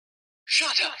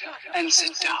Shut up and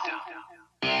sit down.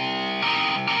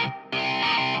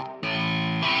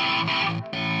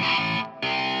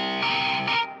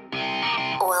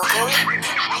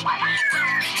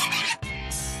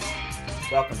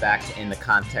 Welcome back to In the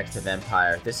Context of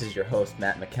Empire. This is your host,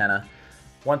 Matt McKenna.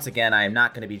 Once again, I am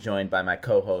not going to be joined by my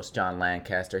co-host, John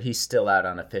Lancaster. He's still out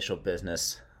on official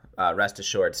business. Rest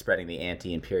assured, spreading the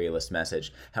anti-imperialist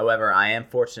message. However, I am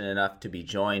fortunate enough to be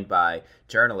joined by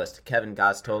journalist Kevin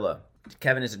Gaztola.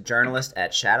 Kevin is a journalist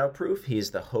at Shadowproof. He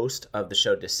is the host of the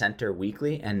show Dissenter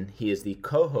Weekly, and he is the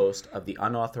co-host of the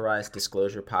Unauthorized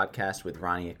Disclosure podcast with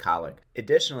Rania Khalek.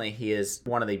 Additionally, he is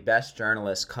one of the best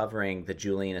journalists covering the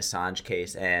Julian Assange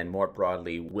case and, more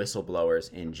broadly,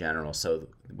 whistleblowers in general. So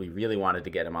we really wanted to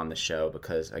get him on the show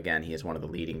because, again, he is one of the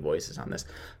leading voices on this.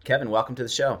 Kevin, welcome to the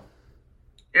show.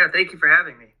 Yeah, thank you for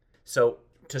having me. So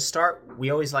to start, we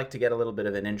always like to get a little bit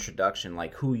of an introduction,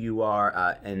 like who you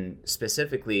are, and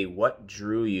specifically what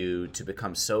drew you to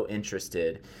become so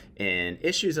interested in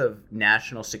issues of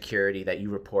national security that you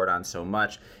report on so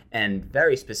much, and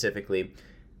very specifically,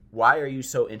 why are you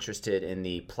so interested in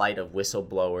the plight of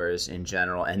whistleblowers in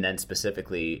general, and then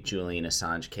specifically Julian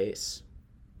Assange case?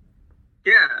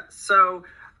 Yeah, so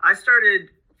I started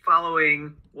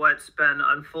following what's been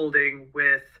unfolding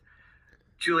with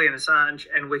Julian Assange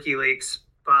and WikiLeaks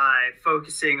by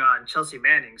focusing on Chelsea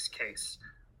Manning's case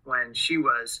when she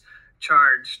was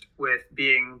charged with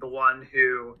being the one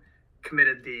who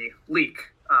committed the leak,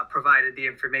 provided the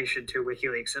information to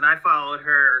WikiLeaks. And I followed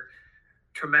her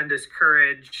tremendous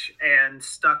courage and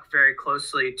stuck very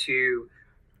closely to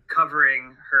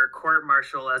covering her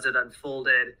court-martial as it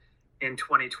unfolded in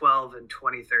 2012 and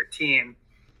 2013.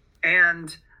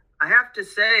 And I have to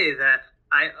say that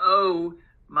I owe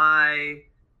my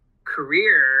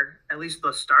career, at least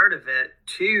the start of it,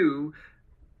 to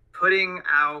putting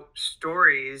out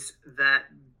stories that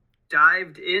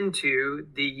dived into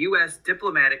the U.S.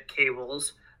 diplomatic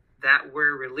cables that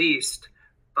were released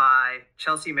by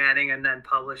Chelsea Manning and then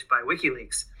published by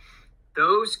WikiLeaks.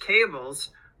 Those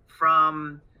cables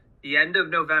from the end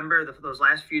of November, those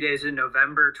last few days in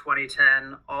November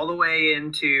 2010, all the way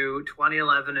into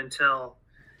 2011 until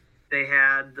they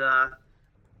had the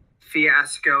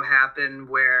fiasco happen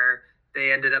where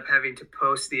they ended up having to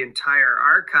post the entire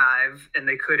archive and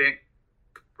they couldn't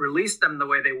release them the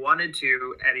way they wanted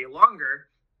to any longer.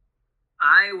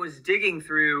 I was digging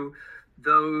through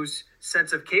those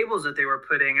sets of cables that they were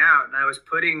putting out, and I was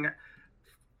putting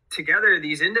together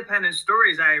these independent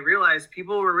stories I realized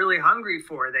people were really hungry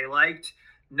for. They liked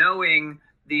knowing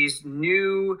these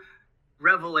new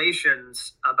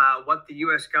revelations about what the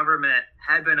U.S. government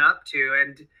had been up to.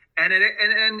 And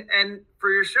for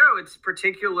your show, it's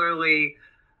particularly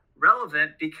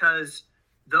relevant because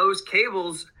those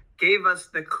cables gave us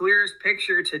the clearest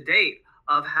picture to date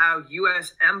of how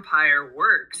U.S. empire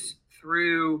works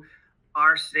through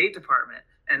our State Department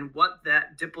and what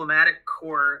that diplomatic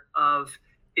corps of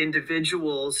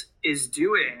individuals is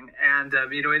doing. And,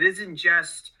 it isn't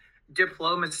just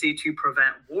diplomacy to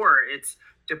prevent war. It's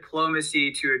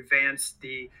diplomacy to advance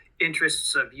the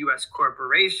interests of U.S.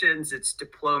 corporations. It's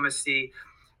diplomacy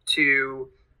to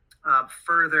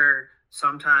further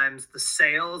sometimes the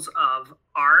sales of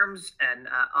arms and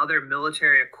other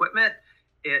military equipment.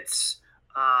 It's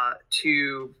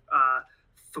to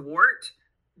thwart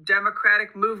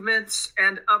democratic movements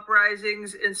and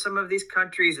uprisings in some of these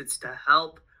countries. It's to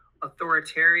help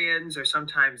authoritarians or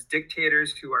sometimes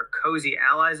dictators who are cozy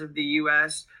allies of the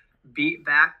U.S. beat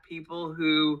back people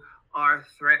who are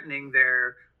threatening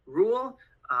their rule.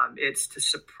 It's to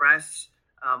suppress,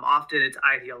 often it's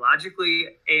ideologically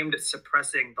aimed at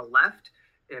suppressing the left,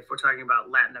 if we're talking about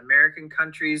Latin American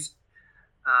countries.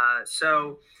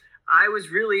 So I was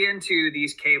really into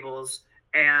these cables,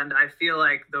 and I feel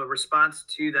like the response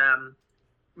to them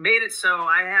made it so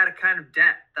I had a kind of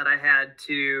debt that I had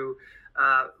to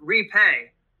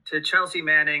repay to Chelsea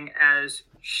Manning as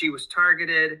she was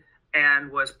targeted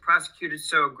and was prosecuted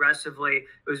so aggressively.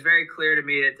 It was very clear to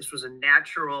me that this was a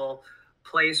natural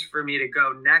place for me to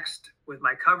go next with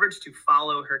my coverage, to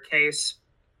follow her case.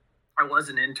 I was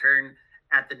an intern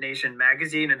at The Nation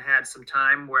magazine and had some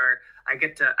time where I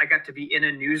got to be in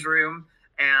a newsroom,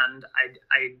 and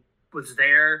I was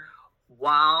there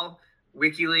while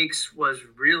WikiLeaks was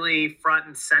really front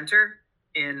and center.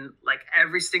 In like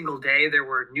every single day, there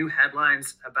were new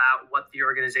headlines about what the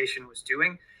organization was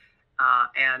doing.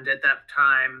 And at that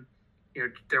time,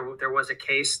 there was a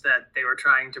case that they were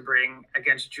trying to bring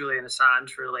against Julian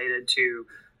Assange related to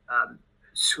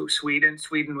Sweden.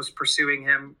 Sweden was pursuing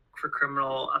him for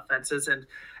criminal offenses.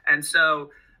 And so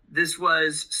this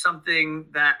was something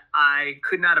that I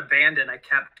could not abandon. I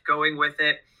kept going with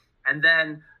it. And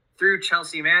then through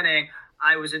Chelsea Manning,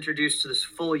 I was introduced to this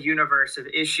full universe of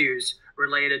issues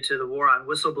related to the war on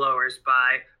whistleblowers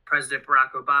by President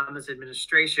Barack Obama's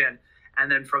administration.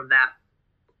 And then from that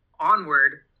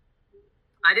onward,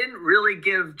 I didn't really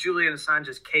give Julian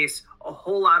Assange's case a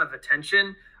whole lot of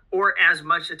attention, or as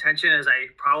much attention as I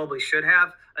probably should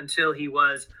have, until he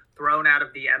was thrown out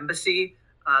of the embassy,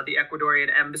 the Ecuadorian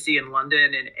embassy in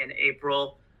London in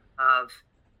April of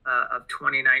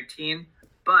 2019.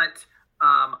 But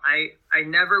I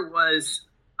never was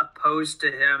opposed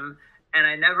to him, and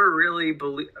I never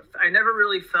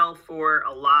really fell for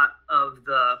a lot of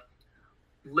the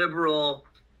liberal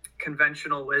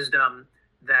conventional wisdom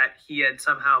that he had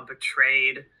somehow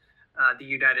betrayed the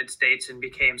United States and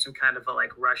became some kind of a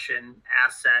Russian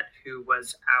asset who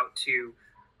was out to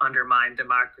undermine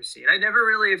democracy. And I never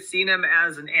really have seen him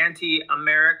as an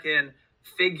anti-American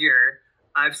figure.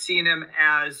 I've seen him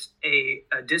as a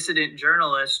dissident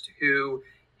journalist who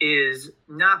is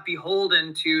not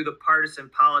beholden to the partisan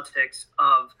politics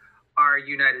of our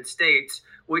United States,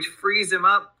 which frees him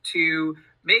up to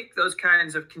make those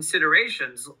kinds of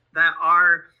considerations that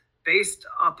are based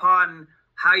upon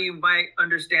how you might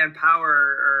understand power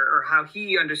or how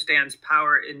he understands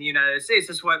power in the United States.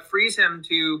 That's what frees him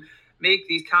to make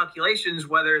these calculations,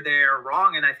 whether they're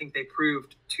wrong, and I think they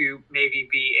proved to maybe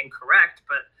be incorrect,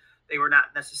 but they were not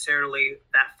necessarily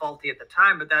that faulty at the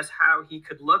time. But that's how he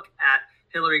could look at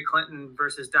Hillary Clinton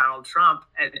versus Donald Trump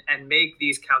and make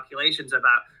these calculations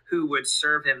about who would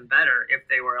serve him better if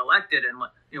they were elected, and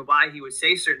why he would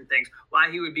say certain things,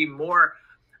 why he would be more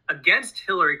against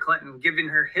Hillary Clinton, given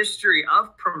her history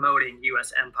of promoting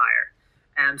U.S. empire.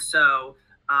 And so,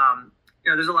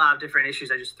 there's a lot of different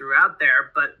issues I just threw out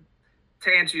there. But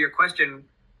to answer your question,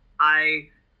 I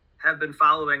have been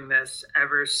following this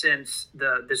ever since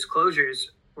the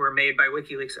disclosures were made by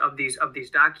WikiLeaks of these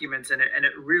documents, and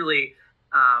it really,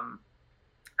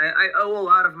 I owe a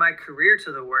lot of my career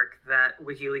to the work that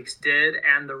WikiLeaks did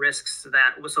and the risks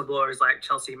that whistleblowers like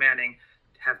Chelsea Manning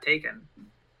have taken.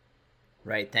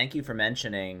 Right. Thank you for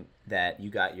mentioning that you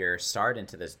got your start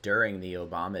into this during the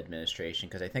Obama administration,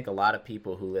 because I think a lot of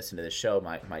people who listen to the show,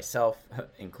 myself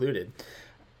included,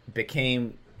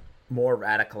 became more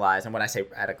radicalized. And when I say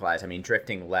radicalized, I mean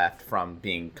drifting left from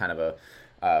being kind of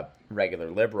a regular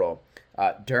liberal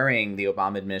during the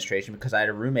Obama administration, because I had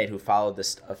a roommate who followed this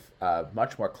stuff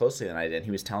much more closely than I did.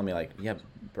 He was telling me,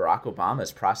 Barack Obama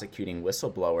is prosecuting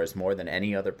whistleblowers more than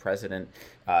any other president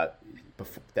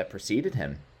that preceded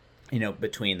him.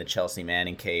 Between the Chelsea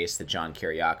Manning case, the John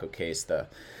Kiriakou case, the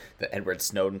Edward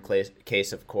Snowden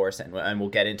case, of course, and we'll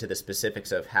get into the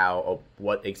specifics of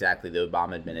what exactly the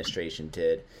Obama administration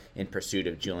did in pursuit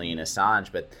of Julian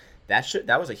Assange. But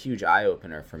that was a huge eye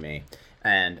opener for me.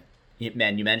 And you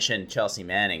mentioned Chelsea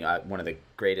Manning, one of the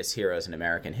greatest heroes in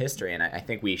American history, and I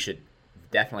think we should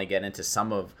definitely get into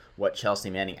some of what Chelsea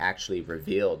Manning actually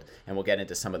revealed, and we'll get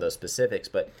into some of those specifics.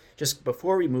 But just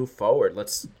before we move forward,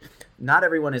 not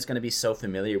everyone is going to be so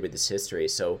familiar with this history.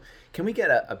 So can we get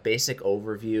a basic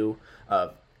overview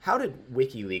of how did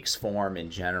WikiLeaks form in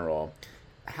general?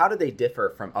 How do they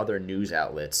differ from other news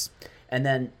outlets? And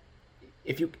then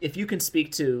if you can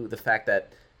speak to the fact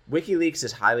that WikiLeaks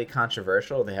is highly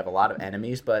controversial, they have a lot of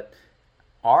enemies, but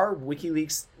are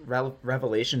WikiLeaks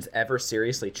revelations ever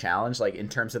seriously challenged, in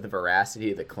terms of the veracity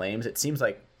of the claims? It seems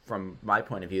like, from my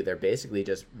point of view, they're basically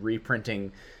just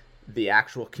reprinting the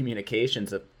actual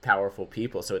communications of powerful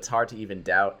people. So it's hard to even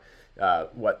doubt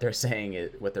what they're saying,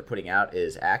 what they're putting out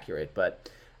is accurate. But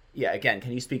yeah, again,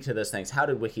 can you speak to those things? How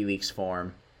did WikiLeaks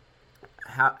form?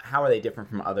 How are they different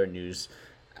from other news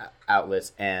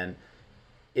outlets? And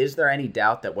is there any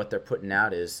doubt that what they're putting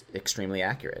out is extremely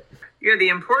accurate? Yeah, the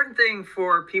important thing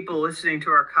for people listening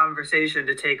to our conversation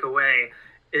to take away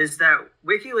is that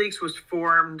WikiLeaks was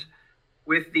formed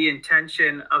with the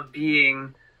intention of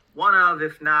being one of,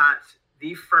 if not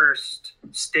the first,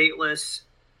 stateless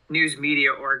news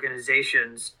media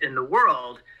organizations in the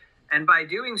world. And by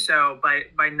doing so,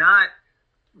 by not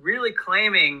really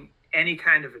claiming any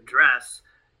kind of address,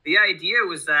 the idea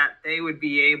was that they would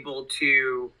be able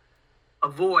to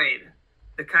avoid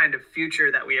the kind of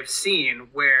future that we have seen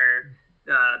where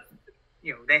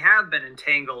they have been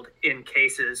entangled in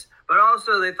cases, but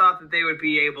also they thought that they would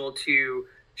be able to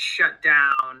shut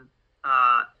down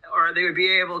or they would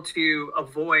be able to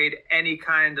avoid any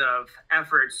kind of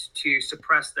efforts to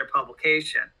suppress their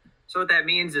publication. So what that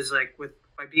means is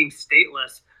by being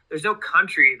stateless, there's no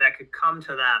country that could come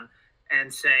to them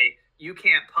and say, you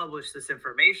can't publish this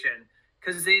information,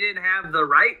 because they didn't have the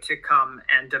right to come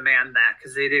and demand that,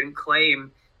 because they didn't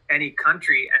claim any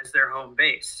country as their home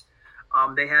base.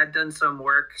 They had done some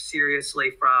work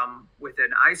seriously from within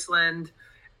Iceland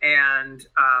and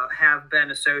have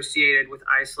been associated with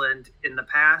Iceland in the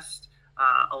past.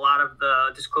 A lot of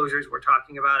the disclosures we're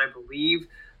talking about, I believe,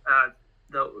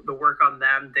 the work on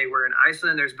them, they were in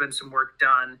Iceland. There's been some work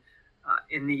done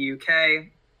in the UK.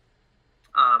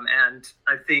 And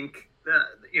I think,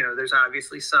 there's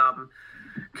obviously some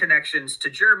connections to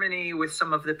Germany with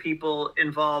some of the people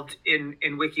involved in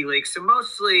WikiLeaks. So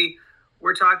mostly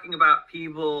we're talking about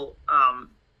people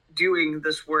doing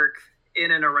this work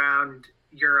in and around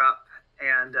Europe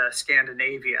and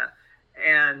Scandinavia.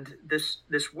 And this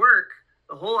work,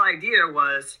 the whole idea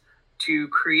was to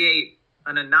create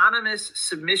an anonymous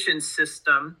submission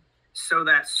system so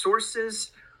that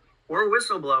sources or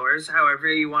whistleblowers, however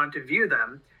you want to view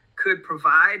them, could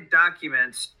provide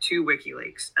documents to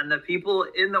WikiLeaks. And the people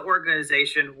in the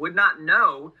organization would not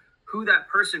know who that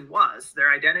person was.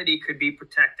 Their identity could be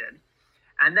protected.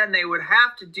 And then they would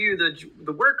have to do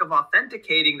the work of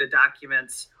authenticating the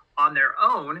documents on their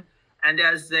own. And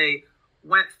as they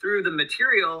went through the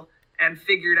material and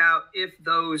figured out if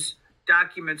those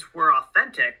documents were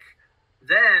authentic,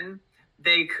 then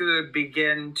they could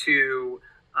begin to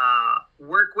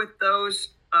work with those.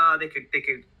 They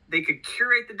could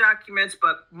curate the documents,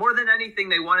 but more than anything,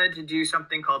 they wanted to do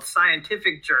something called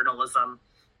scientific journalism,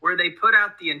 where they put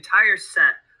out the entire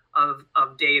set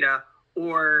of data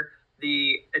or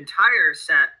the entire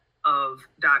set of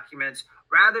documents,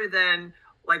 rather than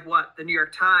like what the New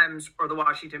York Times or the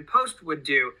Washington Post would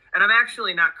do. And I'm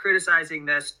actually not criticizing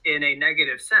this in a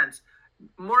negative sense,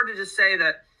 more to just say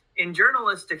that in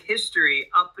journalistic history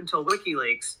up until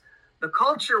WikiLeaks, the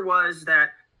culture was that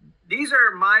these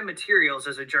are my materials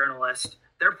as a journalist.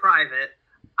 They're private.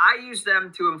 I use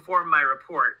them to inform my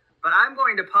report, but I'm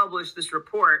going to publish this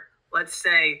report. Let's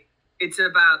say it's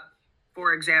about,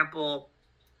 for example,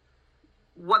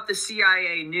 what the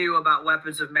CIA knew about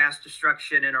weapons of mass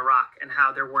destruction in Iraq and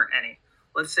how there weren't any.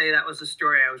 Let's say that was the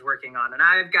story I was working on, and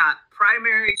I've got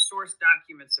primary source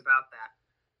documents about that.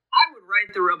 I would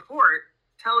write the report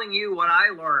telling you what I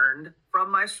learned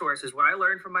from my sources,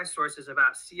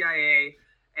 about CIA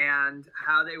and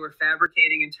how they were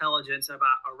fabricating intelligence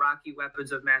about Iraqi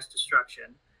weapons of mass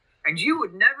destruction. And you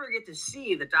would never get to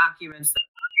see the documents that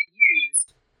I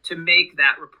used to make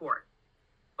that report.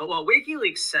 But what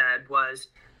WikiLeaks said was,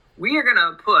 we are going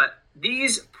to put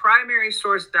these primary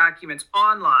source documents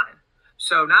online.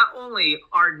 So not only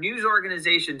are news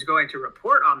organizations going to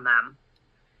report on them,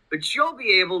 but you'll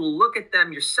be able to look at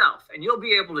them yourself, and you'll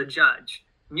be able to judge,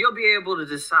 and you'll be able to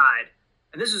decide.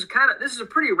 And this is a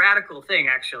pretty radical thing,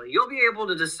 actually. You'll be able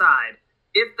to decide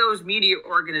if those media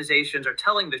organizations are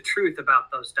telling the truth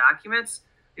about those documents.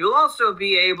 You'll also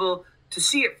be able to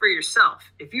see it for yourself.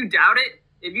 If you doubt it,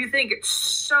 if you think it's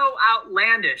so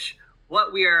outlandish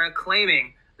what we are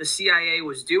claiming the CIA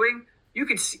was doing, you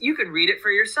can read it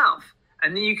for yourself.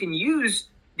 And then you can use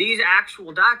these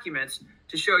actual documents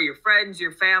to show your friends,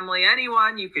 your family,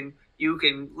 anyone. You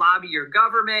can lobby your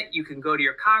government. You can go to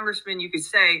your congressman. You can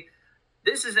say,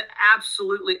 this is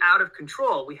absolutely out of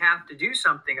control. We have to do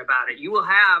something about it. You will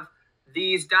have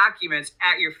these documents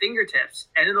at your fingertips,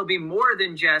 and it'll be more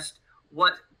than just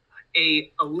what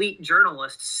a elite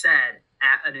journalist said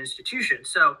at an institution.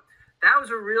 So that was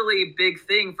a really big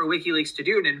thing for WikiLeaks to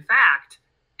do. And in fact,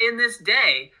 in this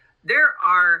day, there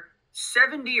are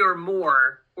 70 or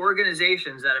more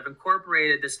organizations that have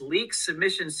incorporated this leak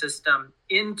submission system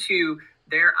into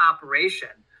their operation,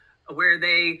 where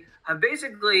they have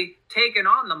basically taken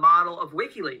on the model of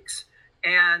WikiLeaks.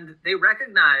 And they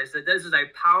recognize that this is a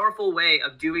powerful way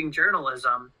of doing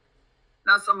journalism.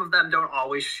 Now, some of them don't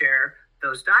always share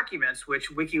those documents,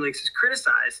 which WikiLeaks has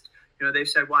criticized. They've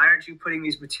said, why aren't you putting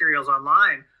these materials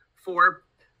online for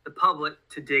the public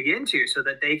to dig into so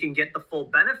that they can get the full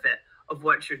benefit of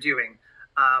what you're doing?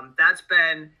 That's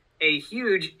been a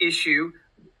huge issue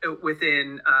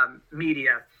within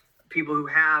media. People who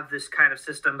have this kind of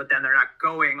system, but then they're not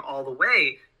going all the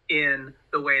way in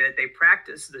the way that they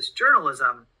practice this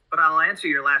journalism. But I'll answer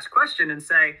your last question and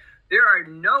say there are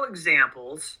no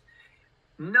examples,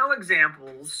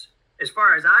 as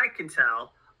far as I can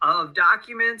tell, of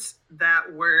documents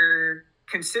that were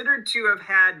considered to have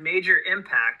had major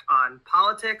impact on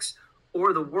politics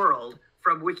or the world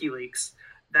from WikiLeaks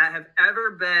that have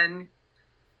ever been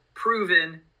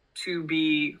proven to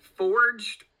be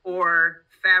forged or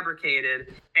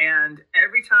fabricated. And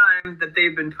every time that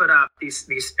they've been put up, these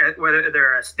whether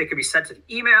they could be sets of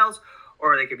emails,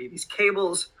 or they could be these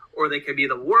cables, or they could be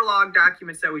the war log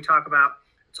documents that we talk about,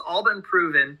 it's all been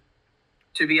proven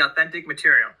to be authentic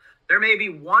material. There may be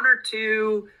one or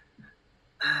two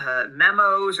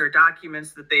memos or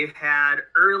documents that they've had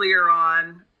earlier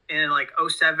on in like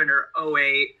 '07 or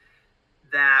 '08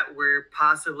 that were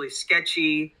possibly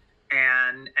sketchy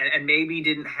and maybe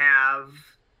didn't have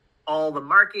all the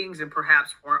markings and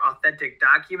perhaps weren't authentic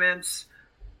documents.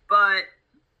 But,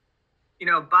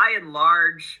 by and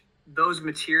large, those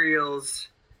materials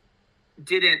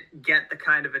didn't get the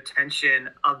kind of attention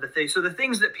of the thing. So the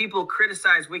things that people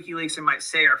criticize WikiLeaks and might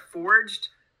say are forged,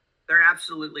 they're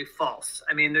absolutely false.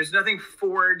 I mean, there's nothing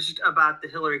forged about the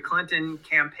Hillary Clinton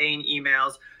campaign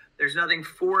emails. There's nothing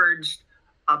forged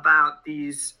about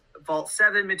these Vault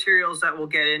 7 materials that we'll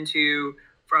get into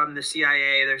from the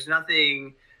CIA. There's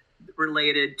nothing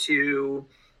related to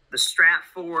the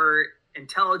Stratfor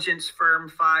intelligence firm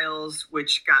files,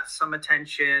 which got some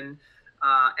attention.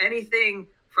 Anything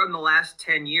from the last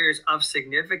 10 years of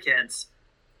significance,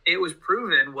 it was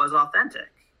proven was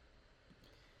authentic.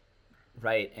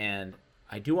 Right, and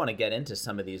I do want to get into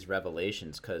some of these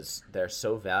revelations because they're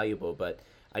so valuable, but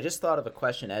I just thought of a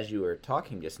question as you were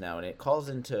talking just now, and it calls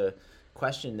into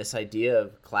question this idea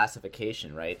of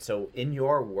classification, right? So in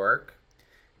your work,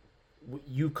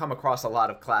 you come across a lot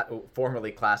of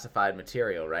formerly classified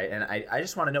material, right? And I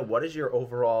just want to know, what is your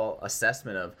overall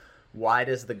assessment of why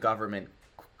does the government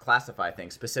classify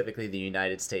things, specifically the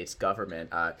United States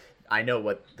government? I know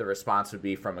what the response would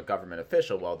be from a government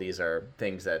official. Well, these are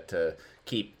things that to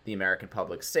keep the American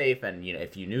public safe, and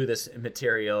if you knew this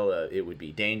material, it would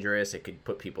be dangerous. It could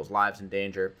put people's lives in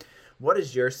danger. What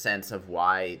is your sense of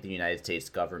why the United States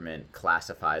government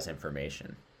classifies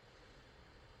information?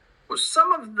 Well,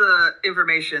 some of the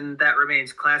information that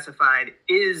remains classified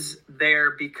is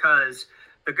there because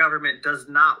the government does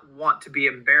not want to be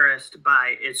embarrassed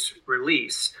by its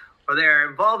release, or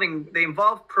they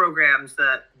involve programs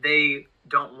that they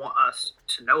don't want us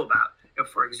to know about.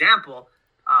 For example,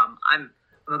 I'm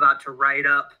about to write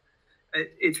up.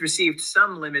 It's received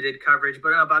some limited coverage,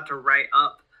 but I'm about to write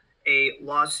up a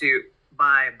lawsuit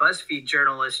by BuzzFeed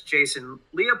journalist Jason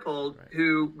Leopold, right,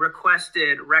 who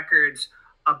requested records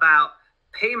about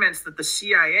payments that the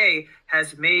CIA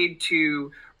has made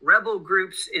to rebel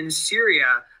groups in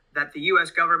Syria that the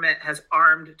U.S. government has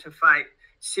armed to fight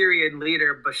Syrian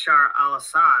leader Bashar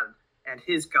al-Assad and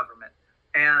his government.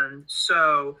 And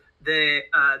so the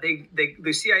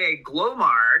CIA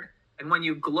GLOMAR'd, and when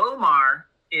you GLOMAR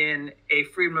in a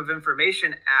Freedom of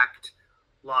Information Act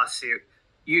lawsuit,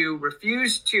 you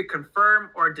refuse to confirm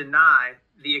or deny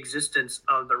the existence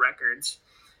of the records.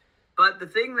 But the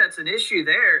thing that's an issue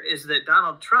there is that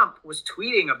Donald Trump was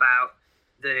tweeting about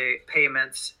the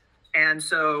payments. And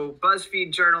so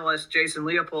BuzzFeed journalist Jason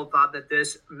Leopold thought that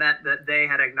this meant that they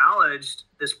had acknowledged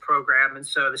this program, and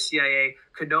so the CIA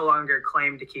could no longer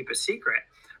claim to keep a secret.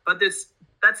 But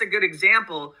that's a good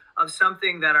example of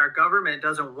something that our government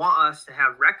doesn't want us to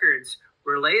have records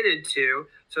related to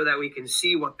so that we can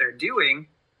see what they're doing.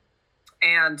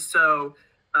 And so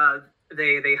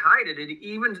they hide it.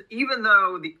 Even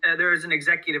though there is an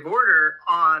executive order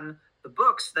on the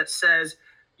books that says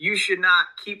you should not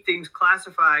keep things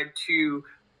classified to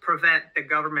prevent the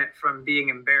government from being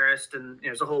embarrassed. And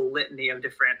there's a whole litany of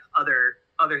different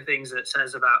other things that it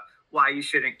says about why you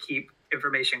shouldn't keep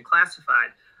information classified.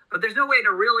 But there's no way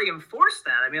to really enforce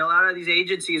that. I mean, a lot of these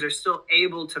agencies are still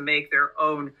able to make their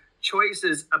own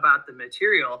choices about the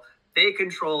material. They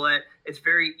control it. It's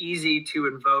very easy to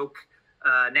invoke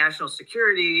national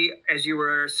security, as you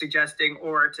were suggesting,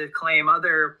 or to claim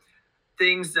other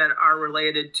things that are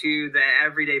related to the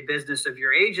everyday business of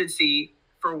your agency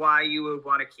for why you would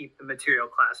want to keep the material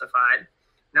classified.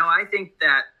 Now, I think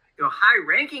that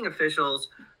high-ranking officials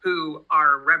who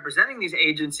are representing these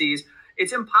agencies,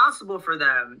 it's impossible for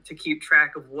them to keep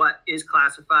track of what is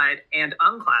classified and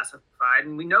unclassified.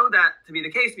 And we know that to be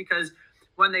the case because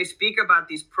when they speak about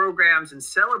these programs and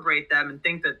celebrate them and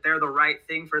think that they're the right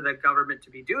thing for the government to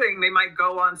be doing, they might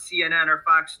go on CNN or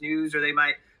Fox News, or they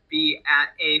might be at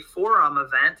a forum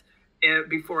event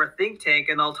before a think tank,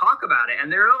 and they'll talk about it.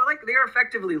 And they're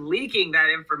effectively leaking that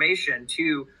information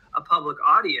to a public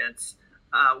audience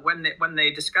when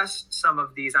they discuss some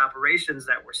of these operations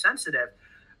that were sensitive.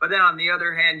 But then on the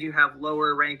other hand, you have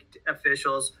lower ranked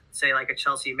officials, say like a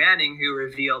Chelsea Manning, who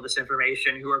reveal this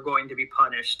information, who are going to be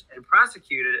punished and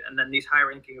prosecuted. And then these high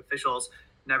ranking officials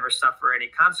never suffer any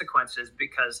consequences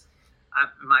because,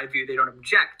 in my view, they don't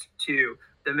object to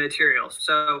the material.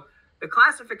 So the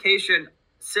classification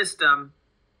system,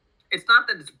 it's not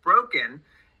that it's broken,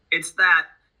 it's that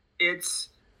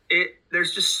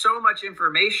there's just so much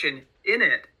information in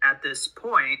it at this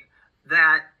point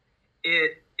that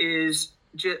it's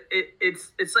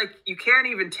like you can't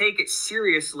even take it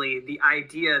seriously, the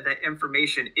idea that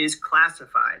information is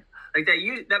classified. Like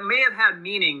that may have had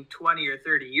meaning 20 or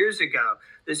 30 years ago.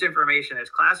 This information is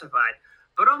classified,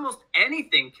 but almost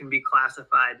anything can be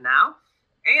classified now.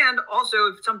 And also,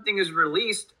 if something is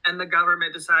released and the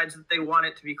government decides that they want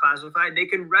it to be classified, they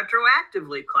can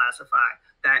retroactively classify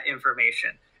that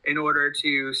information in order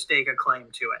to stake a claim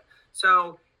to it.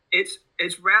 So it's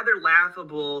rather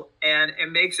laughable, and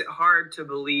it makes it hard to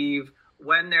believe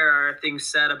when there are things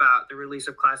said about the release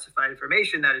of classified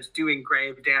information that it's doing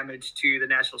grave damage to the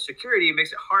national security. It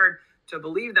makes it hard to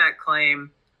believe that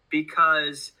claim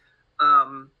because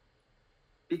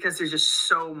there's just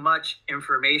so much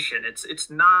information. It's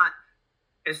not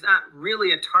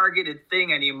really a targeted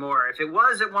thing anymore. If it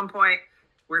was at one point,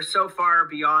 we're so far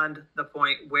beyond the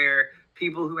point where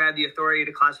people who had the authority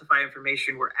to classify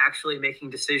information were actually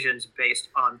making decisions based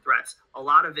on threats. A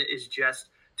lot of it is just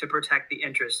to protect the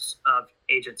interests of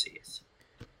agencies.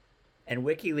 And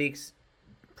WikiLeaks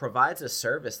provides a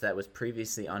service that was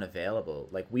previously unavailable.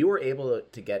 Like, we were able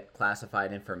to get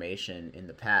classified information in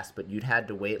the past, but you'd had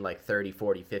to wait like 30,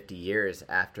 40, 50 years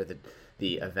after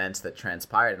the events that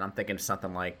transpired. And I'm thinking of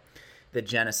something like the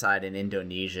genocide in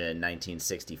Indonesia in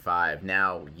 1965.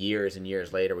 Now, years and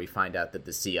years later, we find out that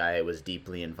the CIA was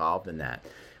deeply involved in that.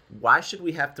 Why should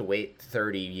we have to wait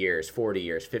 30 years, 40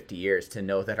 years, 50 years to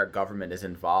know that our government is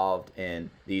involved in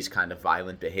these kind of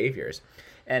violent behaviors?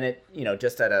 And it,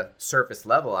 just at a surface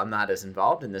level, I'm not as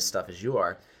involved in this stuff as you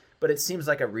are, but it seems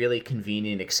like a really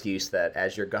convenient excuse that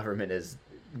as your government is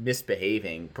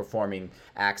misbehaving, performing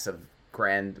acts of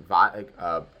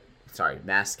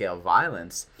mass-scale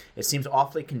violence, it seems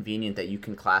awfully convenient that you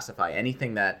can classify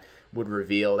anything that would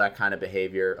reveal that kind of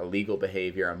behavior, illegal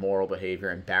behavior, immoral behavior,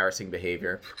 embarrassing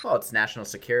behavior. Well, it's national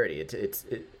security.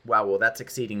 Wow, that's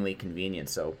exceedingly convenient.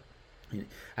 So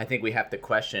I think we have to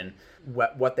question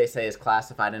what they say is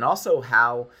classified, and also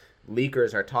how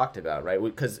leakers are talked about, right?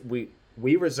 Because we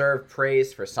reserve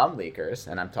praise for some leakers,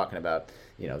 and I'm talking about,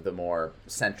 the more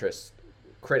centrist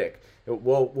critic.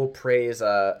 We'll praise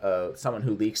someone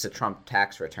who leaks a Trump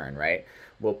tax return, right?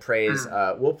 We'll praise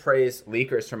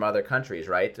leakers from other countries,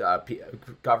 right?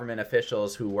 Government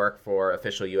officials who work for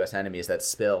official U.S. enemies that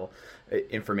spill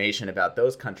information about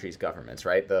those countries' governments,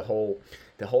 right? The whole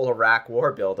Iraq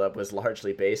war buildup was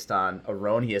largely based on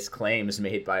erroneous claims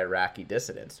made by Iraqi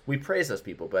dissidents. We praise those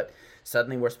people, but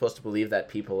suddenly we're supposed to believe that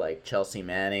people like Chelsea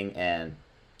Manning and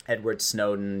Edward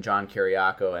Snowden, John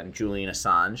Kiriakou, and Julian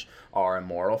Assange are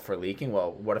immoral for leaking.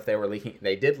 Well, what if they were leaking?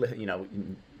 They did,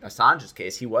 in Assange's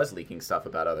case, he was leaking stuff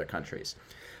about other countries.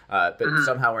 But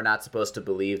somehow we're not supposed to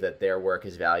believe that their work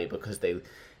is valuable because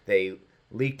they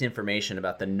leaked information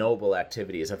about the noble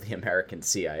activities of the American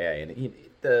CIA. And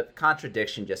the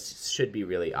contradiction just should be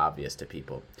really obvious to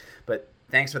people. But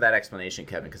thanks for that explanation,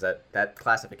 Kevin, because that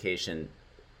classification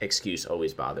excuse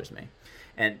always bothers me.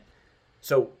 And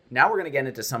so now we're going to get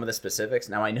into some of the specifics.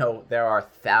 Now, I know there are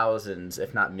thousands,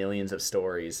 if not millions of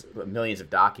stories, millions of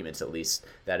documents at least,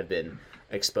 that have been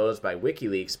exposed by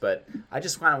WikiLeaks, but I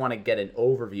just kind of want to get an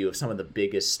overview of some of the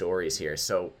biggest stories here.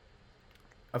 So,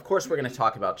 of course, we're going to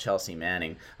talk about Chelsea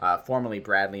Manning, formerly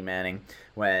Bradley Manning.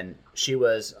 When she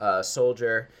was a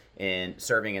soldier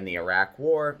serving in the Iraq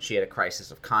War, she had a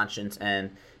crisis of conscience,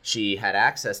 and she had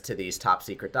access to these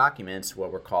top-secret documents,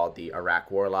 what were called the Iraq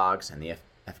War Logs and the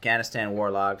Afghanistan War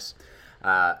Logs,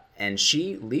 and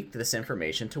she leaked this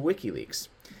information to WikiLeaks.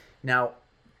 Now,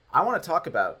 I want to talk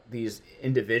about these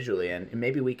individually, and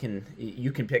maybe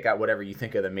you can pick out whatever you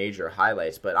think are the major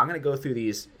highlights, but I'm going to go through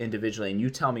these individually, and you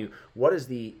tell me what is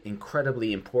the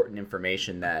incredibly important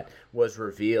information that was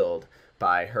revealed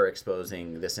by her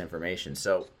exposing this information.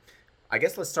 So I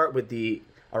guess let's start with the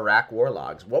Iraq War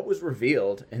Logs. What was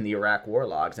revealed in the Iraq War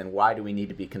Logs, and why do we need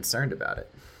to be concerned about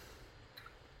it?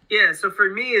 Yeah, so for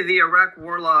me, the Iraq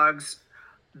War Logs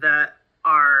that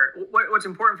are what's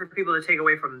important for people to take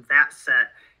away from that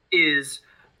set is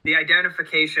the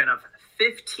identification of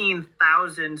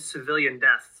 15,000 civilian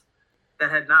deaths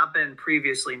that had not been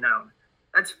previously known.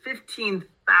 That's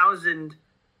 15,000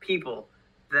 people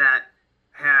that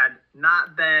had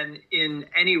not been in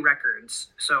any records.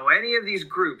 So any of these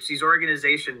groups, these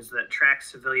organizations that track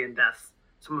civilian deaths,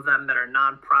 some of them that are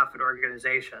nonprofit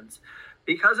organizations,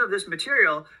 because of this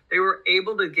material, they were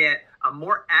able to get a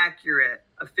more accurate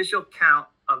official count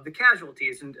of the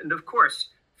casualties. And of course,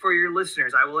 for your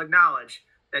listeners, I will acknowledge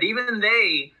that even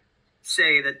they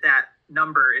say that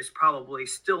number is probably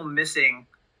still missing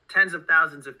tens of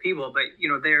thousands of people. But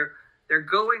they're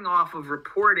going off of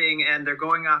reporting, and they're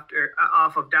going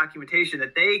off of documentation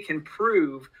that they can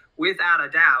prove without a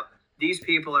doubt these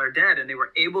people are dead. And they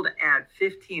were able to add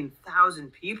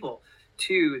 15,000 people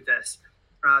to this.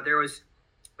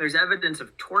 There's evidence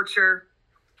of torture.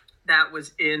 that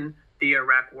was in the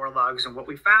Iraq war logs. And what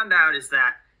we found out is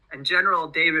that, and General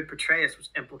David Petraeus was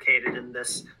implicated in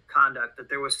this conduct, that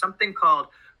there was something called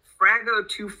Frago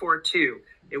 242.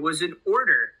 It was an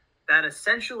order that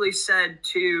essentially said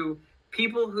to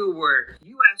people who were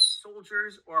U.S.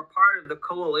 soldiers or part of the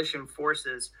coalition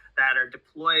forces that are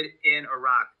deployed in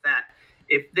Iraq that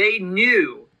if they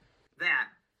knew that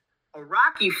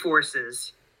Iraqi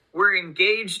forces were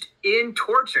engaged in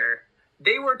torture,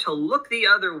 they were to look the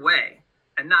other way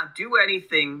and not do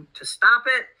anything to stop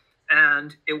it.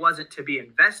 And it wasn't to be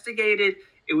investigated.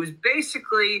 It was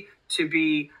basically to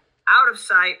be out of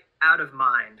sight, out of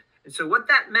mind. And so what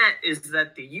that meant is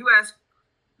that the U.S.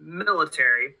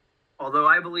 military, although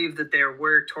I believe that there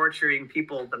were torturing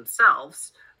people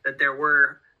themselves, that there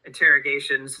were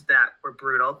interrogations that were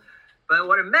brutal, but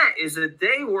what it meant is that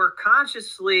they were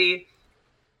consciously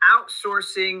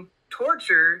outsourcing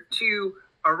torture to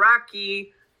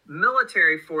Iraqi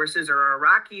military forces or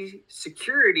Iraqi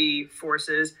security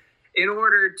forces in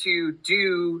order to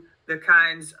do the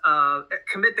kinds of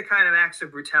commit the kind of acts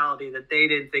of brutality that they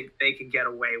didn't think they could get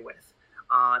away with.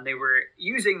 They were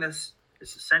using this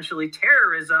essentially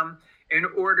terrorism in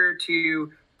order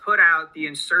to put out the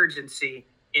insurgency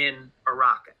in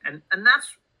Iraq, and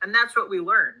that's what we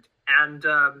learned. And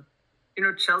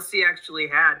Chelsea actually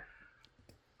had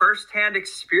firsthand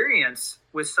experience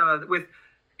with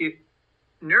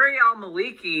Nouri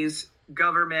al-Maliki's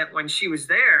government when she was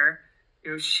there.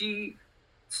 She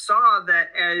saw that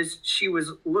as she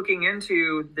was looking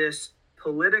into this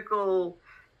political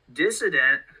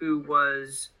dissident who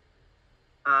was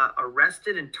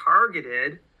arrested and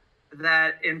targeted,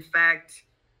 that in fact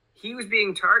he was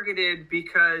being targeted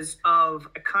because of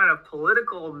a kind of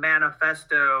political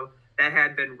manifesto that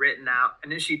had been written out.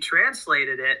 And then she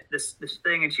translated it, this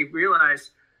thing, and she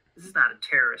realized this is not a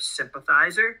terrorist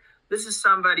sympathizer. This is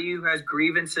somebody who has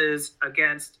grievances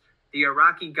against the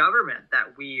Iraqi government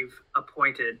that we've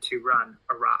appointed to run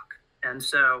Iraq. And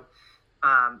so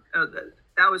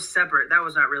that was separate. That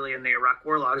was not really in the Iraq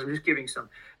war logs. I'm just giving some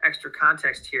extra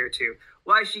context here to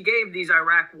why she gave these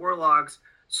Iraq war logs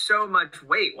so much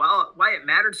weight, why it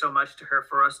mattered so much to her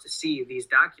for us to see these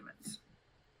documents.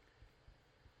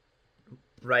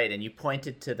 Right, and you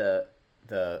pointed to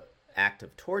the act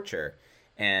of torture.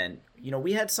 And,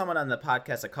 we had someone on the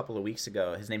podcast a couple of weeks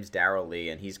ago. His name's Darrell Lee,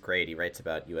 and he's great. He writes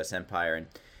about U.S. empire. And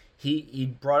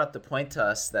he brought up the point to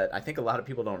us that I think a lot of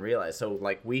people don't realize. So,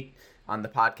 on the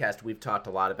podcast, we've talked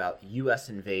a lot about U.S.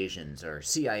 invasions or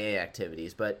CIA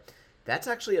activities, but that's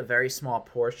actually a very small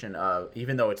portion of,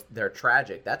 even though they're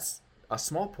tragic, that's a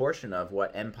small portion of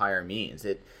what empire means.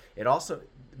 It also,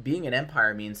 being an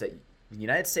empire means that the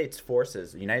United States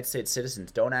forces, the United States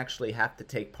citizens don't actually have to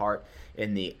take part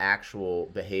in the actual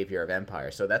behavior of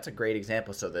empire. So that's a great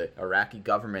example. So the Iraqi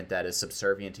government that is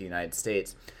subservient to the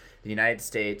United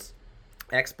States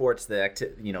exports the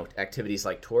activities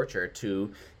like torture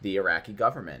to the Iraqi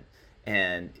government,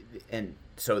 and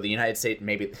so the United States,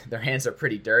 maybe their hands are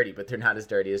pretty dirty, but they're not as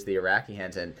dirty as the Iraqi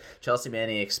hands. And Chelsea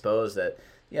Manning exposed that,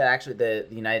 actually the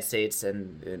United States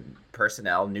and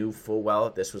personnel knew full well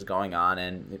that this was going on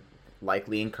and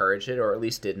likely encouraged it, or at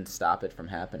least didn't stop it from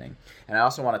happening. And I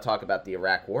also want to talk about the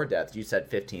Iraq war deaths. You said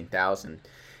 15,000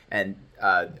 and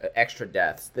extra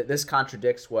deaths. This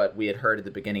contradicts what we had heard at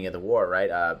the beginning of the war,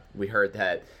 right? We heard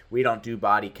that we don't do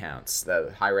body counts.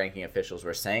 The high-ranking officials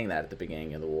were saying that at the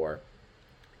beginning of the war.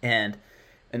 And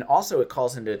also it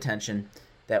calls into attention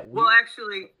that Well,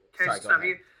 actually, can I stop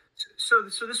you?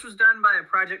 So this was done by a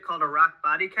project called Iraq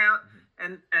Body Count,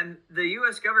 and the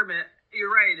U.S. government,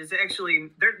 you're right, is actually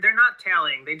they're not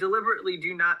tallying. They deliberately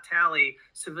do not tally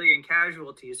civilian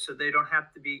casualties, so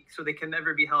so they can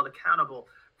never be held accountable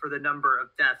for the number of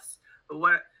deaths. But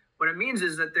what it means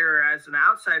is that there is an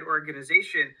outside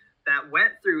organization that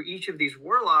went through each of these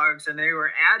war logs, and they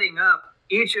were adding up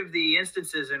each of the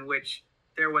instances in which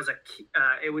there was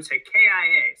it would say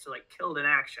KIA, so like killed in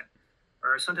action,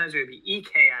 or sometimes it would be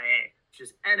EKIA, which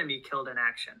is enemy killed in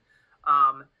action.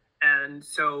 And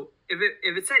so if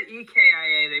it said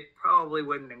EKIA, they probably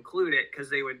wouldn't include it because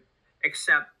they would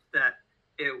accept that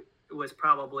it was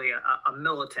probably a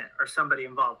militant or somebody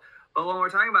involved. But when we're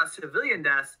talking about civilian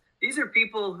deaths, these are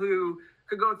people who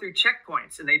could go through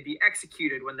checkpoints and they'd be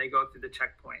executed when they go through the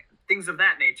checkpoint, things of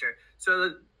that nature.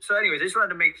 So anyways, I just wanted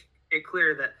to make it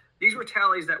clear that these were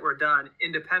tallies that were done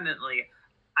independently.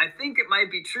 I think it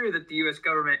might be true that the U.S.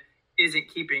 government isn't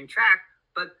keeping track,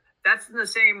 but that's in the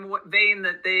same vein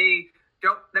that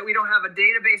we don't have a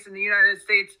database in the United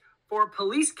States for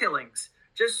police killings,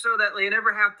 just so that they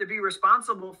never have to be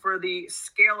responsible for the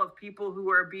scale of people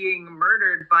who are being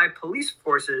murdered by police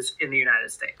forces in the United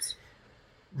States.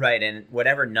 Right, and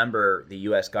whatever number the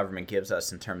U.S. government gives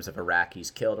us in terms of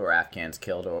Iraqis killed or Afghans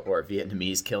killed or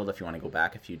Vietnamese killed, if you want to go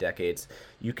back a few decades,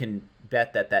 you can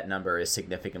bet that that number is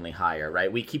significantly higher,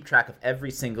 right? We keep track of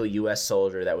every single U.S.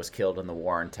 soldier that was killed in the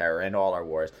war on terror and all our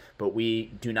wars, but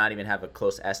we do not even have a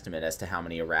close estimate as to how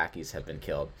many Iraqis have been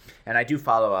killed. And I do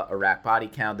follow Iraq body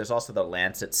count. There's also the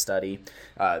Lancet study,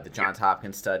 the Johns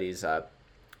Hopkins studies,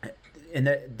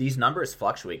 and these numbers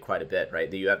fluctuate quite a bit, right?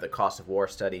 You have the cost of war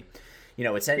study.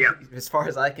 It's as far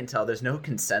as I can tell, there's no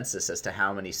consensus as to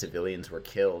how many civilians were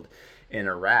killed in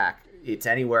Iraq. It's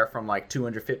anywhere from like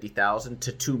 250,000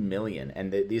 to 2 million,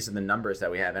 and these are the numbers that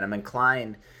we have. And I'm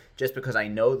inclined, just because I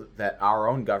know that our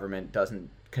own government doesn't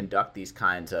conduct these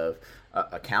kinds of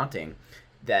accounting,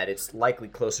 that it's likely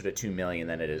closer to 2 million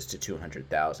than it is to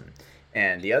 200,000.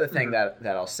 And the other thing that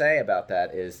I'll say about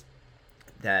that is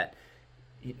that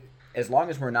as long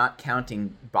as we're not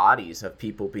counting bodies of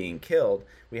people being killed,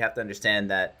 we have to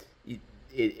understand that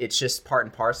it's just part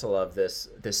and parcel of this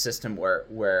system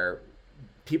where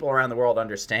people around the world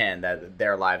understand that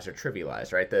their lives are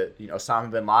trivialized, right? Osama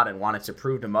bin Laden wanted to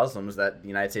prove to Muslims that the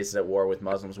United States is at war with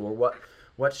Muslims. Well,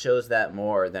 what shows that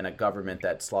more than a government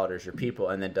that slaughters your people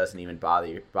and then doesn't even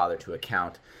bother to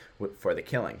account for the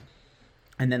killing?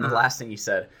 And then the last thing you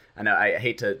said, I know I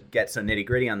hate to get so nitty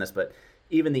gritty on this, but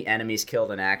even the enemies killed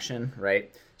in action,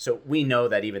 right? So we know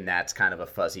that even that's kind of a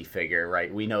fuzzy figure,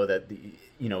 right? We know that,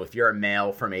 if you're a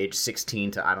male from age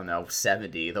 16 to,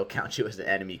 70, they'll count you as an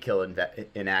enemy killed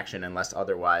in action unless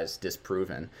otherwise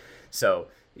disproven. So,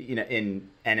 in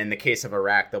the case of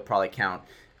Iraq, they'll probably count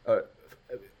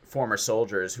former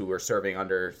soldiers who were serving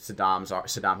under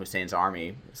Saddam Hussein's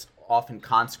army, often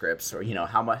conscripts, or,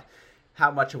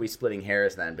 how much are we splitting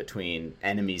hairs then between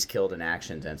enemies killed in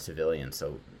actions and civilians?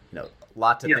 So, a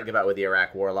lot to think about with the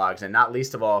Iraq war logs, and not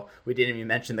least of all, we didn't even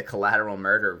mention the collateral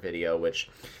murder video, which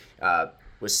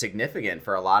was significant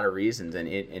for a lot of reasons,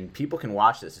 and people can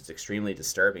watch this. It's extremely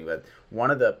disturbing, but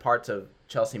one of the parts of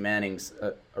Chelsea Manning's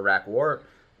Iraq war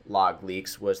log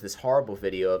leaks was this horrible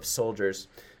video of soldiers,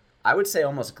 I would say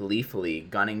almost gleefully,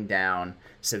 gunning down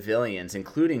civilians,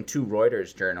 including 2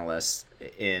 Reuters journalists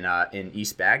in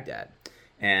East Baghdad.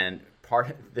 And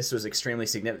this was extremely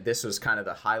significant. This was kind of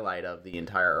the highlight of the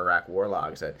entire Iraq war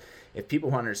logs. That if people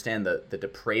want to understand the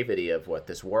depravity of what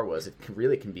this war was, it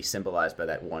really can be symbolized by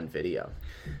that one video.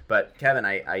 But Kevin,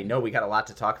 I know we got a lot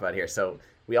to talk about here. So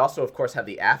we also, of course, have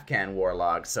the Afghan war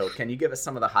logs. So can you give us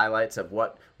some of the highlights of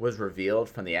what was revealed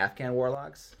from the Afghan war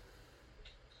logs?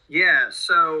 Yeah,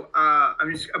 so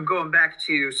I'm going back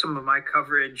to some of my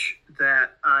coverage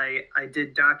that I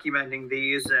did documenting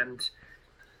these. And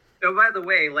oh, by the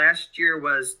way, last year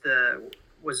was the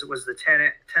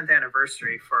 10th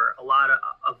anniversary for a lot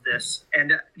of this.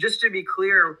 And just to be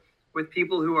clear with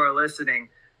people who are listening,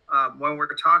 when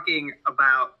we're talking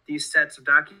about these sets of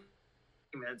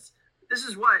documents, this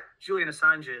is what Julian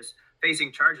Assange is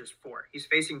facing charges for. He's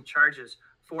facing charges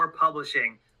for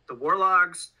publishing the war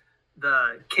logs,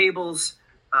 the cables.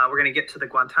 We're going to get to the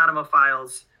Guantanamo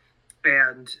files,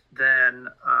 and then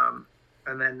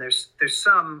there's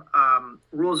some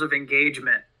rules of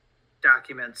engagement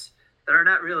documents that are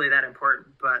not really that important,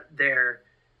 but they're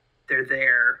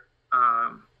there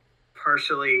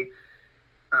partially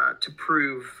to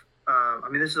prove.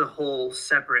 This is a whole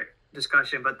separate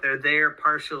discussion, but they're there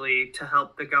partially to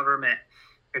help the government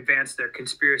advance their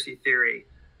conspiracy theory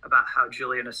about how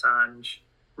Julian Assange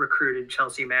recruited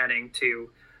Chelsea Manning to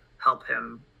help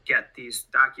him get these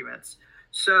documents.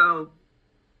 So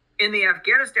in the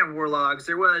Afghanistan war logs,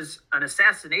 there was an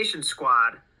assassination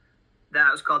squad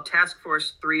that was called Task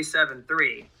Force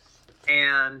 373.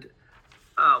 And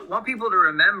I want people to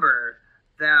remember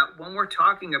that when we're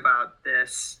talking about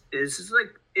this, is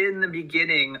like in the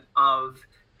beginning of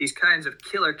these kinds of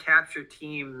killer capture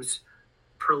teams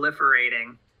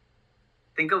proliferating.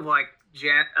 Think of like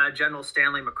General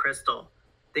Stanley McChrystal.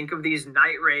 Think of these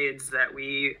night raids that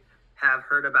we have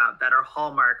heard about that are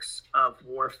hallmarks of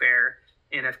warfare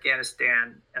in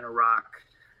Afghanistan and Iraq.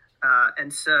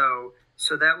 And so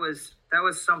that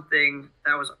was something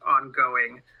that was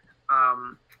ongoing.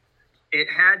 It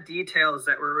had details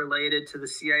that were related to the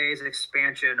CIA's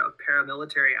expansion of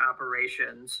paramilitary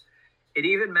operations. It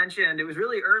even mentioned, it was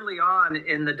really early on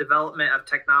in the development of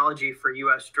technology for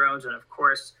U.S. drones. And of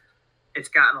course, it's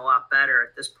gotten a lot better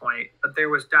at this point. But there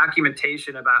was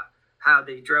documentation about how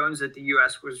the drones that the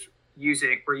U.S.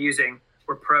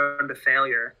 were prone to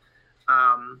failure.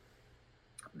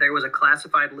 There was a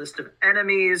classified list of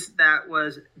enemies that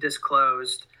was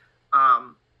disclosed.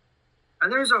 And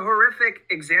there's a horrific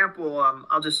example.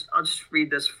 I'll just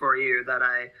read this for you that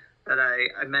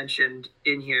I mentioned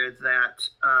in here, that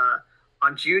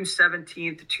on June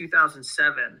 17th,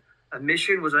 2007, a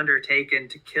mission was undertaken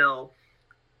to kill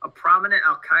a prominent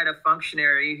al-Qaeda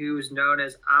functionary who was known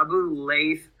as Abu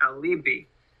Laith al-Libi.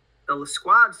 The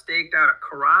squad staked out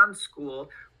a Quran school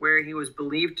where he was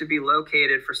believed to be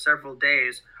located for several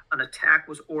days. An attack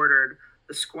was ordered.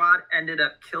 The squad ended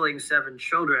up killing 7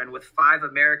 children with 5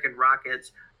 American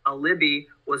rockets. Al-Libi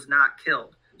was not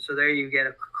killed. So there you get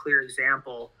a clear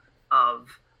example of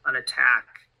an attack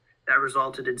that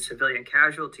resulted in civilian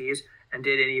casualties and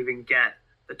didn't even get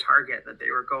the target that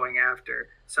they were going after,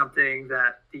 something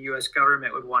that the U.S.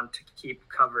 government would want to keep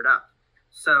covered up.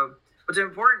 So what's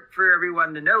important for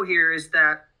everyone to know here is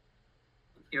that,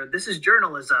 this is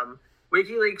journalism.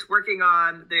 WikiLeaks, working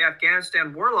on the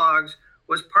Afghanistan war logs,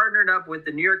 was partnered up with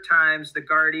the New York Times, The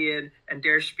Guardian, and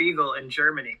Der Spiegel in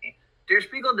Germany. Der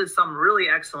Spiegel did some really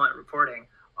excellent reporting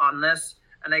on this,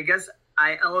 and I guess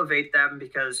I elevate them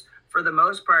because for the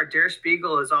most part, Der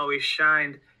Spiegel has always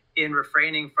shined in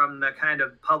refraining from the kind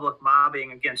of public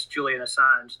mobbing against Julian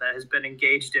Assange that has been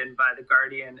engaged in by The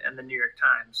Guardian and the New York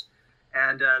Times.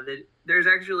 And there's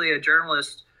actually a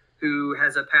journalist who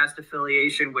has a past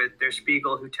affiliation with Der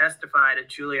Spiegel who testified at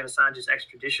Julian Assange's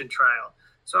extradition trial.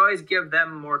 So I always give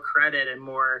them more credit and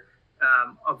more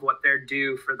of what they're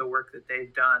due for the work that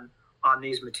they've done on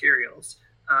these materials.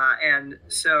 And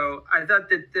so I thought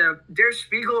that the Der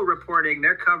Spiegel reporting,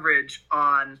 their coverage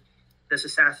on this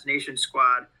assassination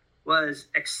squad was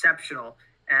exceptional.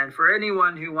 And for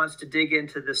anyone who wants to dig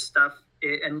into this stuff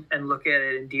and look at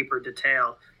it in deeper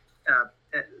detail,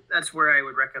 that's where I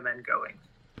would recommend going.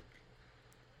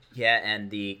 Yeah, and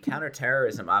the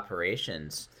counterterrorism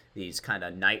operations, these kind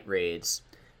of night raids,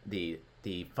 the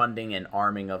funding and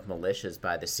arming of militias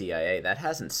by the CIA, that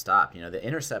hasn't stopped. The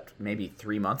Intercept maybe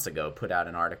 3 months ago put out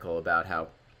an article about how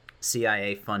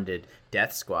CIA-funded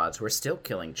death squads were still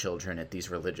killing children at these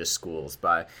religious schools.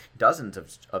 By dozens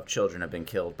of children have been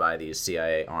killed by these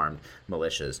CIA-armed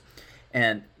militias.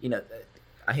 And,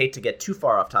 I hate to get too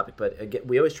far off topic, but again,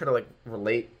 we always try to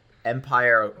relate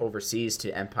empire overseas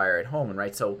to empire at home, and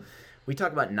right. So we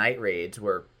talk about night raids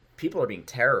where people are being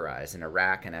terrorized in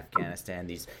Iraq and Afghanistan.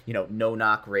 These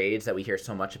no-knock raids that we hear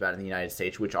so much about in the United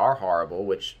States, which are horrible,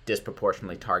 which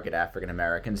disproportionately target African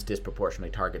Americans,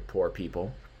 disproportionately target poor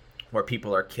people, where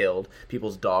people are killed,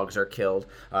 people's dogs are killed,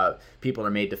 people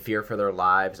are made to fear for their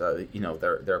lives.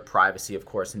 Their privacy, of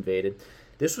course, invaded.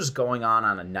 This was going on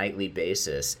a nightly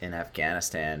basis in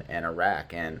Afghanistan and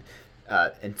Iraq, and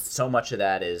so much of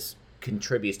that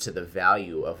contributes to the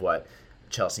value of what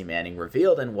Chelsea Manning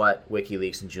revealed and what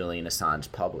WikiLeaks and Julian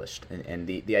Assange published. And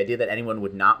the idea that anyone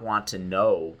would not want to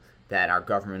know that our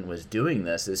government was doing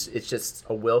this it's just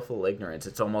a willful ignorance.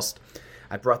 It's almost,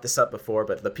 I brought this up before,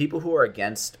 but the people who are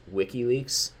against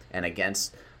WikiLeaks and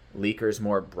against leakers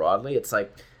more broadly, it's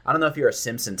like, I don't know if you're a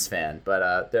Simpsons fan,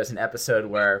 but there's an episode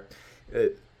where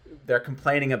they're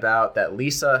complaining about that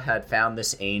Lisa had found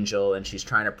this angel and she's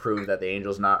trying to prove that the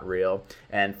angel's not real.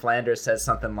 And Flanders says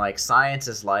something like, science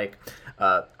is like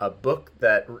a book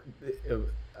that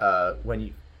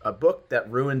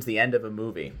ruins the end of a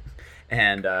movie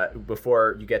and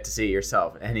before you get to see it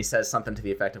yourself. And he says something to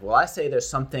the effect of, well, I say there's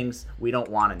some things we don't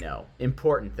want to know,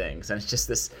 important things. And it's just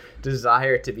this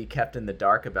desire to be kept in the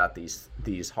dark about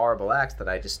these horrible acts that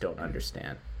I just don't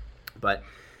understand. But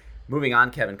moving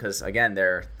on, Kevin, because, again,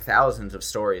 there are thousands of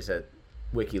stories that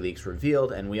WikiLeaks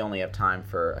revealed, and we only have time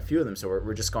for a few of them, so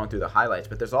we're just going through the highlights.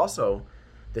 But there's also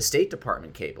the State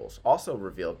Department cables, also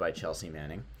revealed by Chelsea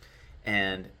Manning.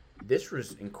 And this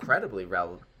was incredibly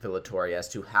revelatory as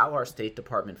to how our State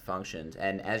Department functions,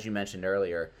 and as you mentioned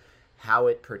earlier, how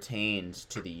it pertains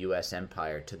to the U.S.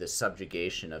 empire, to the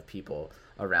subjugation of people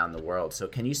around the world. So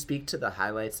can you speak to the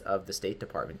highlights of the State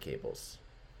Department cables?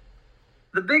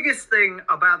 The biggest thing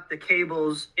about the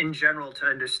cables in general to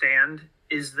understand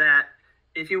is that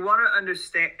if you want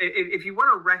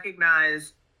to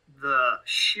recognize the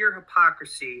sheer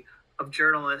hypocrisy of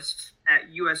journalists at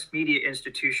U.S. media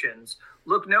institutions,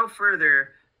 look no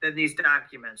further than these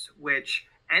documents, which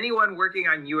anyone working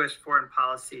on U.S. foreign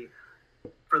policy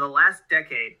for the last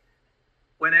decade,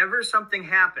 whenever something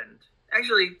happened,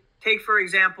 actually take, for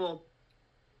example,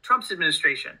 Trump's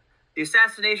administration, the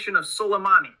assassination of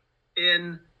Soleimani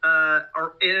in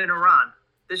Iran,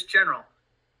 this general,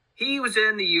 he was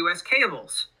in the U.S.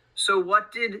 cables. So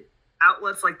what did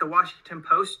outlets like the Washington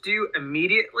Post do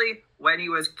immediately when he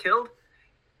was killed?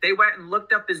 They went and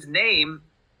looked up his name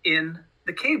in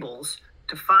the cables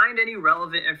to find any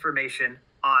relevant information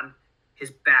on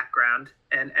his background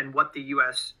and what the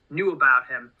U.S. knew about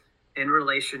him in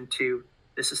relation to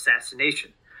this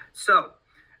assassination. So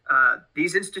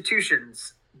these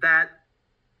institutions that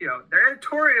their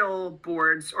editorial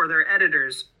boards or their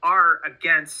editors are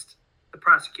against the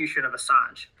prosecution of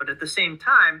Assange, but at the same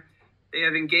time, they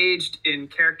have engaged in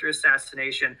character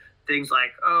assassination. Things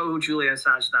like, oh, Julian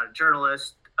Assange is not a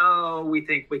journalist. Oh, we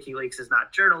think WikiLeaks is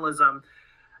not journalism,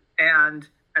 and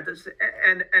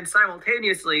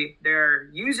simultaneously, they're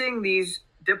using these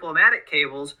diplomatic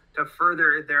cables to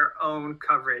further their own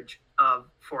coverage of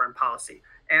foreign policy.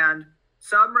 And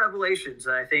some revelations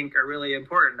that I think are really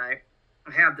important. I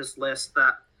have this list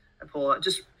that I pull up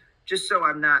just so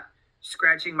I'm not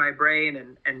scratching my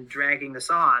brain and dragging this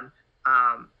on.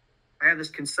 I have this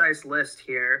concise list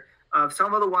here of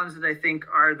some of the ones that I think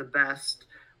are the best,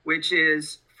 which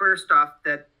is, first off,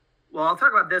 I'll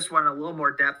talk about this one in a little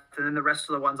more depth, and then the rest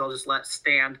of the ones I'll just let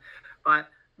stand. But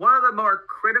one of the more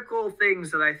critical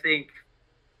things that I think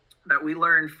that we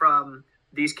learned from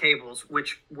these cables,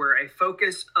 which were a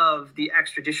focus of the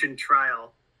extradition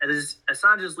trial, as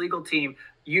Assange's legal team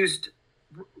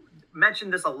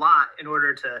mentioned this a lot in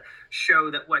order to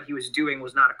show that what he was doing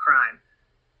was not a crime.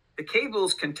 The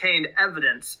cables contained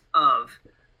evidence of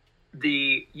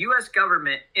the U.S.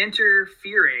 government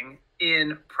interfering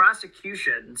in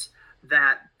prosecutions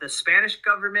that the Spanish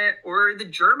government or the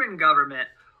German government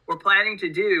were planning to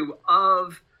do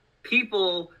of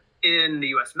people in the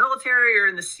U.S. military or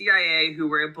in the CIA who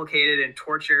were implicated in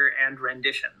torture and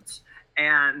renditions.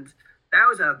 And that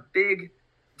was a big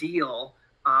deal,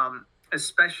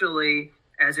 especially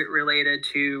as it related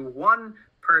to one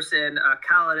person,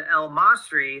 Khaled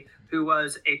El-Masri, who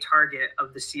was a target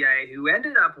of the CIA, who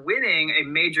ended up winning a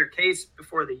major case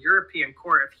before the European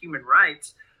Court of Human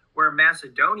Rights, where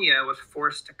Macedonia was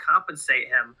forced to compensate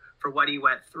him for what he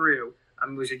went through.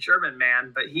 He was a German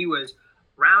man, but he was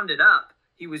rounded up.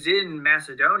 He was in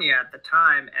Macedonia at the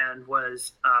time and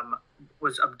was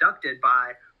abducted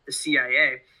by the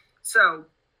CIA. So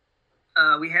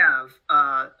we have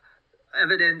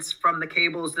evidence from the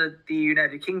cables that the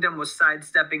United Kingdom was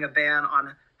sidestepping a ban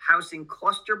on housing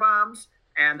cluster bombs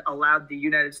and allowed the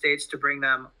United States to bring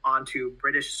them onto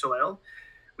British soil.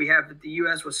 We have that the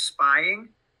U.S. was spying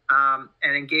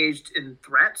and engaged in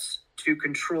threats to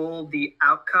control the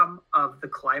outcome of the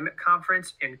climate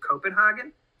conference in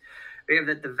Copenhagen. We have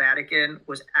that the Vatican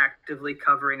was actively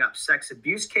covering up sex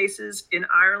abuse cases in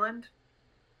Ireland.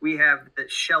 We have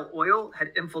that Shell Oil had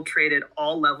infiltrated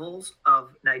all levels of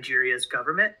Nigeria's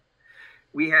government.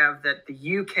 We have that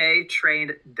the UK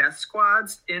trained death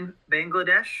squads in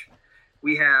Bangladesh.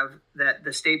 We have that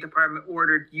the State Department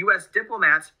ordered U.S.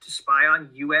 diplomats to spy on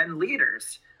UN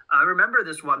leaders. Remember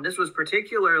this one. This was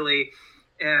particularly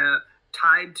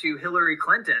tied to Hillary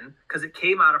Clinton because it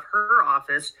came out of her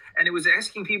office, and it was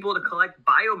asking people to collect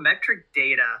biometric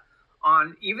data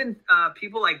on even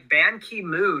people like Ban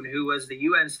Ki-moon, who was the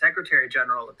UN Secretary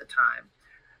General at the time.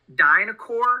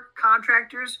 Dynacorp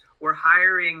contractors were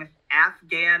hiring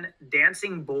Afghan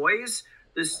dancing boys.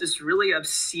 This really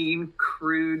obscene,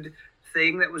 crude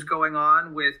thing that was going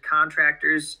on with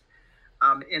contractors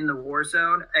in the war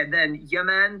zone. And then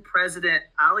Yemen President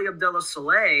Ali Abdullah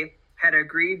Saleh had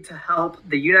agreed to help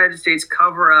the United States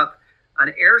cover up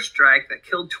an airstrike that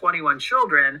killed 21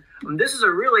 children. This is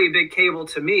a really big cable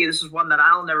to me. This is one that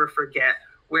I'll never forget,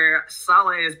 where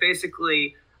Saleh is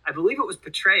basically, I believe it was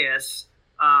Petraeus,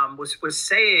 was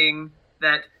saying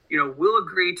that, we'll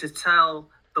agree to tell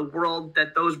the world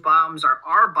that those bombs are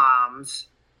our bombs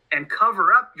and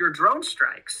cover up your drone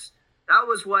strikes. That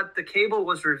was what the cable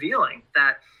was revealing,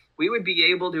 that we would be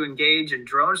able to engage in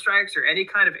drone strikes or any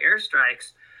kind of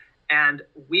airstrikes, and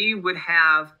we would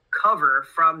have cover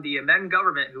from the Yemen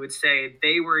government who would say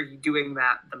they were doing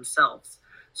that themselves.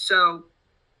 So,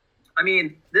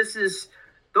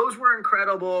 those were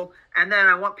incredible. And then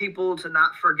I want people to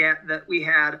not forget that we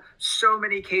had so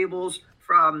many cables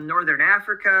from Northern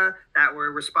Africa that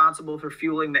were responsible for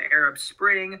fueling the Arab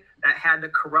Spring, that had the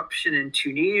corruption in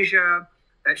Tunisia,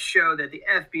 that showed that the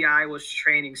FBI was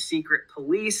training secret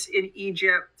police in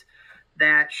Egypt,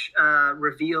 that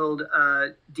revealed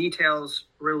details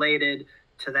related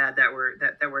to that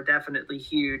were definitely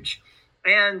huge.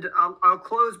 And I'll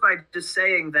close by just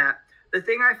saying that the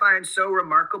thing I find so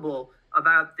remarkable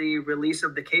about the release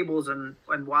of the cables and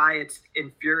why it's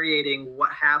infuriating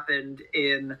what happened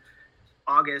in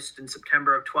August and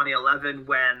September of 2011,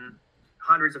 when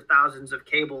hundreds of thousands of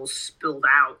cables spilled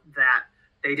out that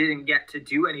they didn't get to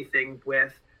do anything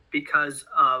with because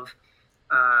of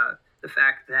the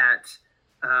fact that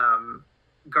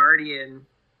Guardian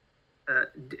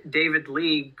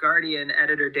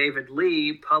editor David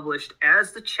Lee published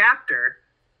as the chapter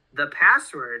the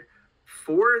password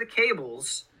for the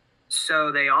cables.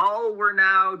 So they all were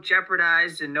now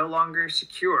jeopardized and no longer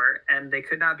secure, and they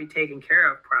could not be taken care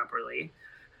of properly.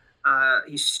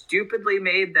 He stupidly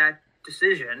made that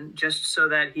decision just so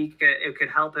that it could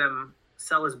help him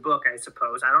sell his book, I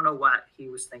suppose. I don't know what he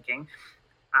was thinking.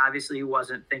 Obviously, he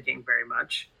wasn't thinking very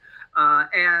much.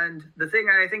 And the thing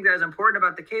I think that is important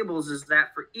about the cables is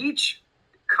that for each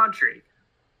country,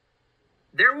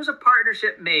 there was a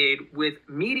partnership made with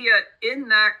media in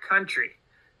that country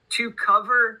to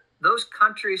cover those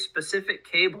country-specific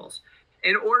cables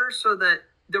in order so that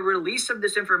the release of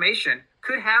this information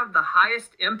could have the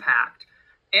highest impact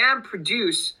and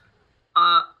produce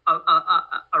a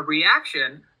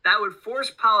reaction that would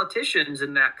force politicians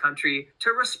in that country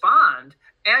to respond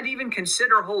and even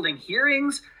consider holding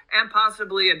hearings and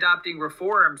possibly adopting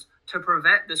reforms to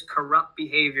prevent this corrupt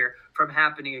behavior from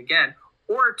happening again,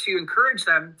 or to encourage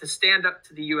them to stand up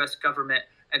to the U.S. government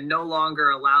and no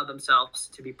longer allow themselves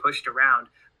to be pushed around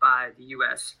by the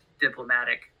U.S.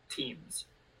 diplomatic teams.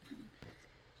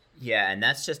 Yeah, and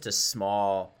that's just a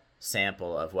small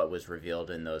sample of what was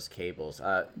revealed in those cables.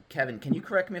 Kevin, can you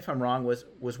correct me if I'm wrong?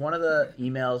 Was one of the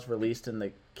emails released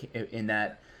in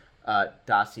that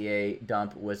dossier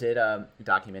dump? Was it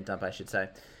document dump, I should say?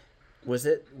 Was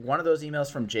it one of those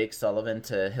emails from Jake Sullivan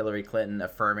to Hillary Clinton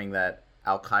affirming that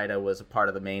Al-Qaeda was a part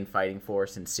of the main fighting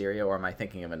force in Syria, or am I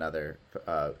thinking of another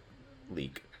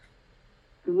leak?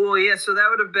 Well, yeah, so that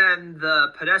would have been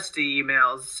the Podesta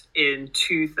emails in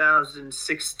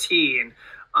 2016.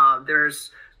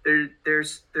 There's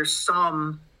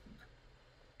some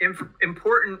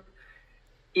important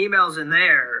emails in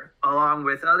there along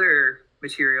with other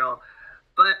material,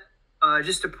 but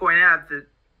just to point out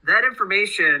that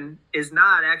information is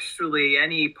not actually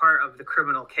any part of the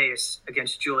criminal case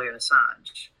against Julian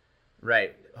Assange.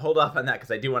 Right. Hold off on that, because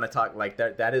I do want to talk, like,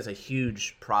 that is a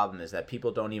huge problem, is that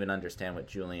people don't even understand what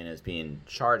Julian is being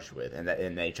charged with,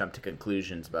 and they jump to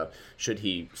conclusions about should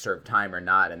he serve time or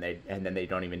not, and then they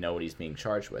don't even know what he's being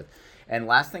charged with. And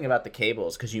last thing about the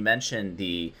cables, because you mentioned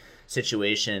the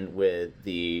situation with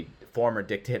the former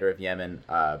dictator of Yemen,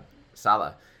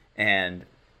 Saleh, and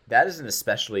that is an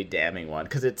especially damning one,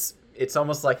 because it's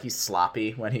almost like he's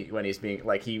sloppy when he's being,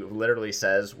 like, he literally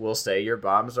says, "We'll say your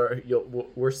bombs are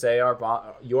we'll say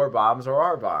your bombs are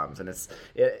our bombs," and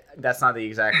that's not the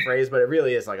exact phrase, but it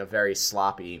really is like a very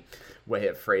sloppy way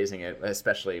of phrasing it,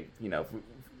 especially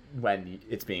when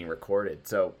it's being recorded.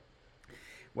 So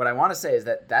what I want to say is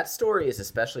that story is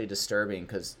especially disturbing,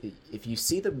 because if you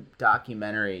see the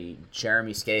documentary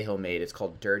Jeremy Scahill made, it's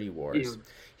called Dirty Wars. Yeah.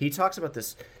 He talks about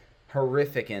this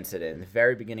horrific incident in the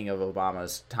very beginning of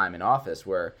Obama's time in office,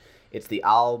 where it's the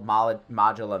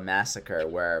Al-Majala massacre,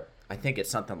 where I think it's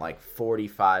something like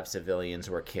 45 civilians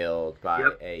were killed by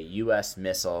a U.S.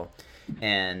 missile.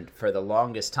 And for the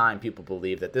longest time, people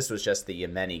believed that this was just the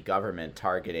Yemeni government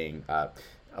targeting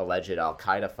alleged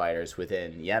Al-Qaeda fighters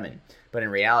within Yemen. But in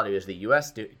reality, it was the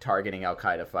U.S. targeting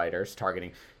Al-Qaeda fighters,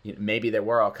 maybe there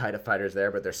were Al-Qaeda fighters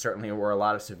there, but there certainly were a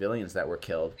lot of civilians that were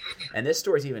killed. And this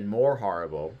story is even more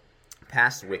horrible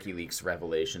past WikiLeaks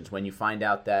revelations, when you find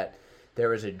out that there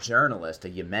was a journalist, a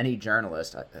Yemeni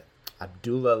journalist,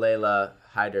 Abdullah Leila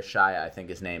Haider Shaya, I think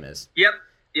his name is. Yep.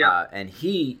 And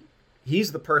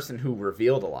he's the person who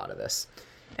revealed a lot of this.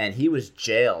 And he was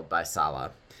jailed by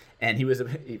Saleh. And he was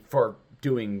for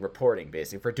doing reporting,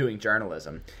 basically, for doing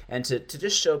journalism. And to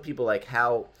just show people like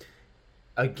how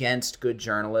against good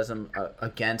journalism,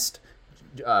 against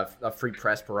a free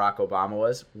press Barack Obama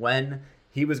was, when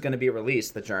he was going to be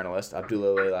released, the journalist,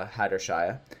 Abdullah Leila Haider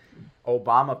Shaya,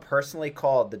 Obama personally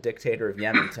called the dictator of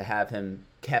Yemen to have him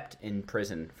kept in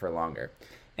prison for longer.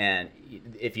 And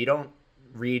if you don't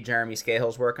read Jeremy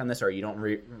Scahill's work on this, or you don't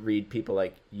read people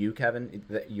like you, Kevin,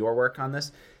 your work on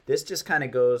this, this just kind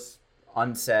of goes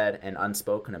unsaid and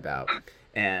unspoken about.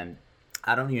 And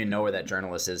I don't even know where that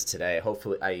journalist is today.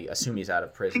 Hopefully, I assume he's out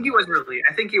of prison. I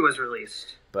think he was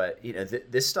released. But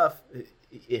this stuff,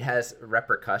 it has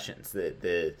repercussions.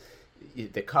 The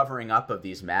covering up of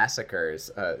these massacres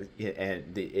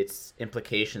and its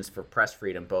implications for press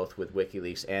freedom, both with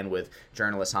WikiLeaks and with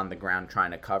journalists on the ground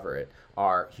trying to cover it,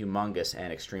 are humongous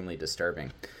and extremely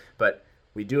disturbing. But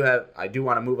I do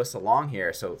want to move us along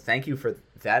here. So thank you for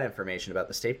that information about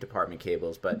the State Department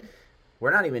cables. But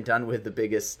we're not even done with the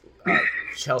biggest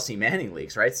Chelsea Manning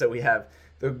leaks, right? So we have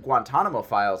the Guantanamo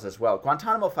Files as well.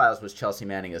 Guantanamo Files was Chelsea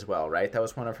Manning as well, right? That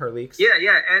was one of her leaks?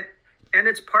 Yeah. And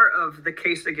it's part of the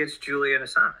case against Julian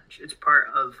Assange. It's part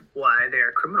of why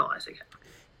they're criminalizing him.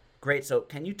 Great. So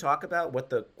can you talk about what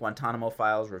the Guantanamo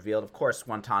Files revealed? Of course,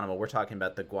 Guantanamo, we're talking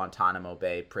about the Guantanamo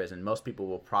Bay prison. Most people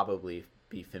will probably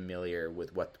be familiar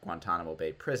with what Guantanamo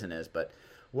Bay prison is, but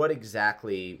what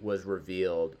exactly was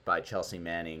revealed by Chelsea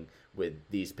Manning with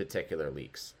these particular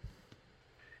leaks?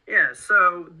 Yeah,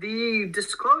 so the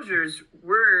disclosures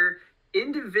were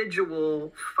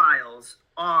individual files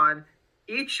on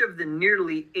each of the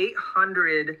nearly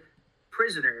 800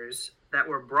 prisoners that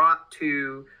were brought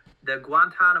to the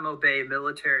Guantanamo Bay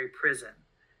military prison.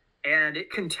 And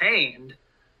it contained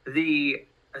this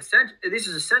is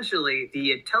essentially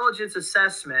the intelligence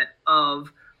assessment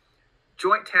of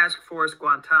Joint Task Force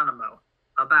Guantanamo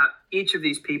about each of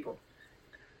these people.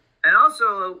 And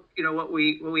also, what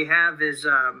we have is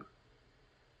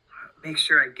make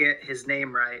sure I get his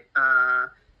name right.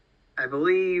 I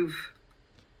believe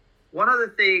one of the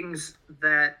things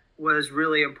that was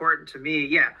really important to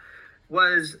me,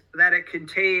 was that it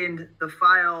contained the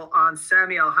file on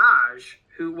Sami al-Haj,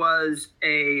 who was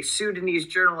a Sudanese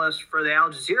journalist for the Al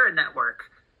Jazeera network,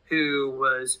 who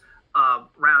was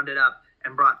rounded up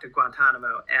and brought to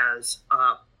Guantanamo as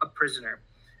a prisoner.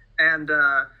 And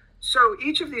so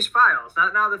each of these files,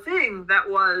 now the thing that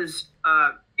was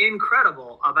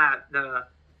incredible about the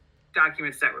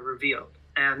documents that were revealed,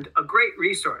 and a great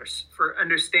resource for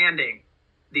understanding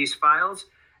these files,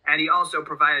 and he also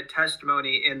provided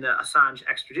testimony in the Assange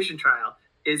extradition trial,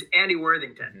 is Andy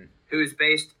Worthington, who is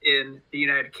based in the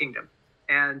United Kingdom.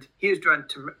 And he has done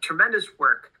tremendous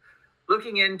work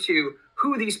looking into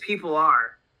who these people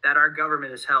are that our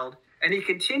government has held. And he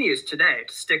continues today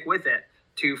to stick with it,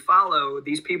 to follow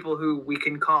these people who we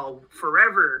can call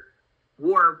forever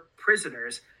war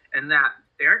prisoners, and that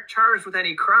they aren't charged with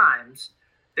any crimes.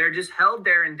 They're just held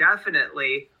there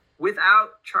indefinitely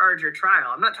without charge or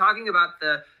trial. I'm not talking about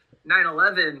the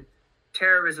 9/11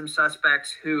 terrorism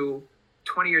suspects who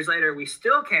 20 years later we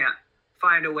still can't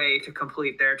find a way to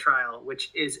complete their trial,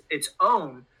 which is its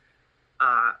own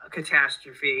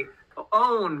catastrophe,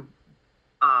 own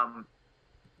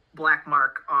black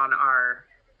mark on our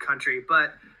country.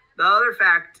 But the other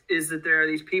fact is that there are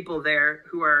these people there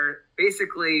who are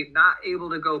basically not able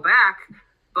to go back,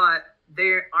 but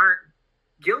they aren't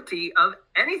guilty of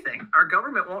anything. Our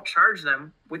government won't charge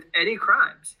them with any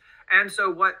crimes. And so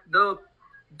what the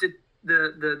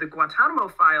Guantanamo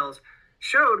files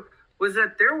showed was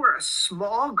that there were a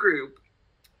small group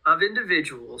of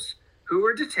individuals who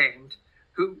were detained,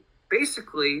 who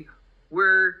basically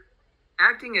were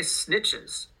acting as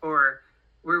snitches, or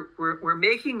were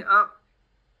making up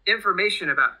information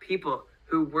about people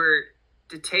who were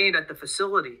detained at the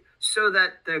facility, so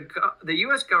that the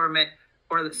U.S. government,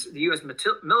 or the U.S.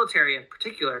 military in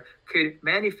particular, could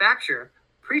manufacture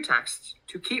pretexts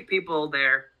to keep people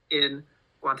there in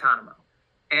Guantanamo.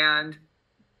 And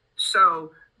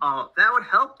so that would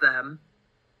help them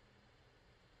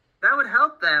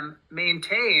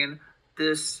maintain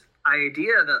this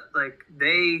idea that, like,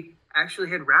 they actually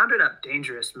had rounded up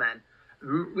dangerous men.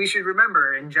 We should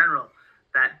remember in general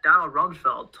that Donald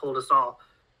Rumsfeld told us all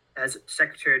as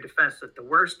Secretary of Defense that the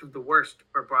worst of the worst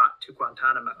were brought to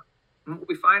Guantanamo. And what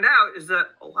we find out is that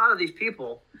a lot of these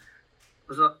people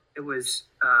was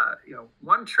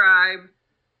one tribe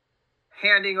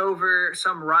handing over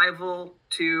some rival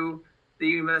to the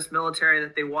U.S. military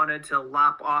that they wanted to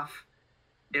lop off.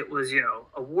 It was,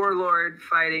 a warlord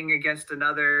fighting against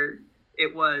another.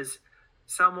 It was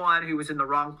someone who was in the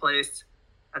wrong place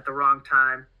at the wrong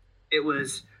time. It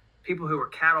was people who were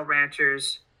cattle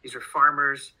ranchers. These are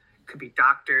farmers. Could be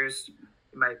doctors.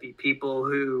 It might be people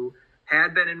who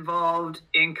had been involved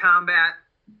in combat,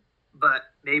 but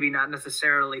maybe not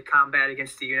necessarily combat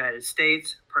against the United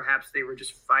States. Perhaps they were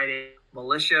just fighting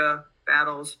militia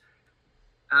battles.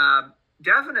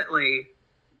 Definitely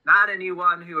not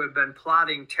anyone who had been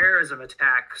plotting terrorism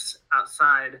attacks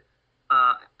outside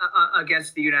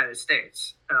against the United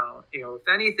States. If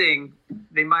anything,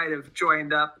 they might have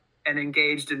joined up and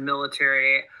engaged in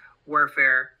military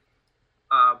warfare,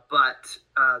 but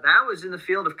that was in the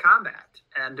field of combat.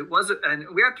 And it wasn't. And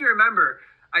we have to remember,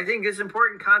 I think it's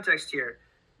important context here,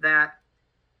 that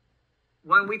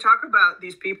when we talk about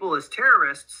these people as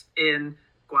terrorists in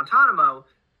Guantanamo,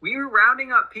 we were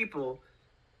rounding up people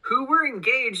who were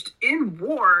engaged in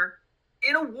war,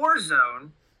 in a war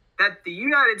zone that the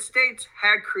United States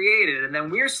had created. And then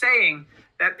we're saying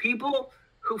that people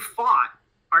who fought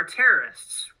are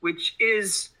terrorists, which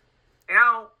is,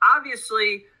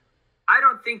 obviously, I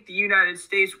don't think the United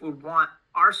States would want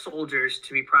our soldiers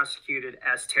to be prosecuted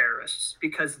as terrorists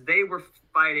because they were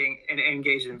fighting and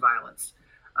engaged in violence.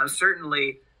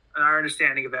 Certainly, in our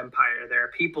understanding of empire, there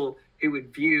are people who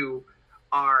would view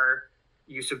our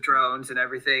use of drones and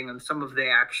everything and some of the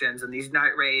actions and these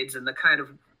night raids and the kind of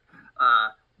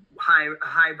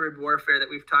hybrid warfare that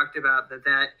we've talked about,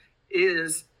 that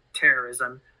is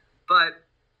terrorism. But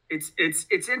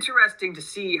it's interesting to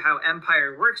see how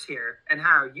empire works here and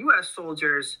how U.S.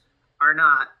 soldiers are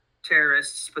not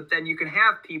terrorists, but then you can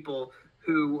have people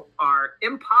who are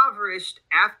impoverished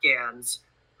Afghans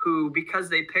who, because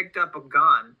they picked up a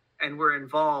gun and were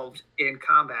involved in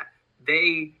combat,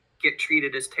 they get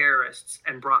treated as terrorists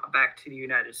and brought back to the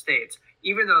United States,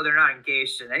 even though they're not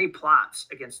engaged in any plots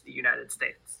against the United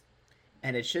States.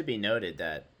 And it should be noted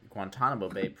that Guantanamo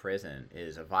Bay Prison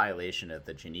is a violation of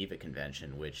the Geneva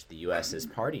Convention, which the U.S. is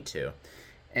party to.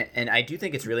 And I do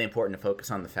think it's really important to focus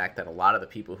on the fact that a lot of the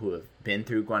people who have been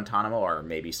through Guantanamo, or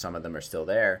maybe some of them are still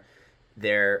there,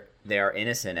 they are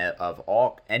innocent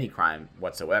of any crime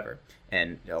whatsoever.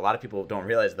 And a lot of people don't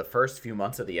realize the first few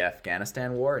months of the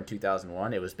Afghanistan war in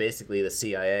 2001, it was basically the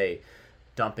CIA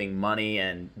dumping money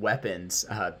and weapons,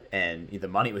 and the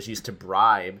money was used to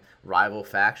bribe rival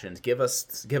factions. Give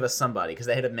us somebody, because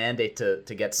they had a mandate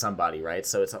to get somebody, right?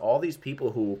 So it's all these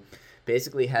people who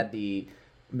basically had the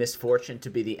misfortune to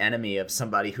be the enemy of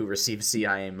somebody who received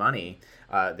CIA money.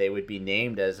 They would be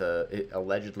named as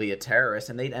allegedly a terrorist,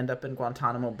 and they'd end up in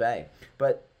Guantanamo Bay.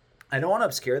 But I don't want to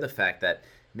obscure the fact that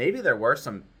maybe there were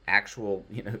some actual,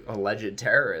 alleged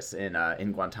terrorists in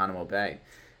Guantanamo Bay.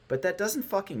 But that doesn't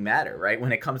fucking matter, right?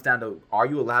 When it comes down to, are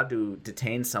you allowed to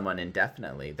detain someone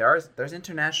indefinitely? There's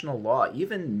international law.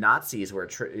 Even Nazis were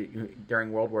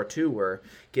during World War II were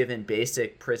given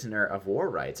basic prisoner of war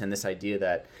rights, and this idea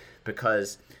that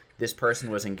because this person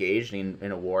was engaged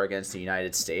in a war against the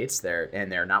United States,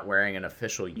 they're not wearing an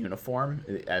official uniform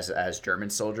as German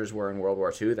soldiers were in World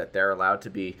War II, that they're allowed to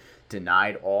be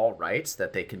denied all rights,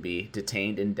 that they can be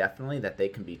detained indefinitely, that they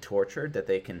can be tortured, that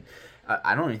they can.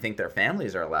 I don't even think their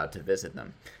families are allowed to visit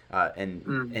them, and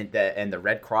the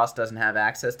Red Cross doesn't have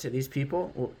access to these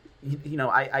people. Well,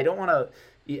 I don't want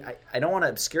to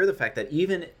obscure the fact that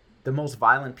even the most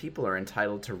violent people are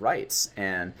entitled to rights,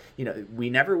 and we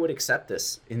never would accept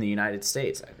this in the United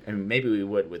States. I mean, maybe we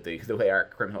would with the way our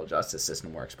criminal justice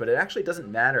system works, but it actually doesn't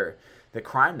matter the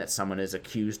crime that someone is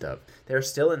accused of. They're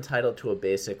still entitled to a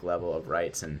basic level of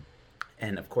rights,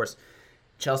 and of course,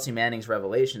 Chelsea Manning's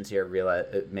revelations here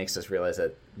makes us realize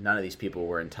that none of these people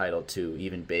were entitled to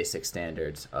even basic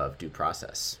standards of due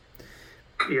process.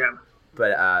 Yeah.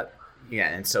 But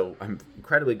and so I'm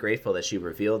incredibly grateful that she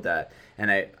revealed that. And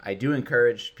I do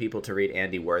encourage people to read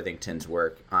Andy Worthington's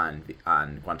work on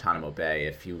Guantanamo Bay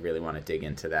if you really want to dig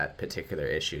into that particular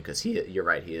issue, because you're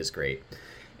right, he is great.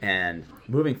 And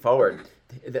moving forward,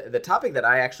 the topic that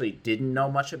I actually didn't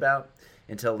know much about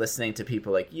until listening to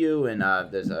people like you, and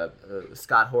there's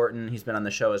Scott Horton, he's been on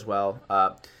the show as well,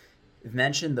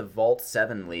 mentioned the Vault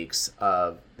 7 leaks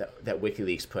that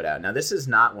WikiLeaks put out. Now, this is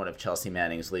not one of Chelsea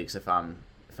Manning's leaks, if I'm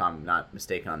not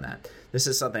mistaken on that. This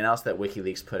is something else that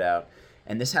WikiLeaks put out,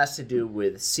 and this has to do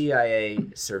with CIA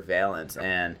surveillance,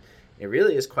 and it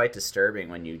really is quite disturbing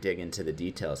when you dig into the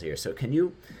details here. So can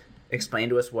you explain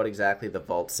to us what exactly the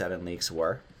Vault 7 leaks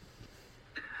were?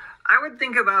 I would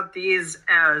think about these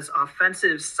as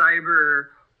offensive cyber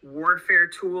warfare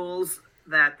tools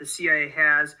that the CIA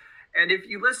has. And if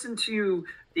you listen to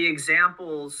the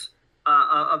examples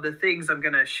of the things I'm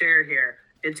going to share here,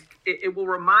 it will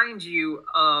remind you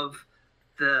of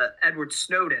the Edward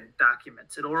Snowden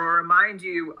documents. It will remind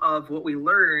you of what we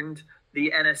learned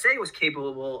the NSA was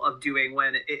capable of doing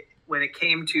when it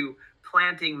came to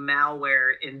planting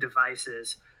malware in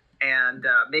devices and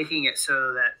making it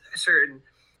so that certain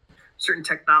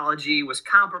technology was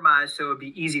compromised, so it would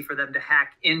be easy for them to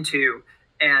hack into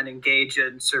and engage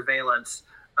in surveillance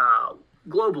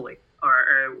globally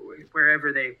or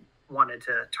wherever they wanted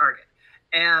to target.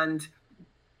 And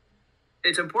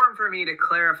it's important for me to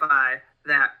clarify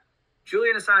that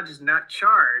Julian Assange is not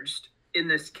charged in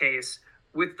this case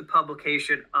with the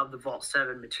publication of the Vault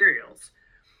 7 materials,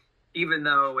 even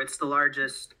though it's the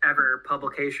largest ever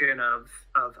publication of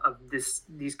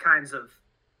these kinds of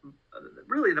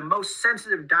really the most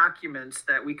sensitive documents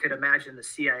that we could imagine the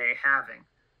CIA having.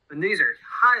 And these are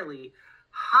highly,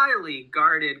 highly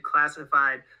guarded,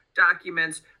 classified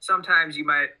documents. Sometimes you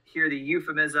might hear the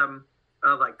euphemism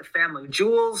of like the family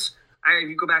jewels. If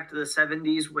you go back to the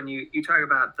 70s, when you talk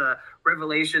about the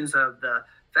revelations of the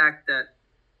fact that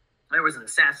there was an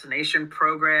assassination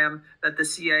program that the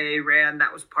CIA ran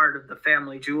that was part of the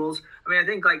family jewels. I mean, I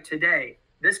think like today,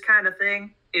 this kind of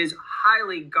thing is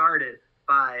highly guarded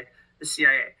by the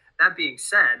CIA. That being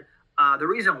said, the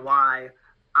reason why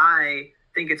I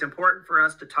think it's important for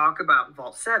us to talk about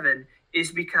Vault 7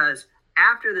 is because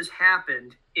after this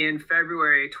happened in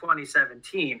February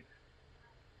 2017,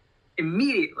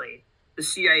 immediately the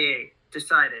CIA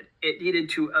decided it needed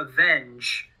to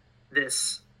avenge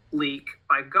this leak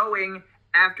by going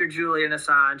after Julian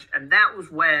Assange. And that was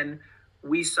when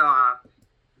we saw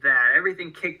that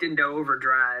everything kicked into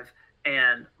overdrive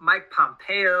And Mike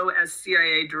Pompeo, as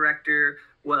CIA director,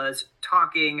 was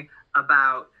talking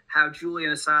about how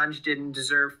Julian Assange didn't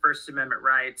deserve First Amendment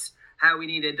rights, how we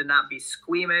needed to not be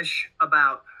squeamish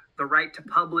about the right to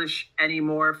publish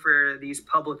anymore for these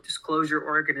public disclosure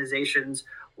organizations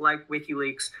like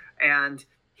WikiLeaks. And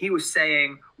he was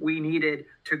saying we needed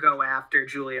to go after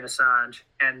Julian Assange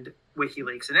and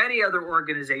WikiLeaks and any other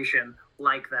organization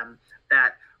like them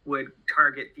that would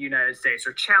target the United States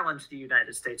or challenge the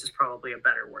United States is probably a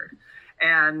better word.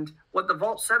 And what the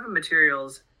Vault 7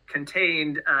 materials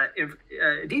contained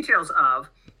details of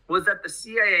was that the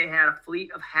CIA had a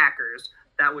fleet of hackers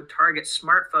that would target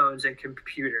smartphones and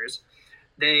computers.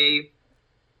 They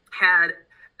had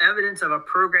evidence of a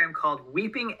program called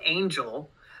Weeping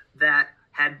Angel that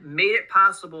had made it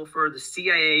possible for the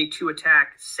CIA to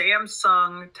attack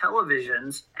Samsung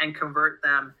televisions and convert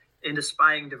them into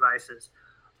spying devices.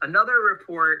 Another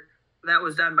report that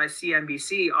was done by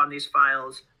CNBC on these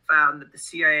files found that the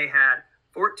CIA had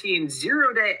 14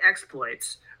 zero-day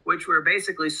exploits, which were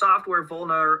basically software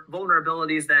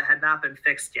vulnerabilities that had not been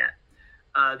fixed yet.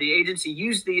 The agency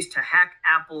used these to hack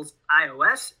Apple's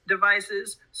iOS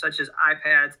devices, such as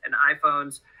iPads and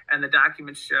iPhones, and the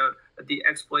documents showed that the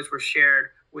exploits were shared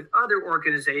with other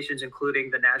organizations, including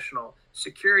the National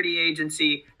Security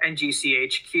Agency and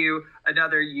GCHQ,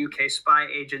 another UK spy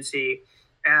agency.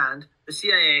 And the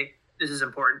CIA, this is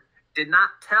important, did not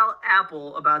tell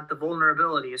Apple about the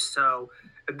vulnerabilities. So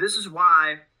this is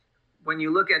why when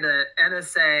you look at the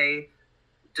NSA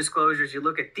disclosures, you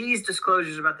look at these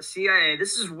disclosures about the CIA,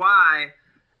 this is why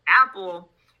Apple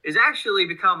is actually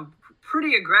become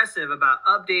pretty aggressive about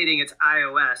updating its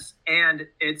iOS, and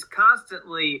it's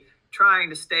constantly trying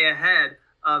to stay ahead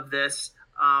of this.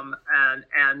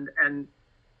 And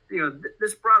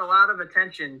this brought a lot of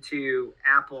attention to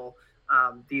Apple.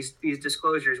 These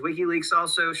disclosures. WikiLeaks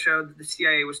also showed that the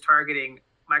CIA was targeting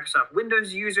Microsoft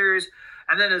Windows users,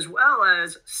 and then as well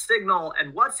as Signal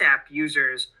and WhatsApp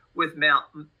users with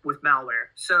malware.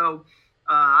 So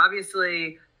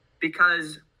obviously,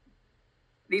 because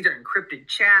these are encrypted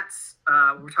chats,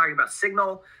 we're talking about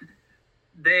Signal,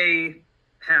 they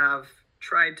have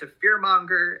tried to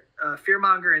fearmonger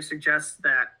and suggest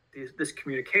that this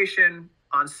communication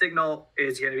on Signal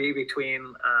is going to be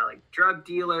between like drug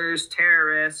dealers,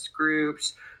 terrorists,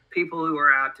 groups, people who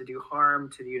are out to do harm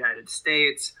to the United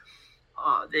States.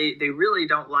 They really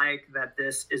don't like that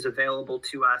this is available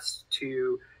to us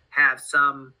to have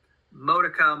some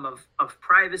modicum of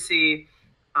privacy,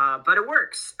 but it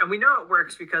works. And we know it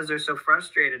works because they're so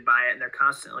frustrated by it and they're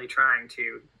constantly trying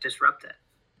to disrupt it.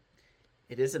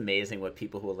 It is amazing what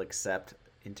people will accept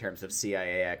in terms of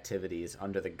CIA activities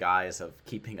under the guise of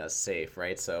keeping us safe,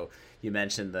 right? So you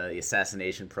mentioned the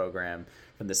assassination program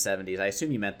from the 70s. I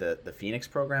assume you meant the Phoenix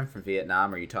program from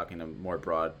Vietnam, or are you talking a more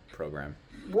broad program?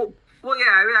 Well,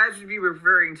 yeah, I mean, I should be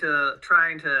referring to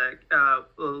trying to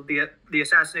the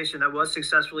assassination that was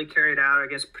successfully carried out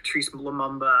against Patrice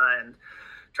Lumumba and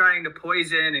trying to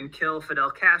poison and kill Fidel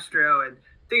Castro and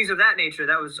things of that nature.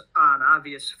 That was an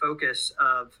obvious focus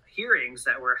of hearings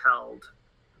that were held.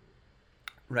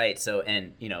 Right. So,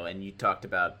 and you talked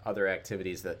about other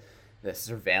activities, the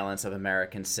surveillance of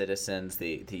American citizens,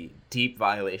 the deep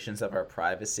violations of our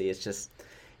privacy.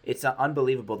 It's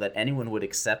unbelievable that anyone would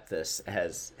accept this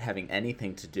as having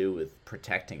anything to do with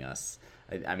protecting us.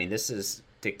 I mean, this is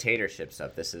dictatorship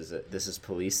stuff. This is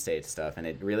police state stuff, and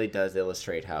it really does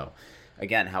illustrate how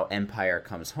empire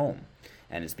comes home.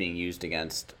 And it's being used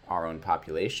against our own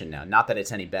population now. Not that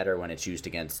it's any better when it's used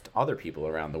against other people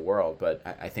around the world, but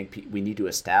I think we need to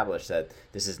establish that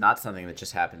this is not something that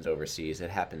just happens overseas. It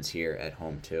happens here at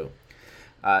home too.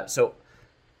 So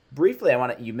briefly,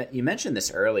 you mentioned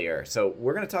this earlier. So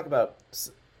we're going to talk about,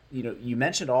 you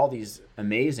mentioned all these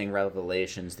amazing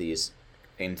revelations, these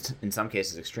in some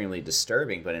cases extremely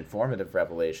disturbing but informative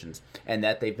revelations, and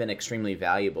that they've been extremely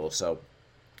valuable. So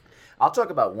I'll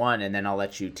talk about one, and then I'll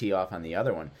let you tee off on the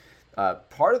other one.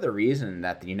 Part of the reason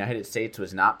that the United States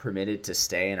was not permitted to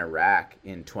stay in Iraq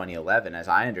in 2011, as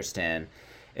I understand,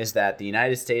 is that the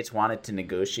United States wanted to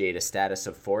negotiate a status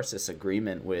of forces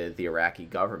agreement with the Iraqi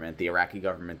government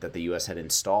that the U.S. had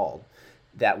installed,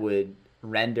 that would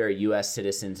render U.S.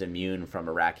 citizens immune from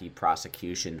Iraqi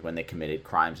prosecution when they committed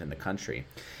crimes in the country.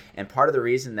 And part of the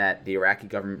reason that the Iraqi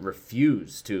government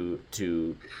refused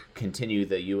to continue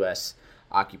the U.S.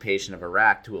 occupation of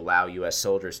Iraq to allow U.S.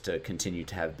 soldiers to continue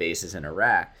to have bases in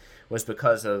Iraq was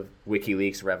because of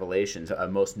WikiLeaks revelations,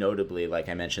 most notably, like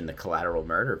I mentioned, the collateral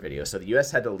murder video. So the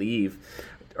U.S. had to leave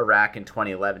Iraq in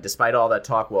 2011, despite all that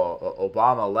talk, well,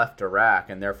 Obama left Iraq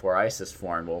and therefore ISIS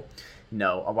formed. Well,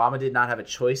 no, Obama did not have a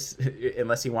choice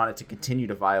unless he wanted to continue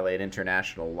to violate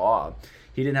international law.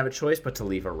 He didn't have a choice but to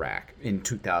leave Iraq in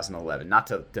 2011, not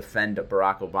to defend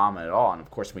Barack Obama at all. And of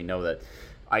course, we know that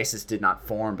ISIS did not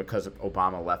form because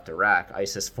Obama left Iraq.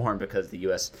 ISIS formed because the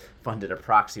U.S. funded a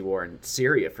proxy war in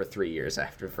Syria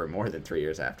for more than 3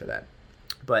 years after that.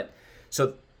 But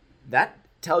so that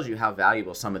tells you how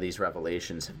valuable some of these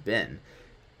revelations have been.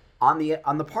 On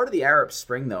the part of the Arab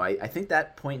Spring, though, I think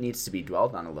that point needs to be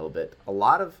dwelled on a little bit. A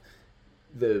lot of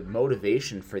the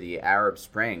motivation for the Arab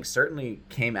Spring certainly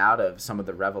came out of some of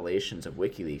the revelations of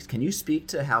WikiLeaks. Can you speak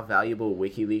to how valuable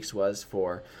WikiLeaks was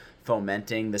for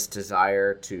fomenting this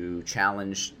desire to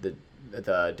challenge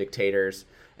the dictators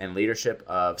and leadership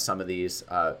of some of these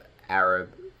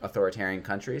Arab authoritarian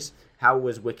countries? How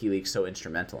was WikiLeaks so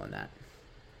instrumental in that?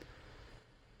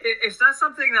 It's not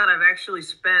something that I've actually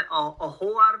spent a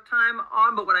whole lot of time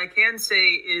on, but what I can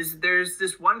say is there's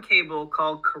this one cable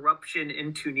called Corruption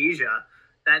in Tunisia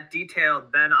that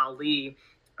detailed Ben Ali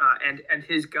and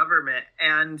his government.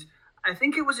 And I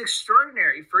think it was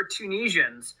extraordinary for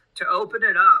Tunisians to open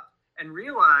it up and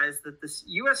realize that the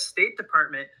U.S. State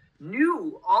Department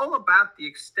knew all about the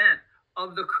extent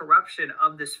of the corruption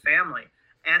of this family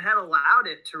and had allowed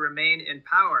it to remain in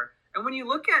power. And when you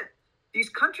look at these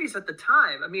countries at the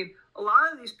time, I mean, a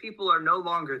lot of these people are no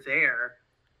longer there.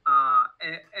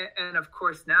 And of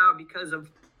course, now because of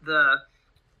the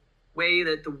way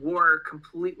that the war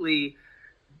completely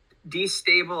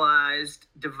destabilized,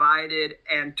 divided,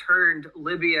 and turned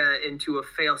Libya into a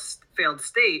failed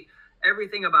state,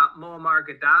 everything about Muammar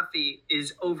Gaddafi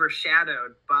is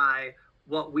overshadowed by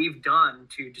what we've done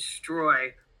to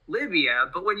destroy Libya.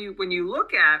 But when you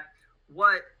look at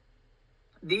what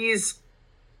these,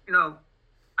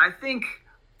 I think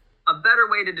a better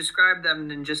way to describe them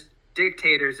than just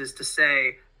dictators is to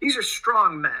say these are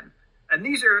strong men. And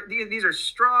these are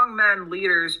strong men,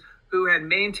 leaders who had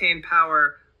maintained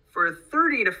power for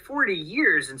 30 to 40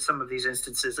 years in some of these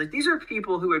instances. Like, these are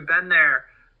people who had been there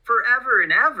forever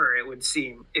and ever, it would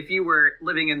seem, if you were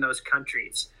living in those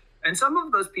countries. And some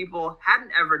of those people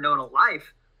hadn't ever known a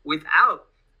life without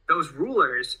those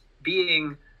rulers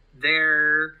being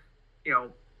their,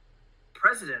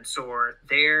 presidents or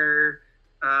their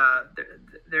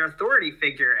authority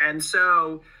figure. And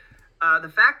so the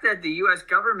fact that the U.S.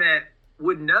 government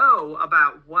would know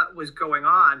about what was going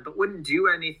on but wouldn't do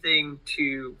anything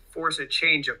to force a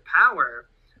change of power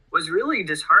was really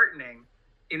disheartening.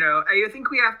 I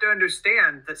think we have to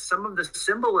understand that some of the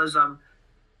symbolism,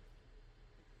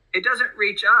 it doesn't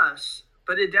reach us,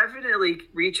 but it definitely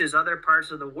reaches other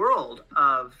parts of the world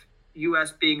of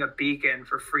U.S. being a beacon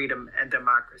for freedom and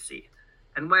democracy.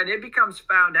 And when it becomes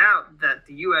found out that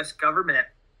the U.S. government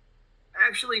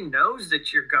actually knows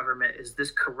that your government is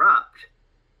this corrupt,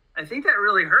 I think that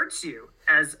really hurts you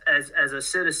as a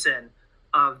citizen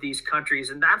of these countries.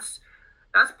 And that's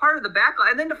part of the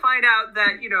backlash. And then to find out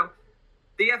that,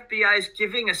 the FBI is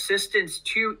giving assistance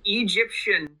to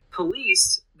Egyptian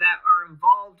police that are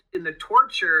involved in the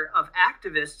torture of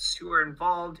activists who are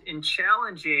involved in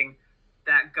challenging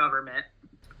that government.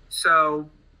 So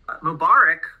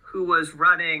Mubarak, who was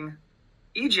running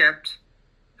Egypt,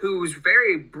 who was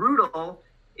very brutal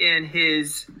in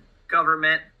his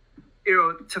government,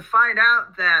 to find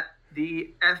out that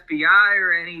the FBI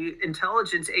or any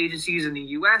intelligence agencies in the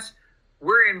U.S.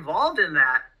 were involved in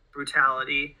that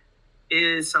brutality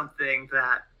is something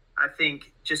that I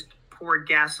think just poured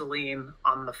gasoline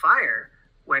on the fire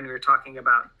when we were talking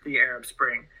about the Arab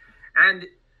Spring. And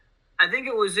I think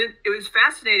it was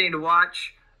fascinating to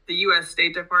watch the U.S.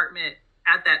 State Department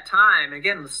at that time,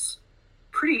 again,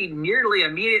 pretty nearly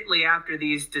immediately after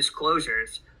these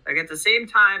disclosures, like at the same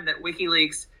time that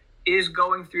WikiLeaks is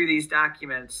going through these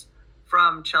documents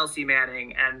from Chelsea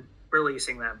Manning and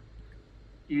releasing them.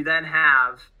 You then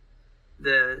have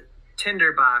the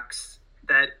tinderbox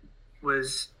that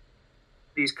was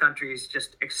these countries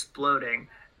just exploding.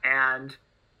 And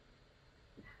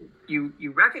you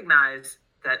recognize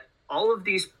that all of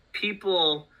these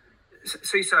people,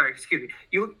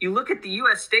 you look at the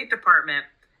U.S. State Department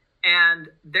and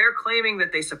they're claiming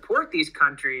that they support these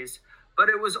countries, but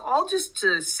it was all just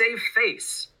to save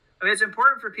face. I mean, it's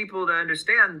important for people to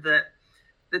understand that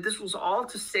this was all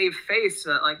to save face.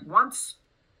 That like once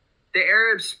the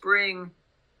Arab Spring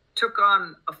took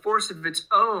on a force of its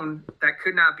own that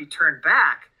could not be turned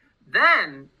back,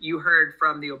 then you heard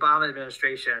from the Obama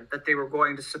administration that they were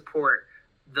going to support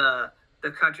the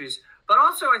countries. But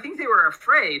also, I think they were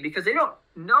afraid because they don't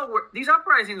know where these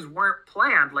uprisings weren't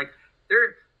planned. Like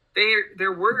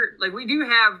there were, like we do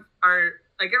have our,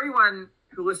 like everyone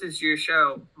who listens to your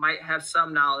show might have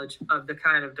some knowledge of the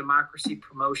kind of democracy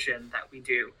promotion that we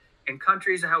do in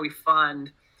countries, how we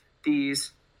fund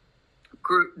these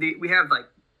we have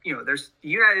there's the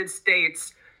United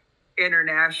States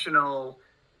International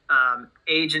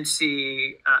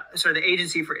Agency, the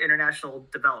Agency for International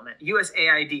Development,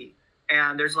 USAID,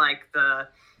 and there's like the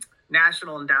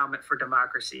National Endowment for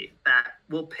Democracy that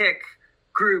will pick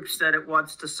groups that it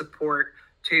wants to support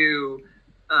to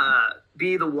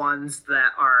be the ones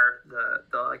that are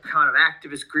the kind of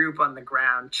activist group on the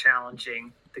ground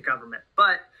challenging the government.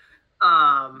 But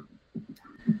I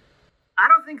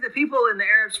don't think the people in the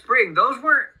Arab Spring, those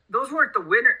weren't the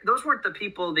winner. Those weren't the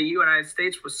people the United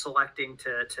States was selecting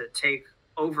to take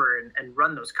over and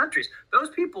run those countries. Those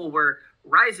people were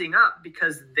rising up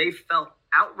because they felt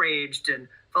outraged and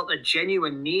felt a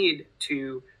genuine need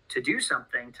to do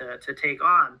something, to take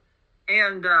on.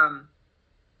 And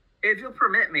if you'll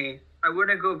permit me, I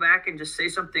want to go back and just say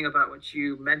something about what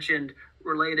you mentioned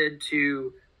related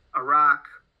to Iraq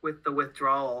with the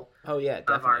withdrawal. Oh yeah,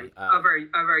 definitely. of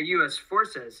our U.S.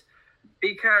 forces,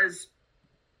 because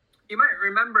you might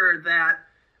remember that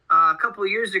a couple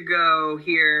of years ago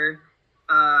here,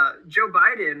 Joe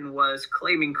Biden was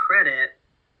claiming credit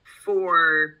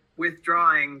for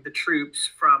withdrawing the troops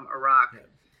from Iraq. Yeah.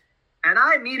 And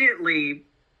I immediately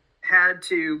had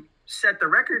to set the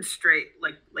record straight,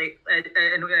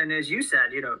 and as you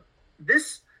said,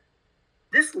 this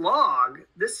log,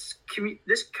 this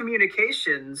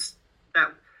communications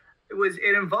that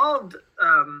it involved,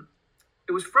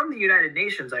 it was from the United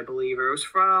Nations, I believe, or it was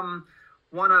from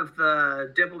one of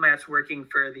the diplomats working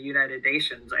for the United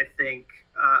Nations, I think,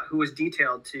 who was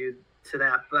detailed to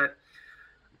that. But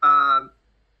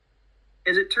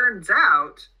as it turns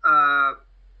out,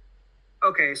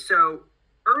 so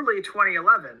early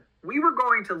 2011, we were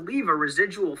going to leave a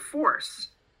residual force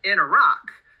in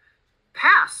Iraq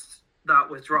past the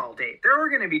withdrawal date. There were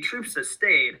going to be troops that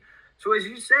stayed. So as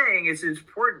you're saying, it's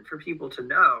important for people to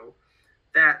know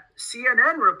that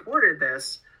CNN reported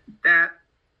this, that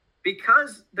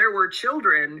because there were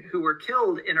children who were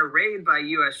killed in a raid by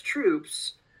U.S.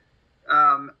 troops,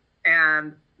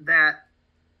 and that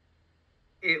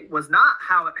it was not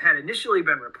how it had initially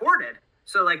been reported.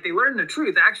 So they learned the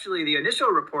truth. Actually, the initial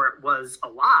report was a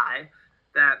lie,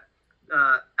 that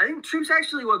I think troops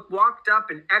actually walked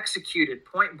up and executed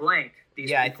point blank these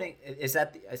people. I think,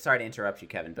 sorry to interrupt you,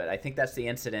 Kevin, but I think that's the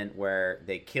incident where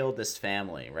they killed this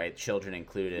family, right? Children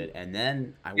included. And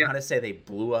then I want to say they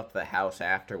blew up the house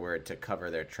afterward to cover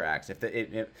their tracks.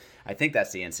 I think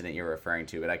that's the incident you're referring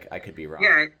to, but I could be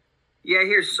wrong. Yeah,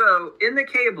 here. So in the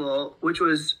cable, which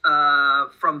was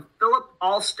from Philip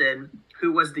Alston,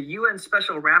 who was the UN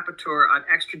Special Rapporteur on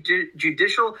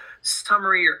extrajudicial,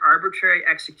 summary, or arbitrary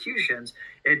executions,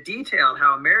 it detailed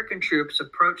how American troops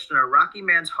approached an Iraqi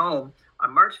man's home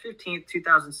on March 15,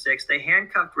 2006. They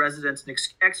handcuffed residents and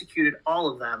executed all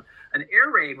of them. An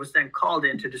air raid was then called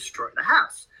in to destroy the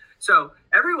house. So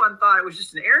everyone thought it was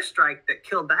just an airstrike that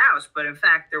killed the house, but in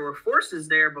fact, there were forces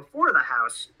there before the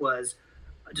house was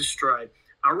destroyed.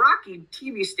 Iraqi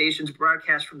TV stations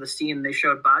broadcast from the scene. They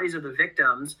showed bodies of the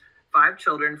victims, 5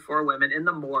 children, 4 women, in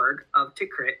the morgue of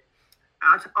Tikrit.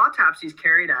 Autopsies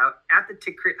carried out at the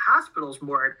Tikrit hospital's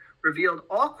morgue revealed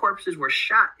all corpses were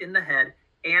shot in the head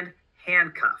and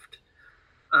handcuffed.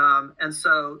 And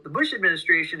so the Bush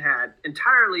administration had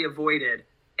entirely avoided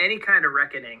any kind of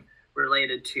reckoning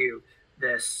related to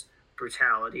this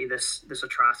brutality, this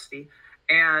atrocity.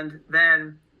 And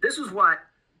then this is what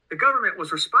the government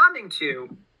was responding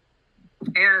to.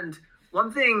 And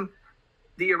one thing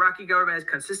the Iraqi government has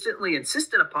consistently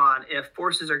insisted upon, if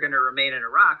forces are going to remain in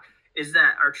Iraq, is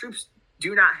that our troops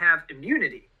do not have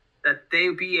immunity, that they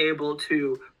be able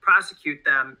to prosecute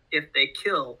them if they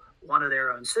kill one of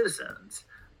their own citizens.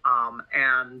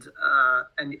 And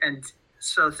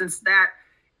so since that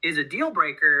is a deal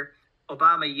breaker,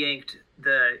 Obama yanked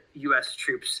the U.S.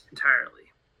 troops entirely.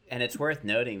 And it's worth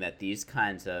noting that these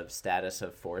kinds of status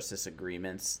of forces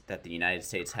agreements that the United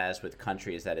States has with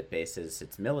countries that it bases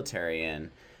its military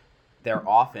in, they're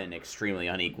often extremely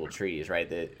unequal treaties, right?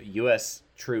 The U.S.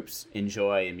 troops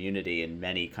enjoy immunity in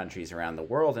many countries around the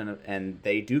world, and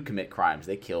they do commit crimes.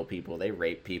 They kill people, they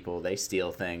rape people, they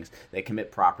steal things, they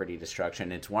commit property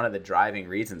destruction. It's one of the driving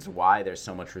reasons why there's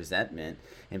so much resentment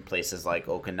in places like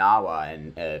Okinawa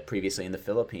and previously in the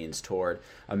Philippines toward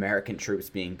American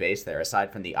troops being based there,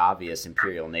 aside from the obvious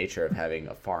imperial nature of having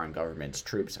a foreign government's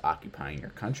troops occupying your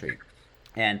country.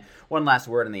 And one last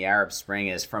word on the Arab Spring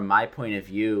is, from my point of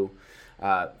view,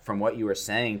 from what you were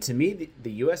saying, to me,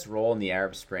 the U.S. role in the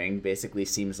Arab Spring basically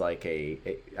seems like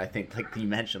I think, like you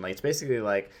mentioned, like it's basically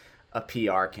like a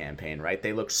PR campaign, right?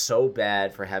 They look so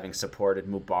bad for having supported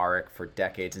Mubarak for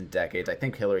decades and decades. I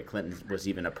think Hillary Clinton was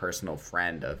even a personal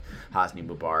friend of Hosni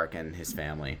Mubarak and his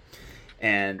family.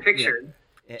 And pictured.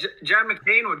 John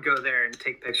McCain would go there and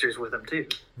take pictures with him too.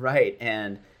 Right,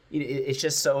 and it's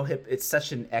just so it's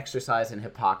such an exercise in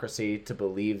hypocrisy to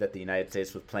believe that the United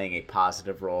States was playing a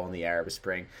positive role in the Arab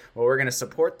Spring. Well, we're going to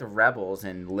support the rebels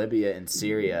in Libya and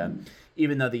Syria,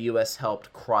 even though the U.S.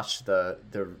 helped crush the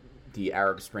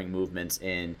Arab Spring movements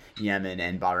in Yemen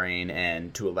and Bahrain,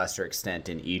 and to a lesser extent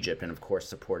in Egypt, and of course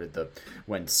supported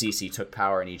when Sisi took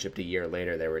power in Egypt a year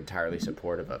later, they were entirely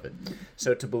supportive of it.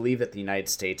 So to believe that the United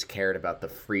States cared about the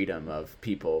freedom of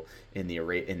people in the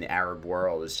Arab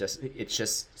world it's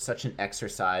just such an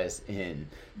exercise in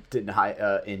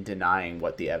denying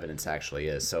what the evidence actually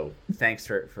is. So thanks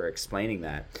for explaining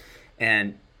that.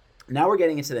 And now we're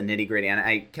getting into the nitty-gritty,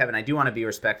 and Kevin, I do want to be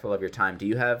respectful of your time. Do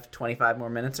you have 25 more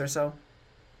minutes or so?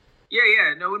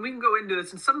 Yeah. No, when we can go into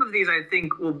this, and some of these I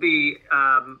think will be,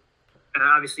 and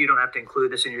obviously you don't have to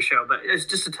include this in your show, but it's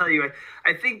just to tell you,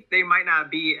 I think they might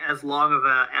not be as long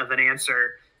of an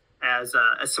answer as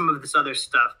some of this other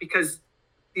stuff, because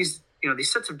these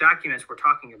sets of documents we're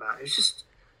talking about, it's just,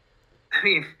 I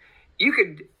mean, you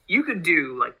could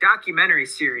do like documentary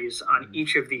series on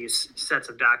each of these sets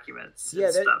of documents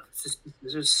and stuff.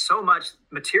 There's so much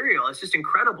material. It's just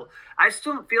incredible. I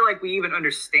still don't feel like we even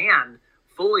understand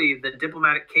fully the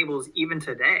diplomatic cables even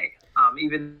today,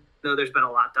 even though there's been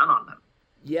a lot done on them.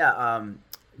 Yeah.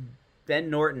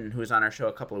 Ben Norton, who was on our show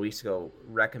a couple of weeks ago,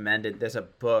 recommended there's a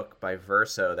book by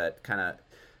Verso that kind of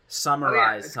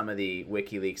summarized some of the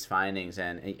WikiLeaks findings,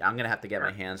 and I'm going to have to get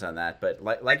my hands on that. But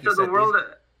like you said,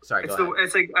 sorry, go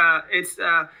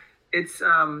ahead. It's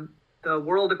the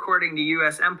World According to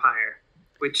U.S. Empire,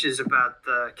 which is about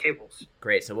the cables.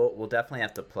 Great. So we'll definitely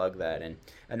have to plug that. And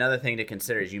another thing to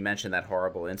consider is you mentioned that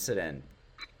horrible incident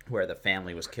where the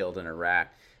family was killed in Iraq.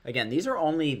 Again, these are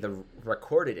only the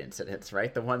recorded incidents,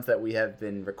 right? The ones that we have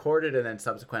been recorded and then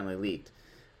subsequently leaked.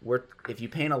 If you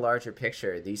paint a larger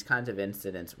picture, these kinds of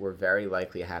incidents were very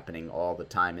likely happening all the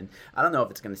time. And I don't know if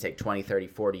it's going to take 20, 30,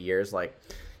 40 years like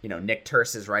Nick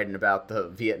Turse is writing about the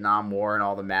Vietnam War and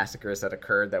all the massacres that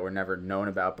occurred that were never known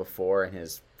about before in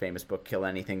his famous book, Kill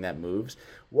Anything That Moves.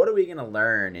 What are we going to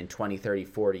learn in 20, 30,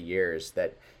 40 years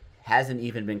that hasn't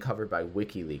even been covered by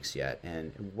WikiLeaks yet?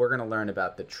 And we're going to learn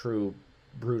about the true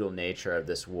brutal nature of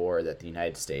this war that the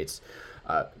United States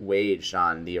waged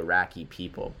on the Iraqi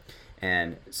people.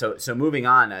 And so moving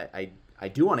on, I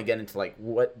do want to get into like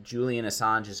what Julian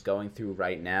Assange is going through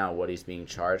right now, what he's being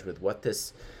charged with, what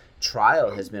this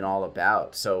trial has been all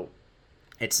about. So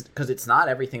it's because it's not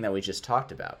everything that we just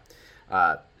talked about.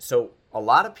 So a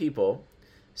lot of people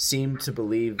seem to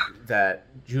believe that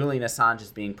Julian Assange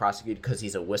is being prosecuted because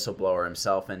he's a whistleblower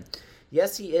himself. And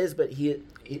yes, he is, but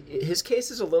his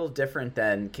case is a little different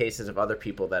than cases of other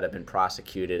people that have been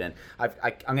prosecuted. And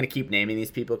I'm going to keep naming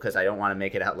these people because I don't want to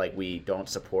make it out like we don't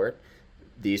support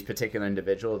these particular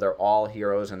individuals. They're all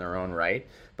heroes in their own right.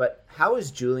 But how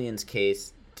is Julian's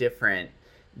case different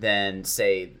than,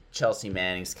 say, Chelsea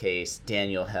Manning's case,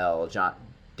 Daniel Hale, John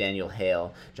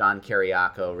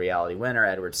Kiriakou, reality winner,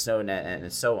 Edward Snowden,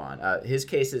 and so on? His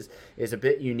case is a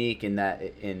bit unique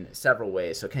in several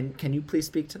ways. So can you please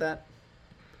speak to that?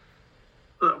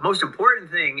 The most important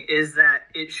thing is that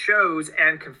it shows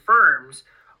and confirms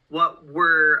what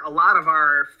were a lot of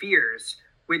our fears,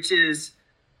 which is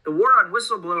the war on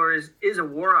whistleblowers is a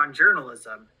war on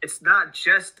journalism. It's not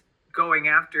just going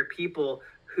after people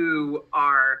who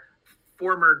are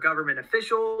former government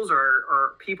officials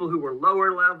or people who were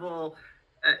lower level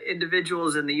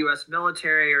individuals in the U.S.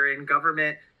 military or in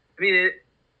government. I mean,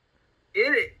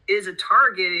 it is a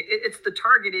target. It's the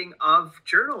targeting of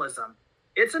journalism.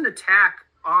 It's an attack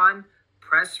on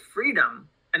press freedom.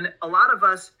 And a lot of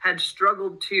us had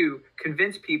struggled to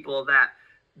convince people that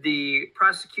the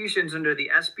prosecutions under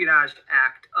the Espionage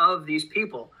Act of these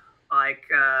people, like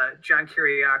John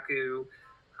Kiriakou,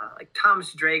 like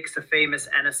Thomas Drake's a famous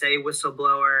NSA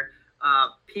whistleblower,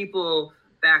 people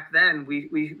back then,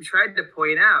 we tried to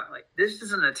point out, like, this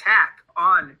is an attack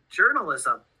on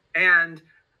journalism. And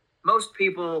most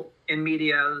people in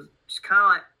media just kind of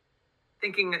like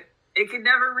thinking it could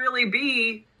never really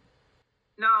be.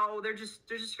 No, they're just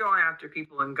going after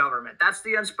people in government. That's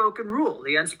the unspoken rule.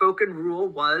 The unspoken rule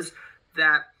was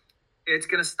that it's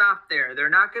going to stop there. They're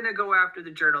not going to go after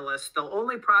the journalists. They'll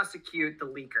only prosecute the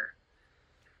leaker.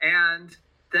 And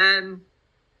then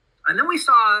we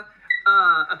saw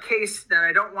a case that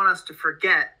I don't want us to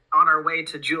forget on our way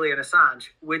to Julian Assange,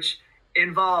 which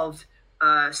involved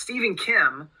Stephen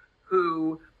Kim,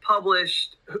 who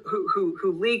published,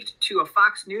 who leaked to a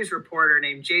Fox News reporter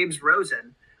named James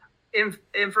Rosen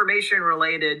information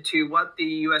related to what the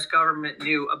U.S. government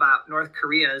knew about North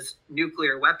Korea's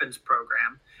nuclear weapons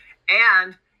program.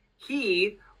 And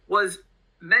he was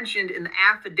mentioned in the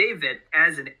affidavit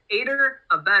as an aider,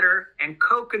 abettor, and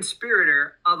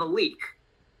co-conspirator of a leak.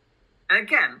 And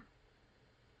again,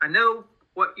 I know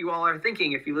what you all are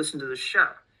thinking if you listen to the show.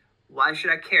 Why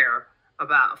should I care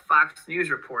about a Fox News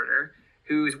reporter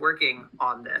who's working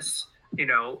on this?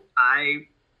 I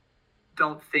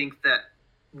don't think that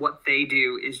what they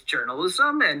do is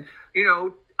journalism. And,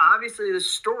 obviously the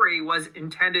story was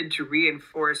intended to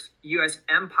reinforce U.S.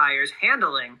 empire's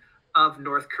handling of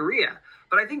North Korea.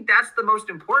 But I think that's the most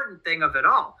important thing of it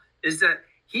all, is that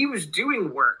he was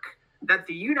doing work that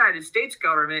the United States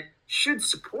government should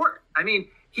support. I mean,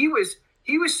 he was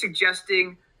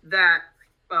suggesting that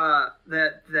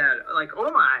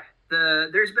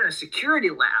there's been a security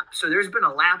lapse. So there's been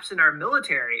a lapse in our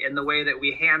military in the way that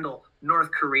we handle North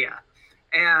Korea.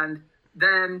 And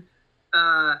then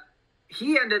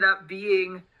he ended up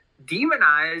being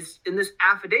demonized in this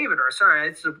affidavit,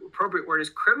 it's the appropriate word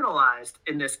is criminalized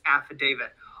in this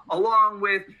affidavit, along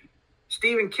with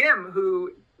Stephen Kim,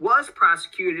 who was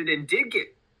prosecuted and did get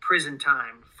prison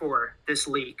time for this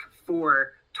leak,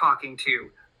 for talking to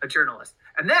a journalist.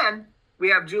 And then we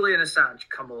have Julian Assange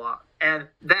come along. And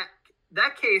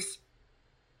that case,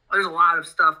 there's a lot of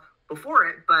stuff before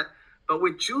it, but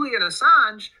with Julian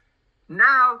Assange,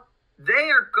 now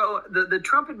the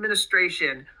Trump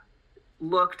administration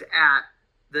looked at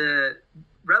the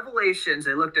revelations,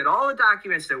 they looked at all the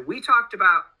documents that we talked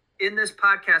about in this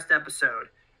podcast episode,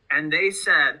 and they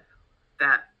said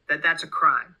that that's a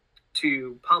crime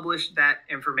to publish that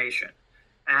information.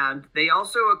 And they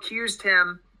also accused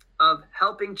him of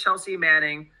helping Chelsea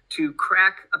Manning to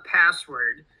crack a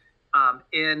password.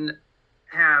 They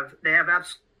have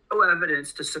absolutely no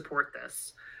evidence to support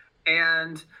this.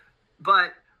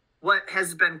 But what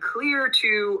has been clear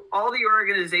to all the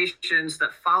organizations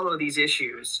that follow these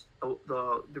issues,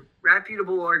 the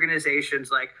reputable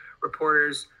organizations like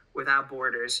Reporters Without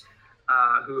Borders,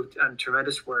 who've done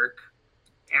tremendous work,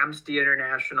 Amnesty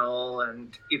International,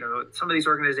 and some of these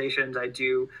organizations I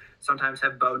do sometimes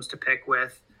have bones to pick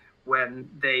with when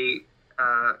they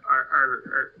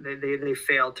they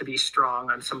fail to be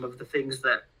strong on some of the things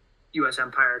that U.S.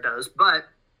 empire does. But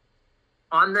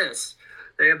on this,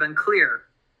 they have been clear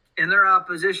in their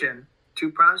opposition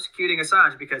to prosecuting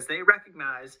Assange because they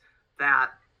recognize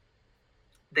that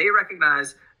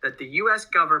the U.S.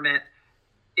 government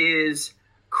is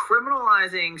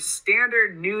criminalizing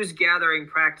standard news gathering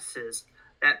practices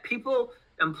that people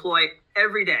employ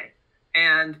every day.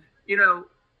 And,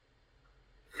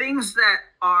 things that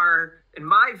are, in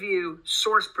my view,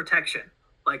 source protection.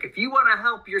 Like if you want to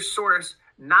help your source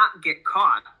not get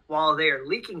caught while they are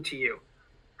leaking to you,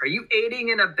 are you aiding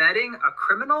and abetting a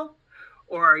criminal?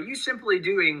 Or are you simply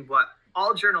doing what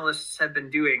all journalists have been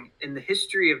doing in the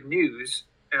history of news,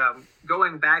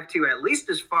 going back to at least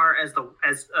as far as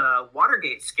the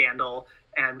Watergate scandal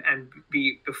and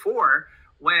before,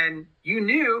 when you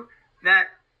knew that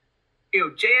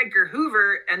J. Edgar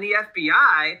Hoover and the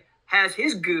FBI has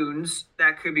his goons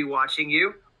that could be watching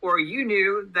you, or you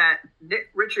knew that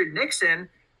Richard Nixon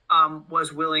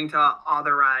was willing to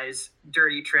authorize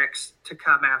dirty tricks to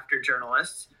come after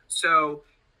journalists. So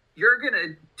you're going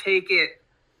to take it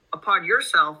upon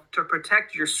yourself to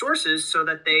protect your sources so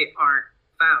that they aren't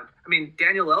found. I mean,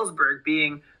 Daniel Ellsberg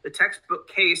being the textbook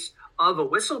case of a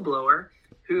whistleblower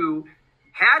who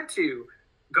had to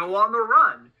go on the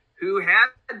run, who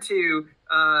had to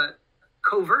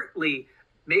covertly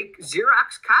make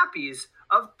Xerox copies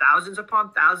of thousands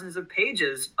upon thousands of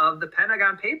pages of the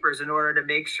Pentagon Papers in order to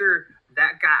make sure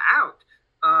that got out.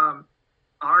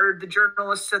 Are the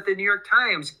journalists at the New York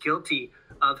Times guilty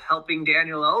of helping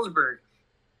Daniel Ellsberg?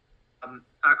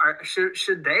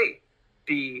 Should they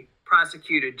be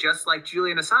prosecuted just like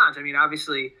Julian Assange? I mean,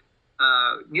 obviously,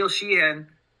 Neil Sheehan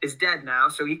is dead now,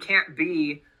 so he can't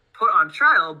be put on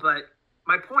trial. But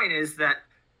my point is that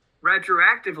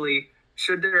retroactively,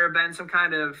 should there have been some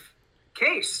kind of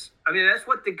case? I mean, that's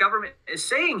what the government is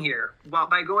saying here. Well,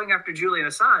 by going after Julian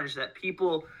Assange, that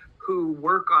people who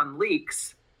work on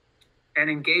leaks and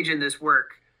engage in this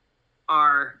work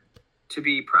are to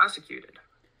be prosecuted.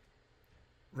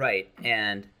 Right.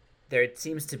 And there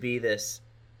seems to be this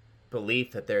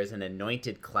belief that there's an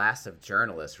anointed class of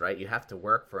journalists, right? You have to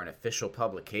work for an official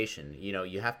publication.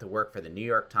 You have to work for the New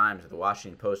York Times or the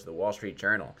Washington Post or the Wall Street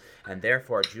Journal. And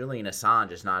therefore, Julian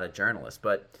Assange is not a journalist.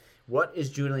 But what is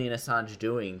Julian Assange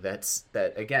doing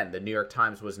that again, the New York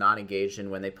Times was not engaged in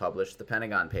when they published the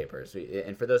Pentagon Papers?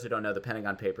 And for those who don't know, the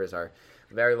Pentagon Papers are,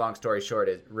 very long story short,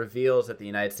 it reveals that the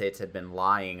United States had been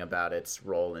lying about its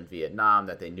role in Vietnam,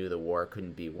 that they knew the war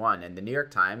couldn't be won. And the New York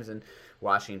Times and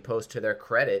Washington Post, to their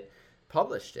credit,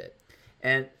 published it.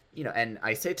 And, and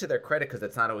I say to their credit because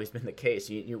that's not always been the case.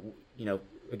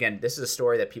 Again, this is a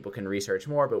story that people can research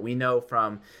more, but we know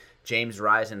from James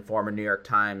Risen, former New York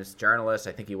Times journalist,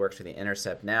 I think he works for The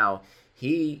Intercept now,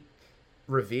 he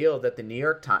revealed that the New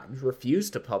York Times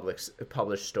refused to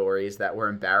publish stories that were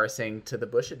embarrassing to the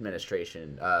Bush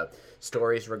administration,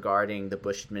 stories regarding the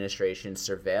Bush administration's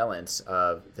surveillance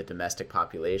of the domestic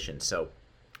population.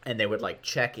 And they would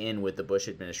check in with the Bush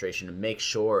administration to make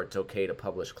sure it's okay to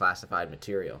publish classified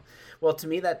material. Well, to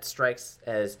me, that strikes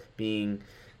as being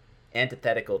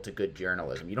antithetical to good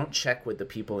journalism. You don't check with the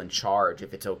people in charge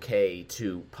if it's okay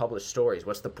to publish stories.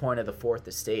 What's the point of the Fourth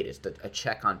Estate? It's a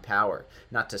check on power,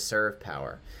 not to serve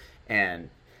power. And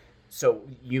so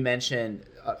you mentioned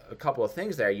a couple of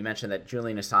things there. You mentioned that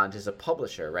Julian Assange is a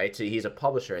publisher, right? So he's a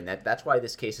publisher, and that's why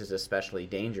this case is especially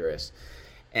dangerous.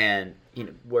 And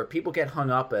where people get hung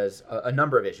up as a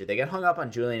number of issues. They get hung up on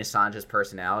Julian Assange's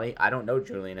personality. I don't know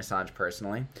Julian Assange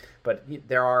personally, but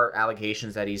there are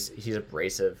allegations that he's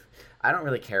abrasive. I don't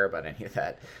really care about any of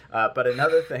that. But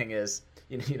another thing is,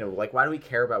 why do we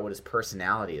care about what his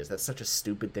personality is? That's such a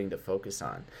stupid thing to focus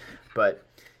on. But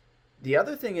the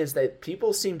other thing is that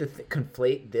people seem to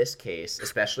conflate this case,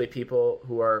 especially people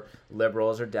who are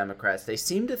liberals or Democrats. They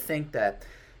seem to think that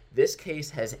this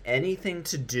case has anything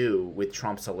to do with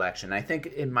Trump's election. I think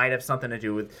it might have something to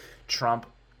do with Trump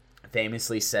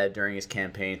famously said during his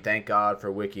campaign, "Thank God for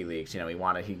WikiLeaks."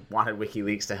 He wanted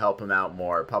WikiLeaks to help him out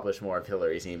more, publish more of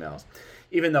Hillary's emails.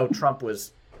 Even though Trump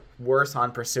was worse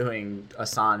on pursuing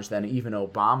Assange than even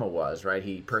Obama was, right?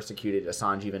 He persecuted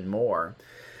Assange even more.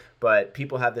 But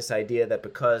people have this idea that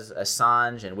because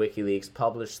Assange and WikiLeaks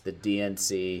published the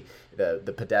DNC,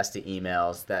 the Podesta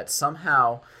emails, that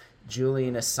somehow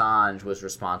Julian Assange was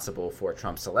responsible for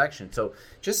Trump's election. So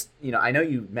just, I know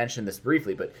you mentioned this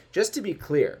briefly, but just to be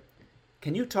clear,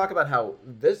 can you talk about how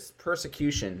this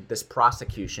prosecution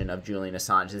of Julian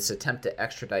Assange, this attempt to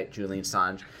extradite Julian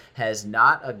Assange, has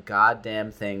not a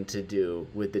goddamn thing to do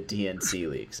with the DNC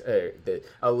leaks, the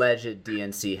alleged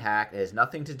DNC hack? It has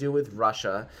nothing to do with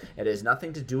Russia. It has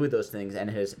nothing to do with those things,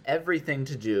 and it has everything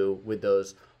to do with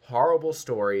those horrible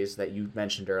stories that you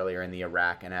mentioned earlier in the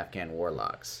Iraq and Afghan war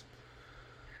logs.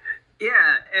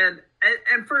 Yeah,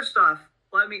 and first off,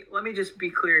 let me just be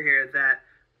clear here that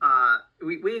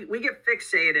we get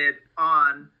fixated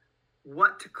on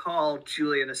what to call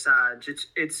Julian Assange.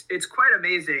 It's quite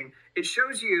amazing. It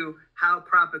shows you how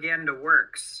propaganda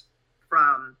works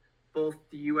from both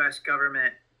the U.S.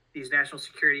 government, these national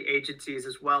security agencies,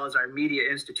 as well as our media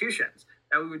institutions,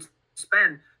 that we would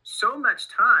spend so much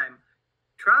time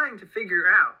trying to figure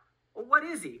out, well, what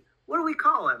is he? What do we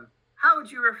call him? How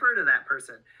would you refer to that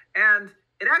person? And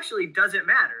it actually doesn't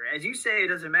matter. As you say, it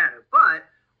doesn't matter. But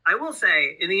I will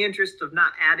say, in the interest of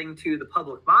not adding to the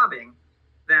public mobbing,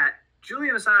 that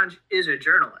Julian Assange is a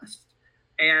journalist.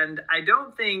 And I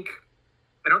don't think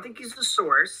he's the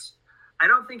source. I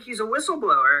don't think he's a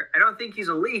whistleblower. I don't think he's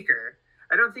a leaker.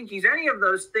 I don't think he's any of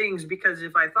those things, because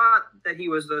if I thought that he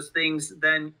was those things,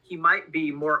 then he might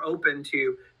be more open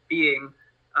to being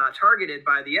targeted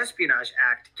by the Espionage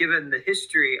Act, given the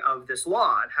history of this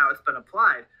law and how it's been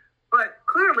applied. But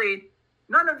clearly,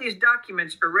 none of these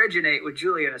documents originate with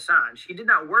Julian Assange. He did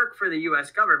not work for the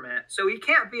U.S. government, so he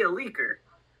can't be a leaker.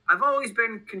 I've always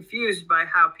been confused by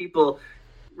how people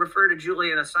refer to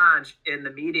Julian Assange in the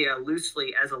media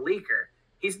loosely as a leaker.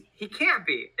 He can't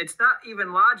be. It's not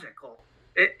even logical.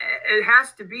 It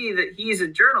has to be that he's a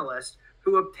journalist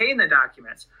who obtained the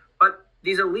documents. But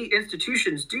these elite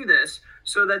institutions do this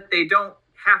so that they don't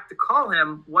have to call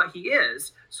him what he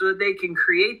is, so that they can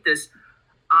create this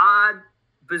odd,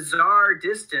 bizarre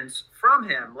distance from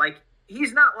him. Like,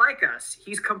 he's not like us.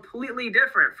 He's completely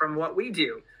different from what we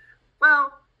do.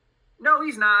 Well, no,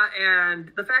 he's not.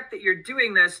 And the fact that you're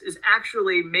doing this is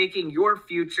actually making your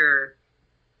future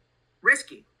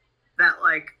risky. That,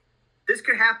 this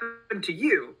could happen to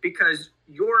you because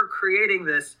you're creating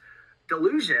this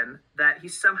delusion that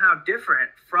he's somehow different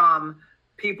from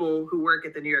people who work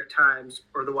at the New York Times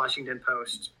or the Washington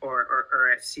Post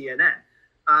or at CNN.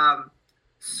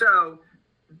 So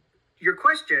your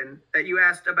question that you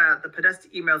asked about the Podesta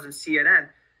emails and CNN,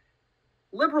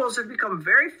 liberals have become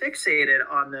very fixated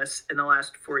on this in the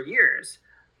last 4 years.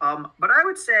 But I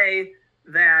would say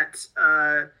that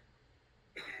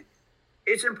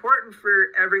it's important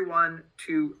for everyone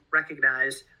to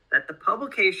recognize that the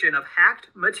publication of hacked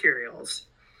materials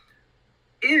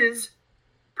is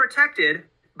protected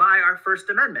by our First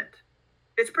Amendment.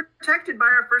 It's protected by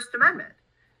our First Amendment.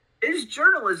 It is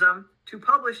journalism to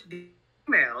publish the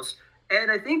emails.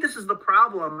 And I think this is the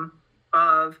problem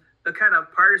of the kind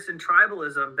of partisan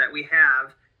tribalism that we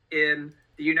have in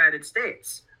the United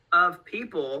States, of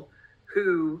people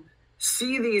who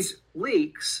see these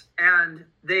leaks and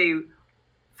they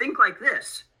think like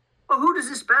this: well, who does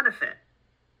this benefit?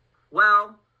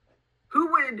 Well,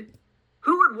 who would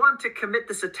want to commit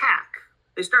this attack?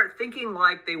 They start thinking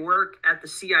like they work at the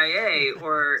CIA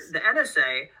or the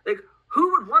NSA. Like,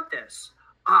 who would want this?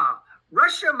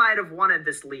 Russia might have wanted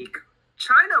this leak.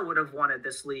 China would have wanted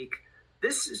this leak.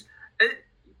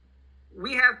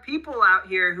 We have people out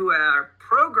here who are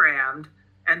programmed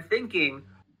and thinking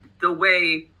the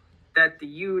way that the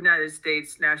United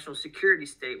States national security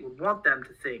state would want them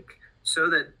to think, so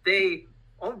that they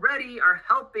already are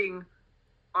helping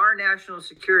our national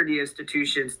security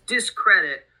institutions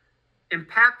discredit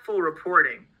impactful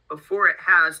reporting before it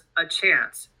has a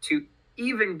chance to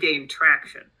even gain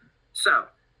traction. So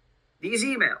these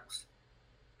emails,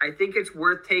 I think it's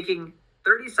worth taking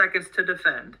 30 seconds to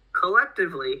defend.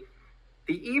 Collectively,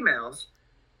 the emails,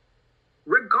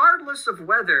 regardless of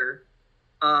whether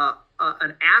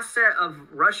an asset of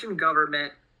Russian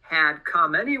government had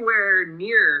come anywhere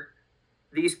near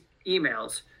these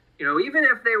emails, even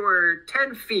if they were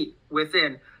 10 feet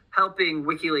within helping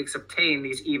WikiLeaks obtain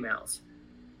these emails,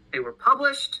 they were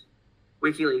published.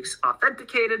 WikiLeaks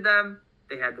authenticated them.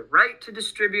 They had the right to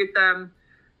distribute them.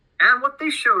 And what they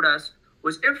showed us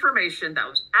was information that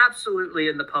was absolutely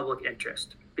in the public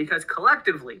interest. Because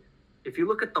collectively, if you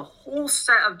look at the whole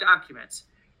set of documents,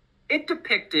 it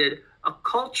depicted a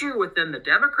culture within the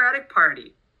Democratic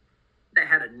Party that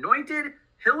had anointed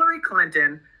Hillary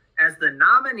Clinton as the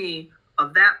nominee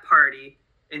of that party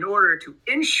in order to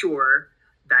ensure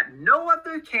that no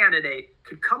other candidate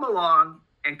could come along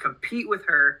and compete with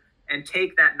her and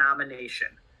take that nomination.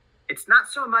 It's not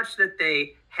so much that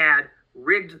they had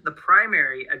rigged the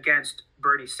primary against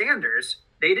Bernie Sanders.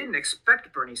 They didn't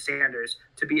expect Bernie Sanders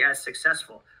to be as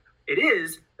successful. It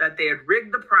is that they had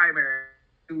rigged the primary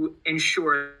to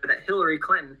ensure that Hillary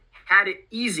Clinton had it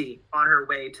easy on her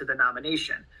way to the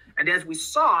nomination. And as we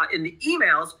saw in the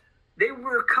emails, they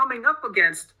were coming up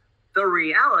against the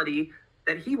reality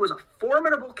that he was a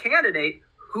formidable candidate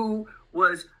who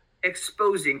was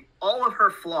exposing all of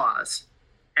her flaws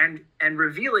and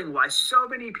revealing why so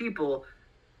many people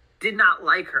did not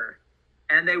like her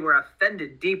and they were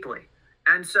offended deeply.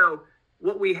 And so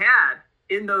what we had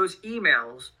in those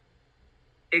emails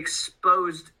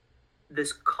exposed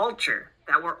this culture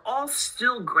that we're all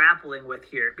still grappling with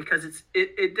here, because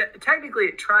it technically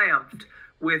it triumphed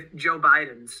with Joe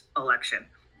Biden's election.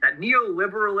 That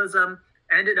neoliberalism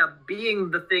ended up being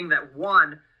the thing that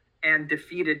won and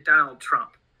defeated Donald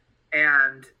Trump.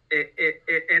 And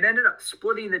it ended up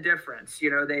splitting the difference.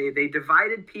 They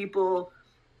divided people.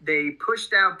 They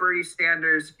pushed out Bernie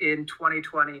Sanders in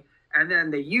 2020, and then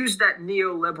they used that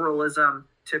neoliberalism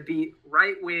to beat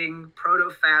right-wing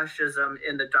proto-fascism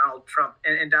in the Donald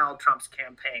Trump's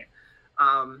campaign.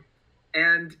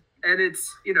 And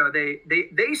it's,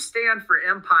 they stand for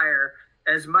empire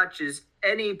as much as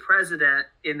any president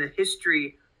in the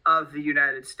history of the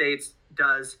United States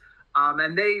does.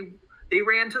 And they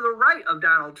ran to the right of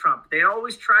Donald Trump. They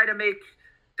always try to make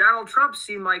Donald Trump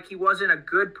seem like he wasn't a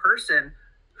good person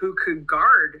who could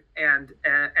guard and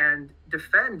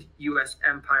defend U.S.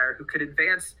 empire, who could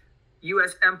advance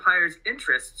U.S. empire's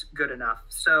interests good enough.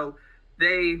 So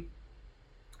they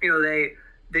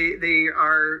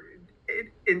are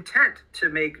intent to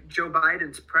make Joe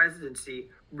Biden's presidency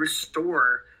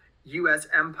restore U.S.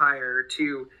 empire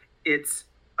to its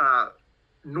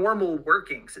normal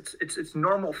workings, its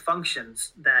normal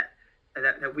functions that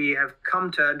we have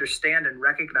come to understand and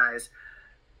recognize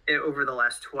over the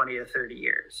last 20 to 30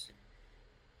 years.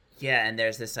 Yeah, and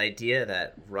there's this idea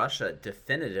that Russia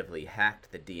definitively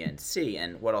hacked the DNC,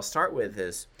 and what I'll start with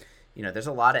is, there's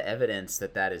a lot of evidence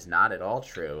that is not at all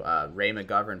true. Ray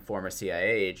McGovern, former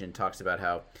CIA agent, talks about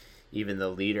how even the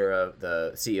leader of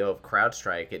the CEO of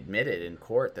CrowdStrike admitted in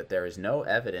court that there is no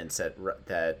evidence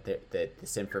that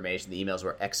this information, the emails,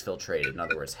 were exfiltrated, in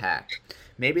other words, hacked.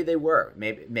 Maybe they were,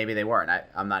 maybe they weren't.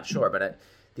 I'm not sure, but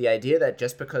the idea that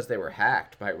just because they were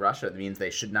hacked by Russia means they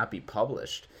should not be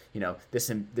published.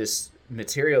 This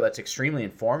material that's extremely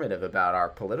informative about our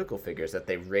political figures, that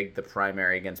they rigged the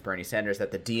primary against Bernie Sanders,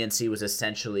 that the DNC was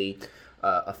essentially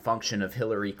a function of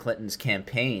Hillary Clinton's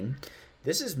campaign.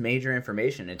 This is major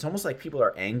information. It's almost like people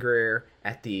are angrier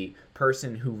at the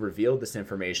person who revealed this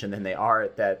information than they are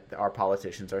that our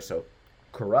politicians are so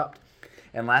corrupt.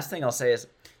 And last thing I'll say is,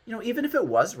 even if it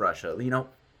was Russia,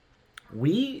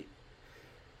 we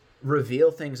reveal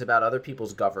things about other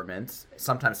people's governments,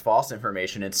 sometimes false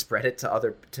information, and spread it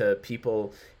to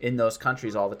people in those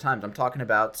countries all the time. I'm talking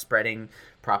about spreading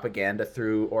propaganda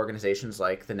through organizations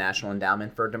like the National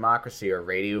Endowment for Democracy or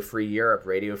Radio Free Europe,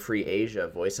 Radio Free Asia,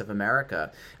 Voice of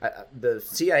America. The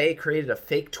CIA created a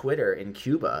fake Twitter in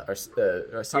Cuba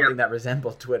or something that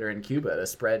resembled Twitter in Cuba to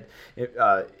spread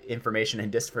information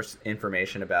and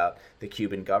disinformation about the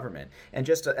Cuban government. And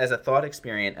just as a thought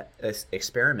experiment,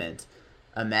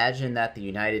 imagine that the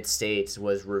United States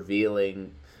was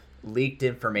revealing leaked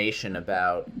information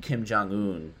about Kim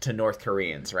Jong-un to North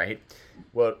Koreans, right?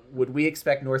 Well, would we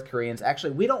expect North Koreans?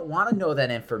 Actually, we don't want to know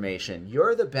that information.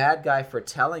 You're the bad guy for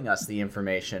telling us the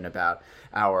information about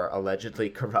our allegedly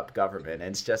corrupt government.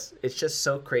 And it's just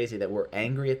so crazy that we're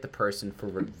angry at the person for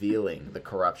revealing the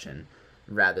corruption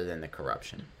rather than the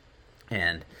corruption.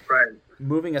 And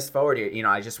moving us forward here,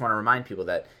 I just want to remind people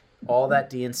that all that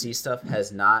DNC stuff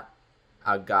has not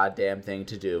a goddamn thing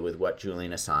to do with what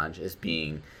Julian Assange is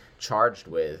being charged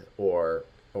with or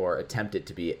attempted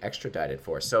to be extradited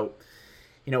for. So,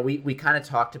 we kind of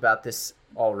talked about this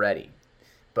already,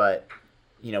 but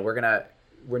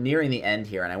we're nearing the end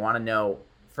here, and I want to know,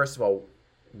 first of all,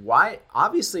 why.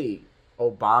 Obviously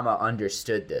Obama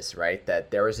understood this, right? That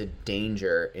there was a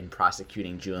danger in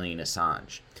prosecuting Julian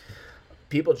Assange.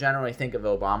 People generally think of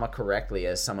Obama correctly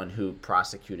as someone who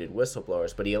prosecuted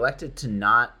whistleblowers, but he elected to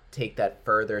not take that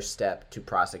further step to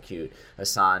prosecute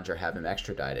Assange or have him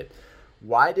extradited.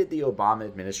 Why did the Obama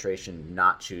administration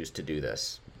not choose to do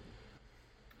this?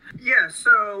 Yeah,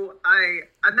 so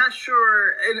I'm not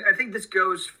sure, and I think this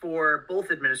goes for both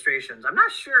administrations. I'm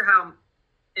not sure how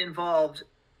involved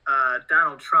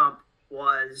Donald Trump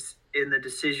was in the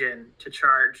decision to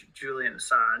charge Julian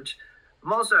Assange.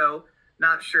 I'm also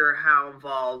not sure how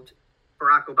involved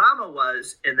Barack Obama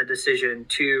was in the decision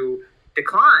to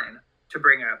decline to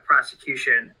bring a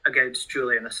prosecution against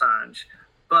Julian Assange.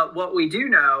 But what we do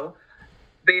know,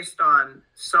 based on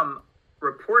some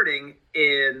reporting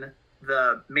in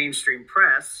the mainstream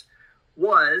press,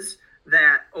 was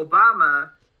that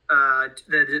Obama,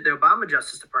 the Obama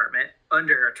Justice Department,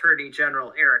 under Attorney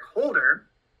General Eric Holder,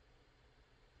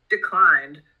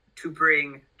 declined to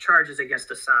bring charges against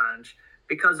Assange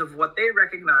because of what they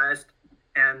recognized,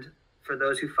 and for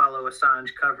those who follow Assange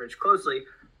coverage closely,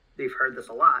 they've heard this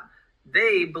a lot.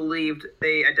 They believed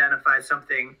they identified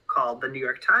something called the New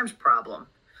York Times problem.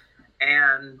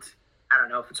 And I don't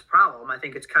know if it's a problem. I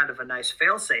think it's kind of a nice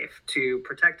failsafe to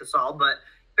protect us all. But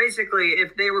basically,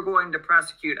 if they were going to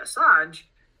prosecute Assange,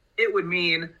 it would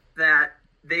mean that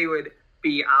they would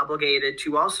be obligated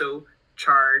to also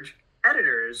charge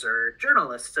editors or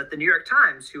journalists at the New York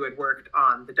Times who had worked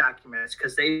on the documents,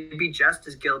 because they'd be just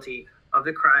as guilty of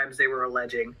the crimes they were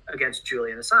alleging against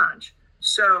Julian Assange.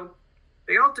 So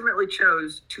they ultimately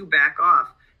chose to back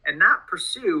off and not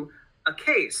pursue a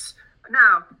case.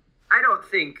 Now, I don't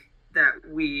think that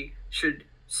we should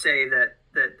say that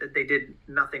they did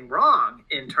nothing wrong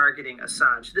in targeting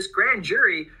Assange. This grand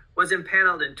jury was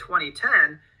impaneled in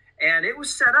 2010, and it was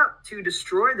set up to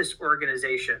destroy this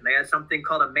organization. They had something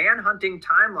called a manhunting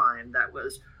timeline that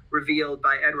was revealed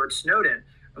by Edward Snowden,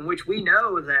 in which we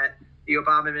know that the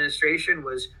Obama administration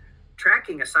was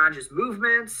tracking Assange's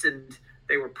movements, and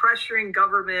they were pressuring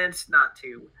governments not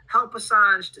to help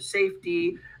Assange to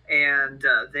safety, and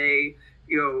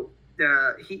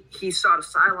he sought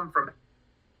asylum from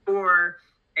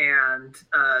and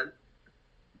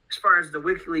as far as the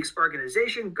WikiLeaks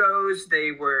organization goes,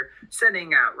 they were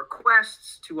sending out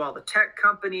requests to all the tech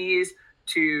companies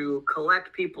to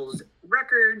collect people's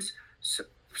records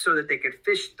so that they could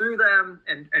fish through them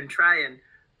and try and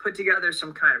put together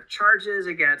some kind of charges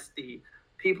against the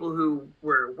people who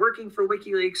were working for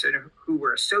WikiLeaks and who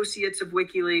were associates of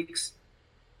WikiLeaks.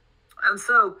 And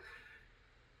so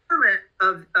the government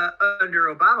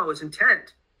under Obama was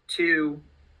intent to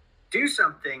do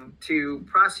something to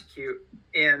prosecute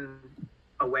in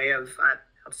a way of,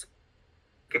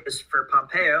 for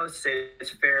Pompeo, say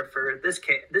it's fair for this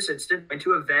case, this instance, and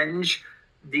to avenge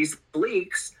these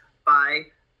leaks by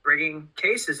bringing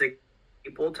cases against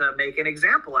people to make an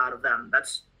example out of them.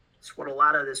 That's what a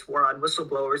lot of this war on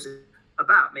whistleblowers is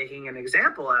about, making an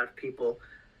example out of people.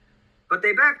 But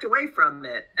they backed away from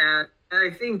it. And I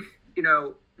think,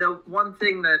 the one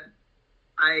thing that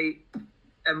I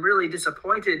am really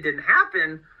disappointed didn't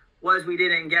happen was we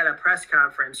didn't get a press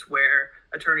conference where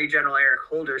Attorney General Eric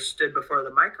Holder stood before the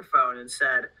microphone and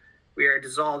said, we are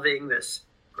dissolving this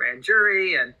grand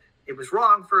jury, and it was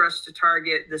wrong for us to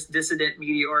target this dissident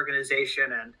media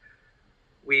organization, and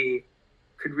we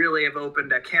could really have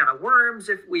opened a can of worms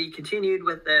if we continued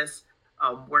with this.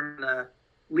 We're going to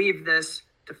leave this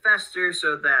to fester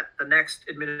so that the next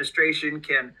administration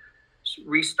can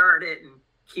restart it and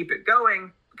keep it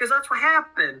going, because that's what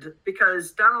happened.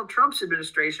 Because Donald Trump's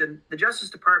administration, the Justice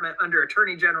Department under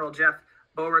Attorney General Jeff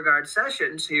Beauregard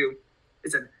Sessions, who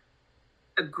is an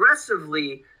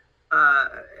aggressively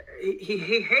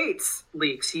he hates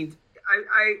leaks.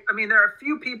 I mean, there are a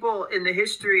few people in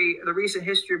the recent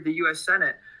history of the U.S.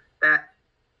 Senate that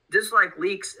dislike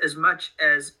leaks as much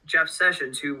as Jeff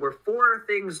Sessions, who were for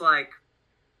things like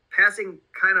passing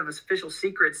kind of Official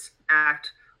Secrets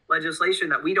Act legislation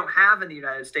that we don't have in the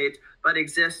United States, but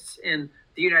exists in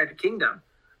the United Kingdom.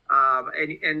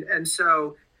 And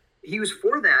so he was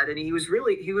for that, and he was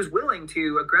willing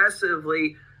to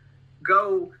aggressively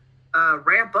go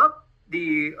ramp up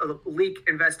the leak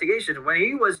investigation. When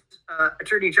he was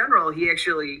Attorney General, he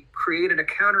actually created a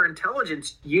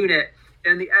counterintelligence unit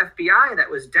in the FBI that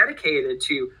was dedicated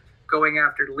to going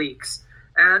after leaks.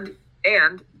 And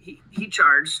he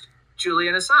charged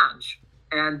Julian Assange.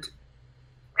 And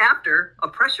after a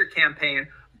pressure campaign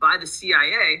by the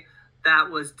CIA that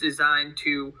was designed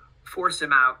to force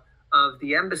him out of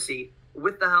the embassy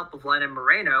with the help of Lenin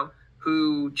Moreno,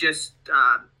 who just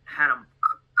had a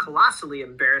colossally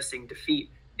embarrassing defeat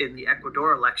in the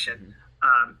Ecuador election.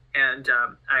 I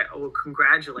will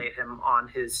congratulate him on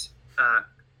his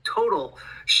total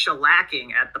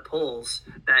shellacking at the polls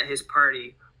that his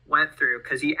party went through,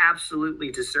 because he absolutely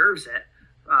deserves it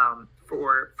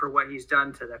for what he's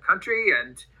done to the country,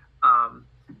 and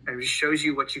it shows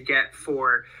you what you get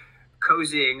for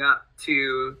cozying up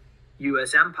to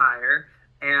U.S. empire.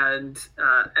 And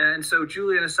so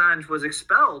Julian Assange was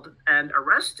expelled and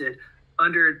arrested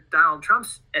under Donald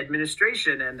Trump's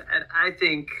administration. And I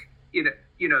think,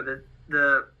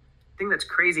 the thing that's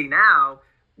crazy now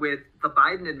with the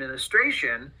Biden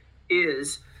administration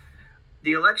is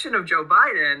the election of Joe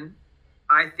Biden,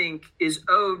 I think, is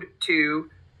owed to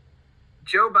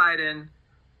Joe Biden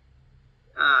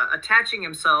attaching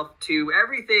himself to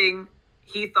everything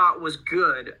he thought was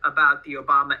good about the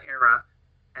Obama era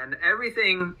and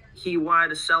everything he wanted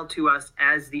to sell to us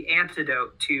as the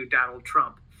antidote to Donald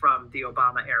Trump from the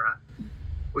Obama era,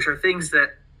 which are things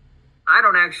that I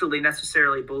don't actually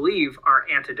necessarily believe are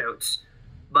antidotes,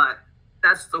 but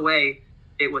that's the way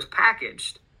it was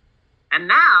packaged. And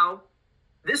now,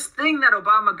 this thing that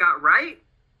Obama got right,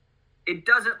 it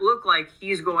doesn't look like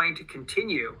he's going to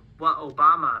continue what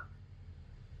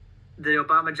the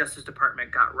Obama Justice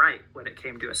Department got right when it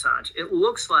came to Assange. It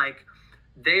looks like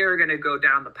they are going to go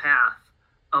down the path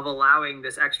of allowing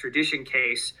this extradition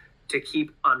case to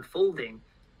keep unfolding,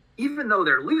 even though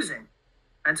they're losing.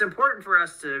 And it's important for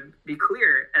us to be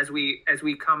clear as we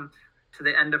come to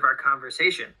the end of our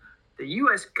conversation. The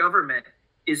U.S. government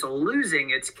is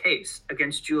losing its case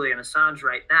against Julian Assange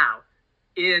right now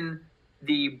in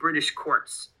the British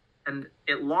courts. And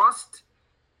it lost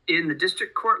in the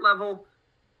district court level,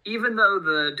 even though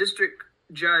the district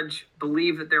judge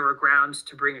believed that there were grounds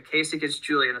to bring a case against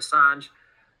Julian Assange.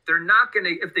 They're not going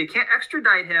to, if they can't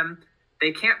extradite him,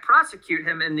 they can't prosecute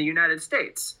him in the United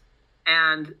States.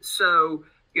 And so,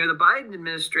 the Biden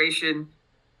administration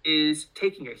is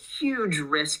taking a huge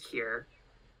risk here,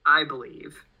 I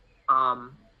believe. I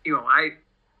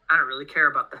don't really care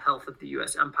about the health of the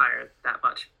U.S. empire that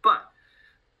much, but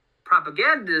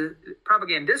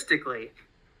propagandistically,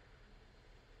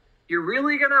 you're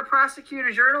really going to prosecute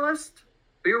a journalist?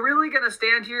 You're really going to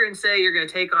stand here and say you're going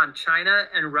to take on China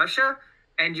and Russia,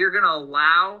 and you're going to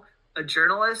allow a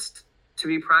journalist to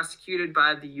be prosecuted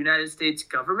by the United States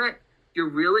government? You're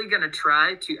really going to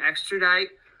try to extradite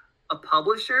a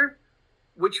publisher,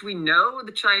 which we know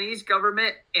the Chinese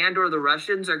government and or the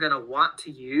Russians are going to want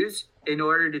to use in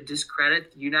order to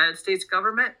discredit the United States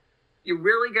government? You're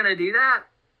really going to do that?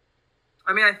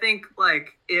 I mean, I think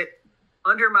it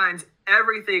undermines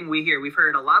everything we hear. We've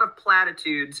heard a lot of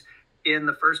platitudes in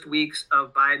the first weeks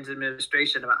of Biden's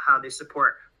administration about how they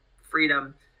support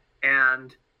freedom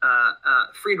and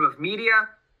freedom of media.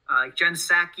 Jen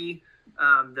Psaki,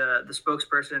 the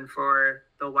spokesperson for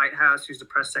the White House, who's the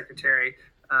press secretary,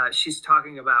 she's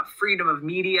talking about freedom of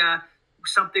media,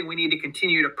 something we need to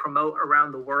continue to promote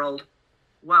around the world.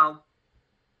 Well,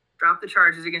 drop the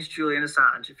charges against Julian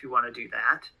Assange if you want to do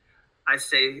that. I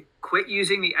say quit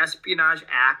using the Espionage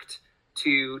Act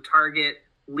to target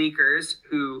leakers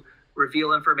who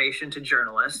reveal information to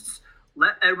journalists.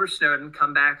 Let Edward Snowden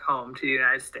come back home to the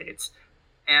United States.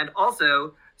 And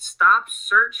also stop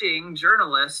searching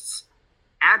journalists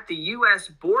at the U.S.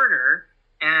 border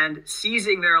and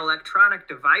seizing their electronic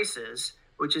devices,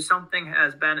 which is something that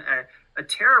has been a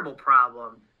terrible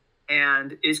problem.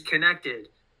 and is connected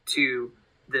to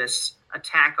this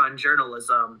attack on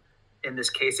journalism in this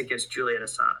case against Julian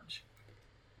Assange.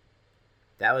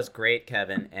 That was great,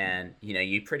 Kevin. And,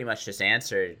 you pretty much just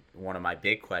answered one of my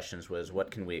big questions was what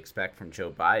can we expect from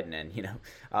Joe Biden? And,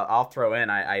 I'll throw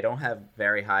in, I don't have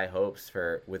very high hopes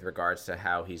with regards to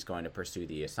how he's going to pursue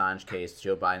the Assange case.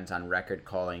 Joe Biden's on record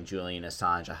calling Julian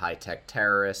Assange a high-tech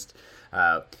terrorist.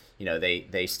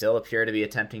 They still appear to be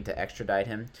attempting to extradite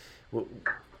him.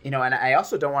 And I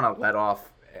also don't want to let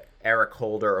off Eric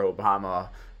Holder or Obama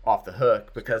off the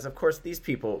hook because, of course, these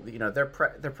people, they're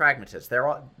pragmatists.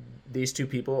 These two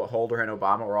people, Holder and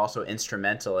Obama, were also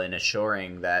instrumental in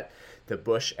assuring that the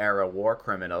Bush-era war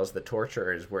criminals, the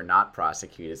torturers, were not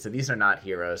prosecuted. So these are not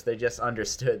heroes. They just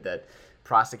understood that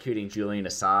prosecuting Julian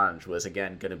Assange was,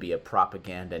 again, going to be a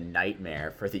propaganda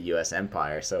nightmare for the U.S.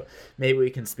 empire. So maybe we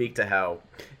can speak to how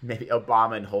maybe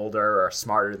Obama and Holder are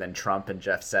smarter than Trump and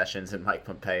Jeff Sessions and Mike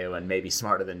Pompeo and maybe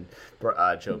smarter than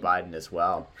Joe Biden as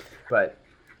well. But,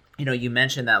 you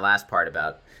mentioned that last part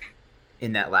about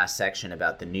in that last section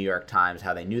about the New York Times,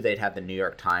 how they knew they'd have the New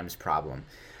York Times problem.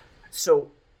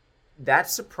 So that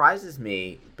surprises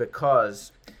me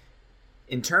because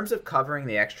in terms of covering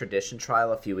the extradition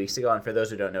trial a few weeks ago, and for those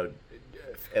who don't know,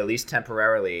 at least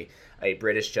temporarily, a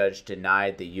British judge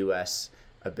denied the U.S.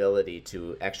 ability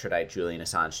to extradite Julian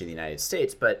Assange to the United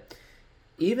States. But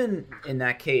even in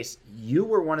that case, you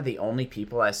were one of the only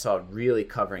people I saw really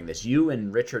covering this. You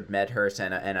and Richard Medhurst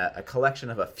and a collection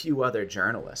of a few other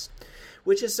journalists,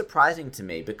 which is surprising to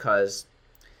me because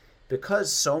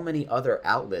so many other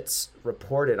outlets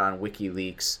reported on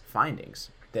WikiLeaks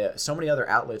findings. So many other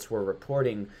outlets were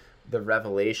reporting the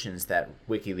revelations that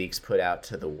WikiLeaks put out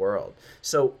to the world.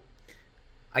 So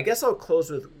I guess I'll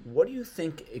close with, what do you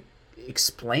think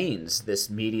explains this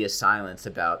media silence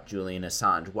about Julian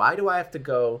Assange? Why do I have to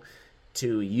go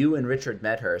to you and Richard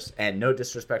Medhurst, and no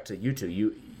disrespect to you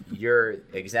two, you're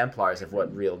exemplars of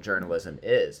what real journalism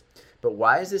is, but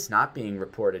why is this not being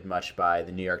reported much by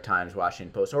the New York Times,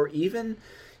 Washington Post, or even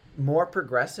more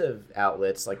progressive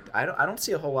outlets? Like I don't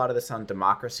see a whole lot of this on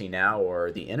Democracy Now! Or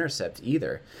The Intercept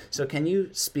either. So can you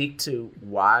speak to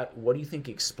what do you think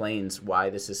explains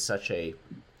why this is such a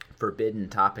forbidden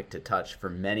topic to touch for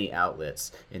many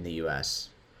outlets in the U.S.?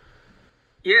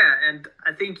 Yeah, and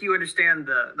I think you understand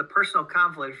the personal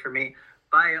conflict for me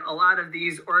by a lot of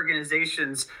these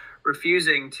organizations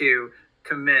refusing to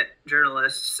commit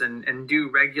journalists and do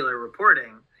regular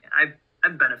reporting. I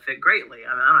benefit greatly.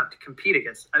 I mean, I don't have to compete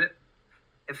against.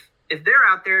 If they're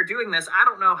out there doing this, I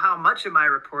don't know how much of my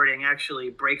reporting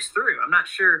actually breaks through. I'm not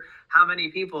sure how many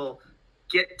people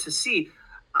get to see.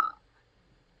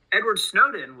 Edward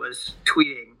Snowden was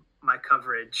tweeting my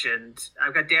coverage, and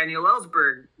I've got Daniel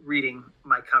Ellsberg reading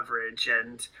my coverage,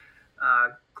 and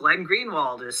Glenn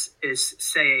Greenwald is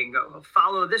saying,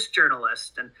 follow this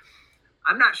journalist. And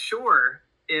I'm not sure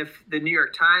if the New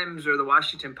York Times or the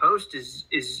Washington Post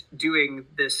is doing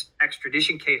this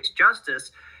extradition case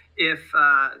justice if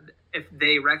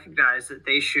they recognize that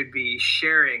they should be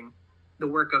sharing the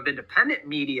work of independent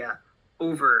media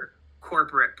over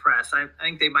corporate press. I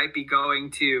think they might be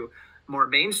going to more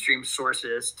mainstream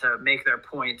sources to make their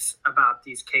points about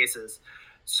these cases.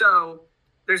 So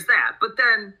there's that. But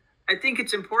then I think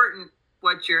it's important,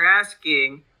 what you're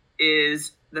asking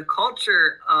is the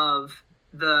culture of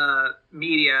the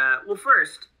media. Well,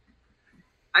 first,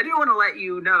 I do want to let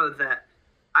you know that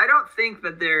I don't think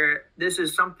that this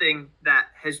is something that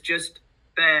has just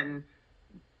been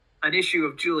an issue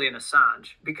of Julian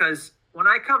Assange, because when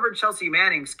I covered Chelsea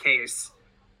Manning's case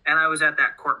and I was at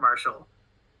that court-martial,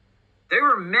 there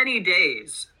were many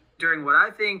days during what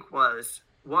I think was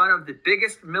one of the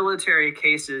biggest military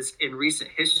cases in recent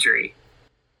history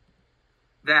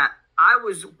that I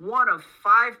was one of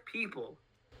 5 people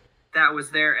that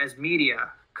was there as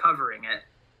media covering it.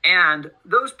 And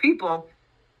those people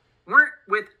weren't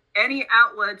with any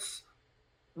outlets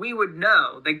we would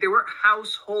know. Like, they weren't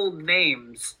household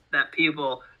names that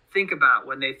people think about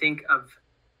when they think of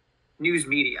news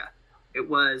media. It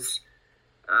was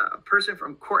a person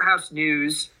from Courthouse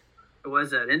News. It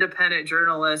was an independent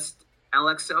journalist,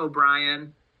 Alexa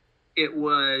O'Brien. It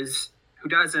was, who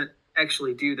doesn't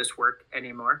actually do this work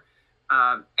anymore.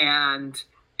 And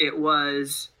it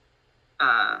was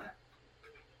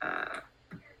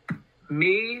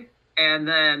me, and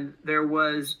then there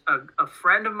was a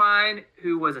friend of mine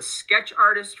who was a sketch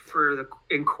artist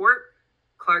in court,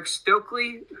 Clark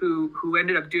Stokely, who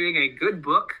ended up doing a good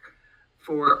book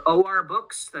for OR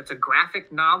Books. That's a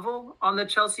graphic novel on the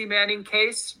Chelsea Manning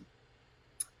case,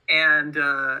 and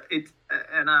I'm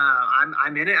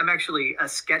in it. I'm actually a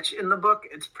sketch in the book.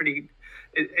 It's pretty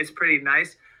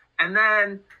nice. And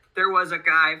then there was a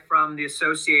guy from the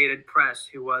Associated Press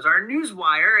who was our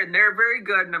newswire, and they're very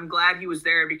good. And I'm glad he was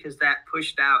there because that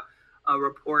pushed out a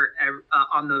report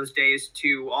on those days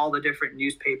to all the different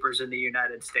newspapers in the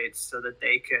United States so that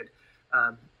they could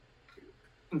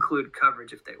include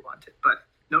coverage if they wanted. But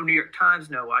no New York Times,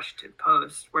 no Washington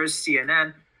Post. Where's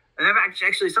CNN? And then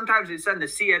actually sometimes we'd send the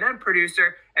CNN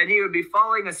producer, and he would be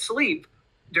falling asleep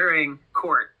during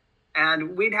court,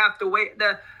 and we'd have to wait.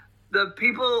 The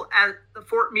people at the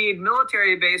Fort Meade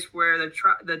military base where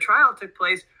the trial took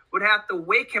place would have to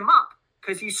wake him up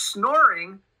because he's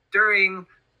snoring during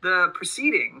the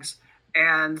proceedings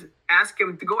and ask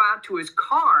him to go out to his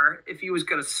car if he was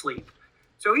going to sleep.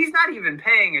 So he's not even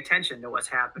paying attention to what's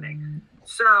happening.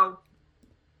 So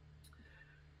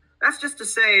that's just to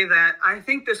say that I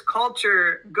think this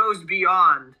culture goes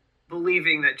beyond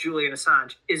believing that Julian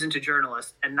Assange isn't a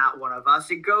journalist and not one of us.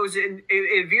 It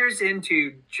veers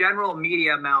into general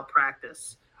media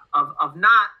malpractice of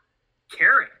not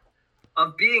caring,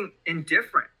 of being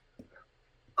indifferent,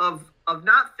 of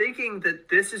not thinking that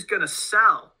this is going to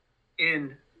sell.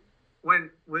 In when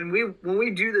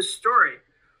we do this story,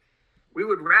 we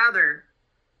would rather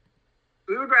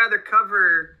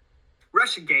cover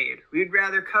Russiagate. We'd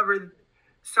rather cover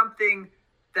something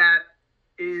that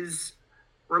is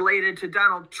related to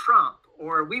Donald Trump,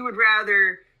 or we would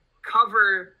rather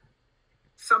cover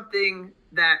something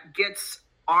that gets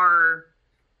our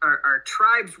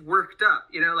tribes worked up.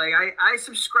 Like I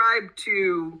subscribe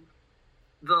to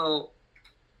the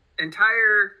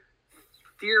entire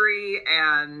theory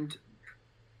and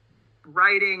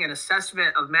writing and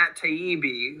assessment of Matt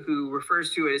Taibbi, who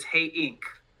refers to it as Hate Inc.,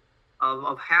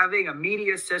 of having a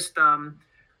media system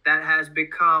that has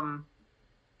become,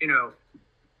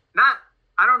 not,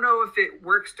 I don't know if it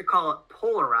works to call it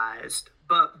polarized,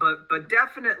 but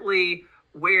definitely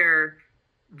where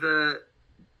the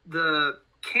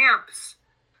camps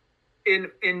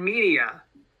in media,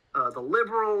 the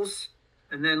liberals,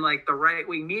 and then like the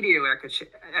right-wing media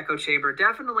echo chamber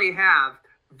definitely have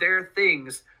their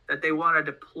things that they want to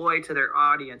deploy to their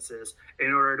audiences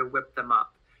in order to whip them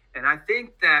up. And I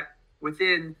think that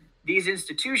within these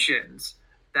institutions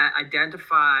that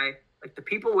identify, like the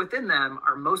people within them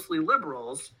are mostly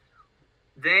liberals,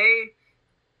 they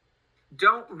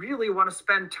don't really want to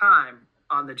spend time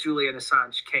on the Julian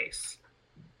Assange case.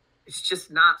 It's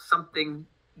just not something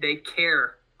they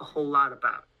care a whole lot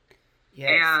about.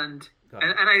 Yes. And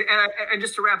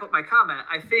just to wrap up my comment,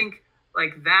 I think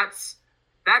like that's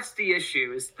the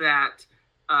issue, is that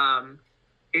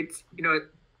it's,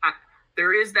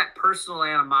 there is that personal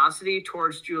animosity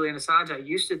towards Julian Assange. I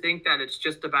used to think that it's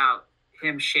just about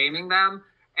him shaming them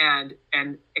and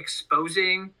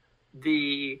exposing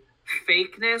the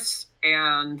fakeness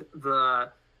and the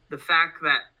fact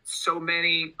that so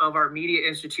many of our media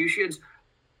institutions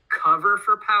cover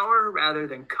for power rather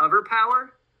than cover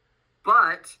power.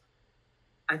 But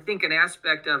I think an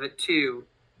aspect of it too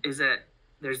is that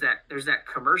there's that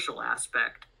commercial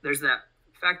aspect. There's that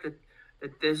fact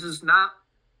that this is not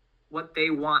what they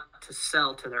want to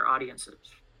sell to their audiences.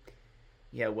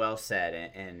 Yeah, well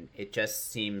said. And it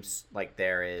just seems like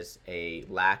there is a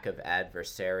lack of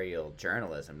adversarial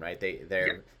journalism, right?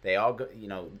 They all go,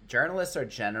 journalists are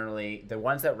generally the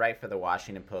ones that write for the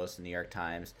Washington Post and New York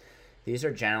Times. These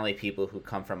are generally people who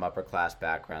come from upper class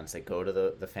backgrounds. They go to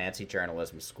the fancy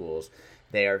journalism schools.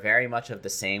 They are very much of the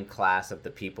same class of the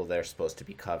people they're supposed to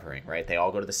be covering, right? They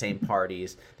all go to the same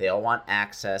parties. They all want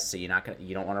access, so you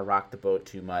don't want to rock the boat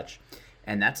too much,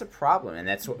 and that's a problem.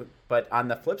 And but on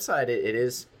the flip side, it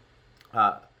is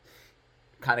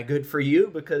kind of good for you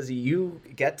because you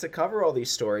get to cover all these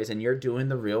stories and you're doing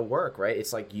the real work, right?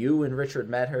 It's like you and Richard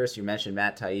Medhurst. You mentioned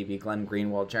Matt Taibbi, Glenn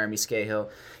Greenwald, Jeremy Scahill,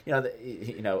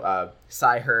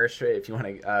 Cy Hirsch, if you want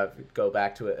to go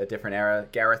back to a different era,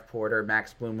 Gareth Porter,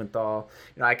 Max Blumenthal,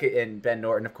 and Ben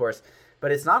Norton, of course.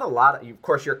 But it's not a lot. Of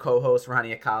course, your co-host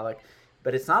Ronnie Akalik.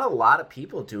 But it's not a lot of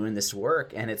people doing this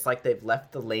work, and it's like they've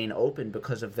left the lane open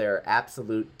because of their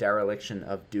absolute dereliction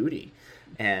of duty.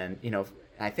 And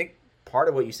I think part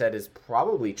of what you said is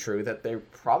probably true, that they're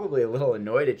probably a little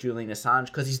annoyed at Julian Assange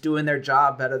because he's doing their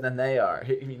job better than they are.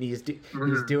 I mean, he's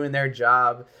doing their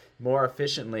job more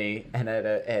efficiently and at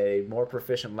a more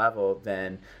proficient level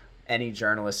than any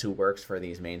journalist who works for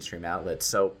these mainstream outlets.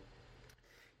 So,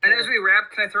 and as we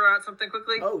wrap, can I throw out something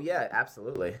quickly? Oh yeah,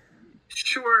 absolutely.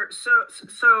 Sure.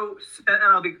 So,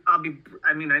 and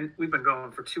we've been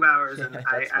going for 2 hours, and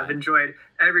I've enjoyed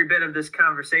every bit of this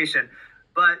conversation.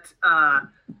 But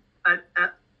a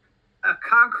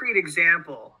concrete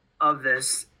example of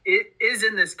this is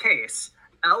in this case.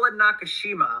 Ellen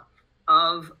Nakashima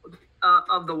of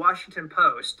the Washington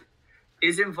Post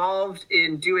is involved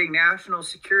in doing national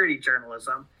security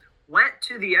journalism, went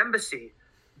to the embassy,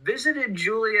 visited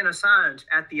Julian Assange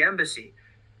at the embassy.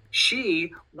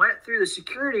 She went through the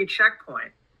security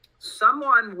checkpoint.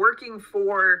 Someone working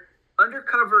for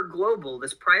Undercover Global,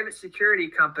 this private security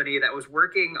company that was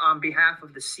working on behalf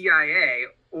of the CIA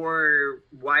or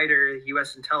wider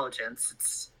U.S. intelligence,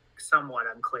 it's somewhat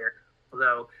unclear,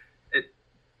 although it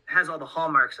has all the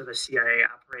hallmarks of a CIA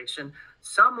operation.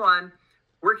 Someone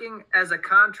working as a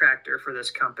contractor for this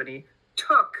company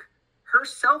took her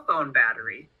cell phone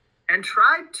battery and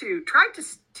tried to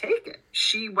take it.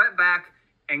 She went back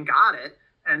and got it,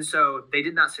 and so they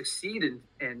did not succeed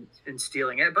in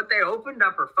stealing it, but they opened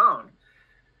up her phone.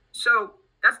 So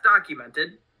that's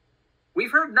documented.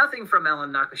 We've heard nothing from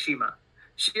Ellen Nakashima.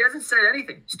 She hasn't said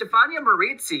anything. Stefania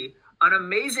Marizzi, an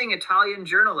amazing Italian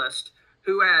journalist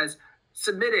who has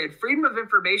submitted Freedom of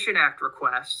Information Act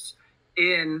requests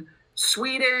in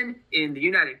Sweden, in the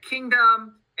United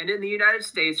Kingdom, and in the United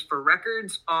States for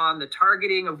records on the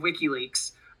targeting of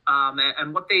WikiLeaks,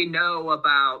 and what they know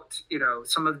about,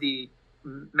 some of the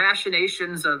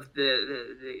machinations of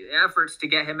the efforts to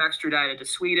get him extradited to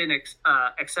Sweden,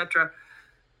 etc.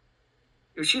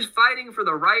 She's fighting for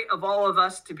the right of all of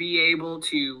us to be able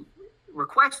to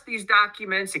request these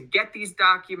documents and get these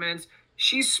documents.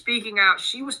 She's speaking out.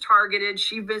 She was targeted.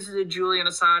 She visited Julian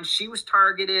Assange. She was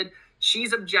targeted.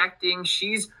 She's objecting.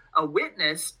 She's a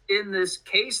witness in this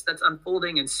case that's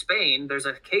unfolding in Spain. There's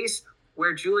a case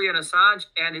where Julian Assange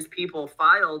and his people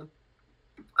filed.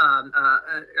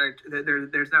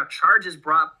 There's now charges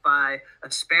brought by a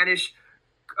Spanish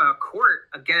court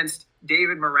against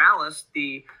David Morales,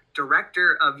 the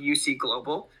director of UC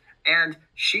Global, and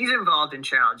she's involved in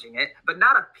challenging it, but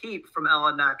not a peep from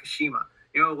Ellen Nakashima.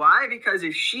 You know why? Because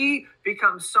if she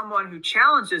becomes someone who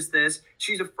challenges this,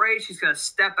 she's afraid she's going to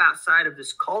step outside of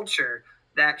this culture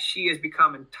that she has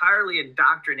become entirely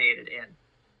indoctrinated in.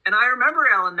 And I remember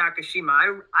Ellen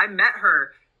Nakashima. I met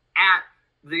her at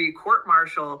the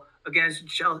court-martial against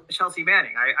Chelsea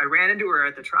Manning. I ran into her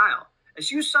at the trial. And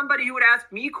she was somebody who would ask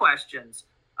me questions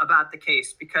about the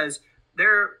case, because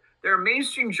there are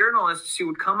mainstream journalists who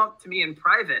would come up to me in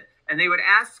private and they would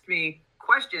ask me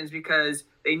questions because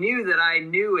they knew that I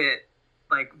knew it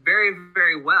like very,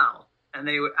 very well. And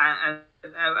they would I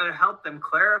would help them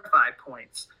clarify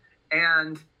points.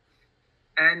 And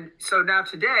so now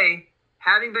today,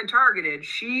 having been targeted,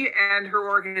 she and her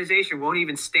organization won't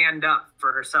even stand up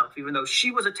for herself, even though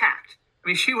she was attacked. I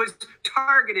mean, she was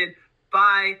targeted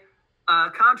by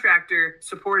a contractor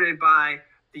supported by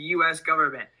the U.S.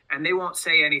 government, and they won't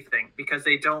say anything because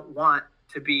they don't want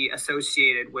to be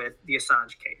associated with the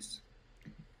Assange case.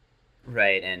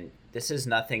 Right, and this is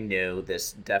nothing new,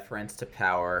 this deference to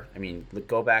power. I mean,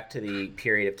 go back to the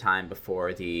period of time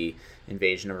before the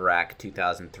invasion of Iraq in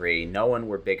 2003. No one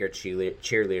were bigger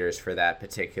cheerleaders for that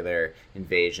particular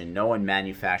invasion. No one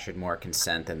manufactured more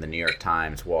consent than the New York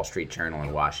Times, Wall Street Journal,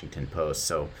 and Washington Post.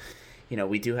 So,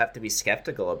 we do have to be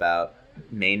skeptical about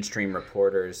mainstream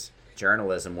reporters'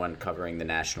 journalism when covering the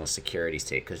national security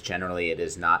state, because generally it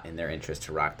is not in their interest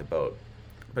to rock the boat.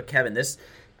 But Kevin, this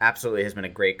absolutely has been a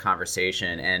great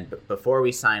conversation. And before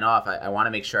we sign off, I want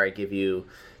to make sure I give you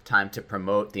time to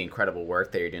promote the incredible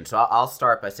work that you're doing. So I'll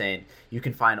start by saying you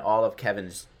can find all of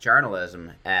Kevin's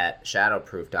journalism at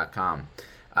shadowproof.com.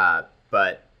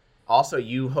 But also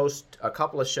you host a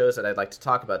couple of shows that I'd like to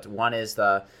talk about. One is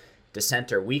the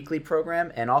Dissenter Weekly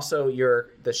program, and also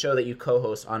the show that you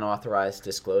co-host, Unauthorized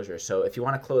Disclosure. So if you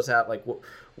want to close out, like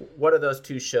what are those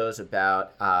two shows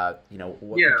about?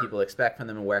 What can people expect from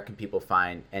them, and where can people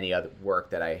find any other work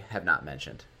that I have not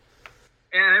mentioned?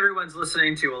 And everyone's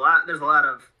listening to a lot. There's a lot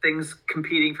of things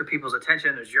competing for people's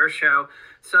attention. There's your show.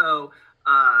 So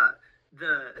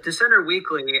the Dissenter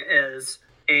Weekly is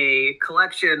a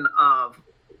collection of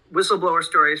whistleblower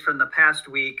stories from the past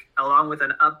week, along with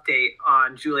an update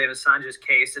on Julian Assange's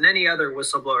case and any other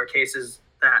whistleblower cases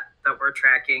that we're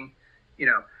tracking.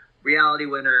 Reality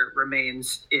Winner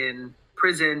remains in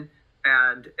prison,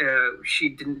 and she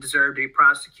didn't deserve to be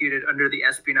prosecuted under the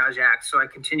Espionage Act. So I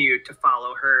continue to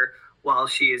follow her while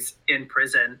she is in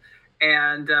prison.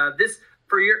 And this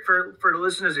for the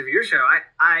listeners of your show,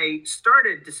 I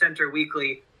started Dissenter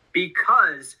Weekly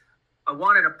because I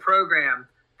wanted a program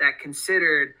that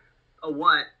considered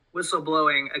what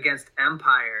whistleblowing against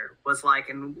empire was like,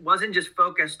 and wasn't just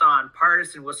focused on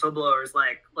partisan whistleblowers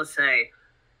like, let's say,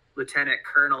 Lieutenant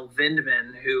Colonel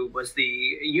Vindman, who was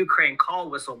the Ukraine call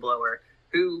whistleblower,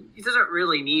 who he doesn't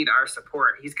really need our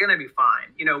support. He's going to be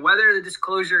fine. Whether the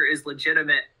disclosure is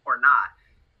legitimate or not,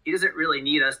 he doesn't really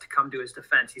need us to come to his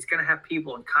defense. He's going to have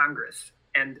people in Congress,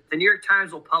 and the New York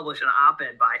Times will publish an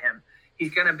op-ed by him. He's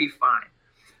going to be fine.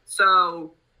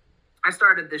 So I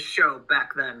started this show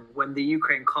back then when the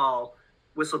Ukraine call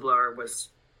whistleblower was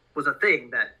a thing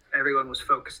that everyone was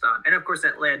focused on. And of course,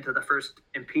 that led to the first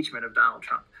impeachment of Donald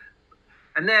Trump.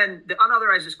 And then the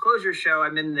Unauthorized Disclosure Show,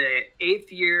 I'm in the 8th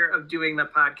year of doing the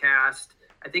podcast.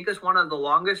 I think it's one of the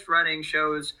longest running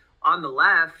shows on the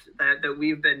left that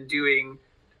we've been doing.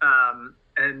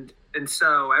 And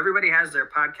so everybody has their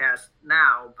podcast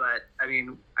now, but I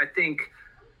mean, I think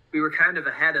we were kind of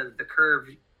ahead of the curve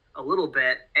a little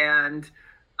bit, and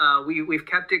we've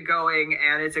kept it going,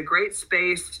 and it's a great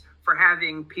space for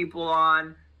having people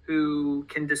on who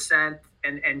can dissent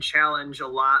and challenge a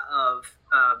lot of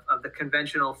the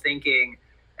conventional thinking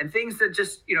and things that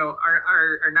just,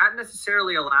 are not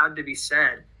necessarily allowed to be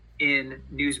said in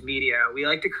news media. We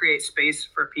like to create space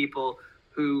for people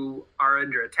who are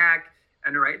under attack.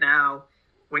 And right now,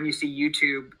 when you see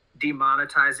YouTube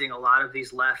demonetizing a lot of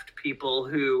these left people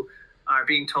who are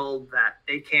being told that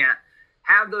they can't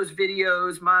have those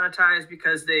videos monetized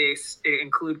because they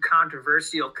include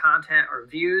controversial content or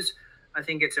views, I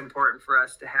think it's important for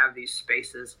us to have these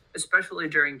spaces, especially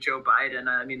during Joe Biden.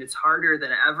 I mean, it's harder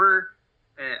than ever.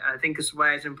 I think this is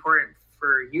why it's important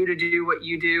for you to do what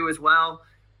you do as well,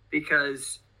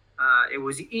 because it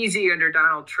was easy under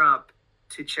Donald Trump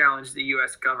to challenge the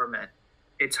U.S. government.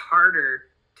 It's harder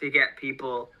to get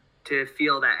people to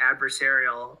feel that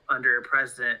adversarial under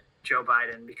President Joe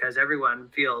Biden, because everyone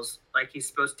feels like he's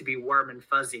supposed to be warm and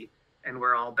fuzzy, and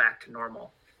we're all back to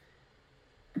normal.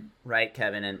 Right,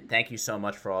 Kevin, and thank you so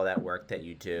much for all that work that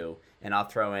you do. And I'll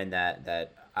throw in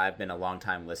that I've been a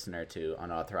longtime listener to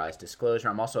Unauthorized Disclosure.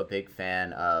 I'm also a big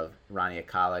fan of Rania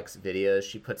Khalek's videos.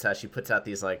 She puts out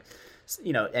these, like,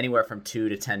 anywhere from 2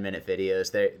 to 10 minute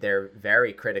videos. They're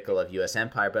very critical of U.S.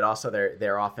 empire, but also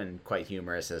they're often quite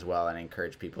humorous as well, and I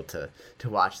encourage people to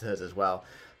watch those as well.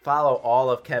 Follow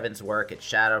all of Kevin's work at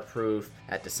Shadowproof,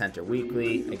 at Dissenter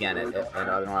Weekly, again at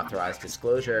Unauthorized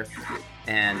Disclosure.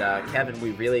 And Kevin, we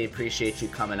really appreciate you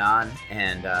coming on,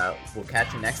 and we'll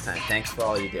catch you next time. Thanks for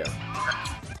all you do.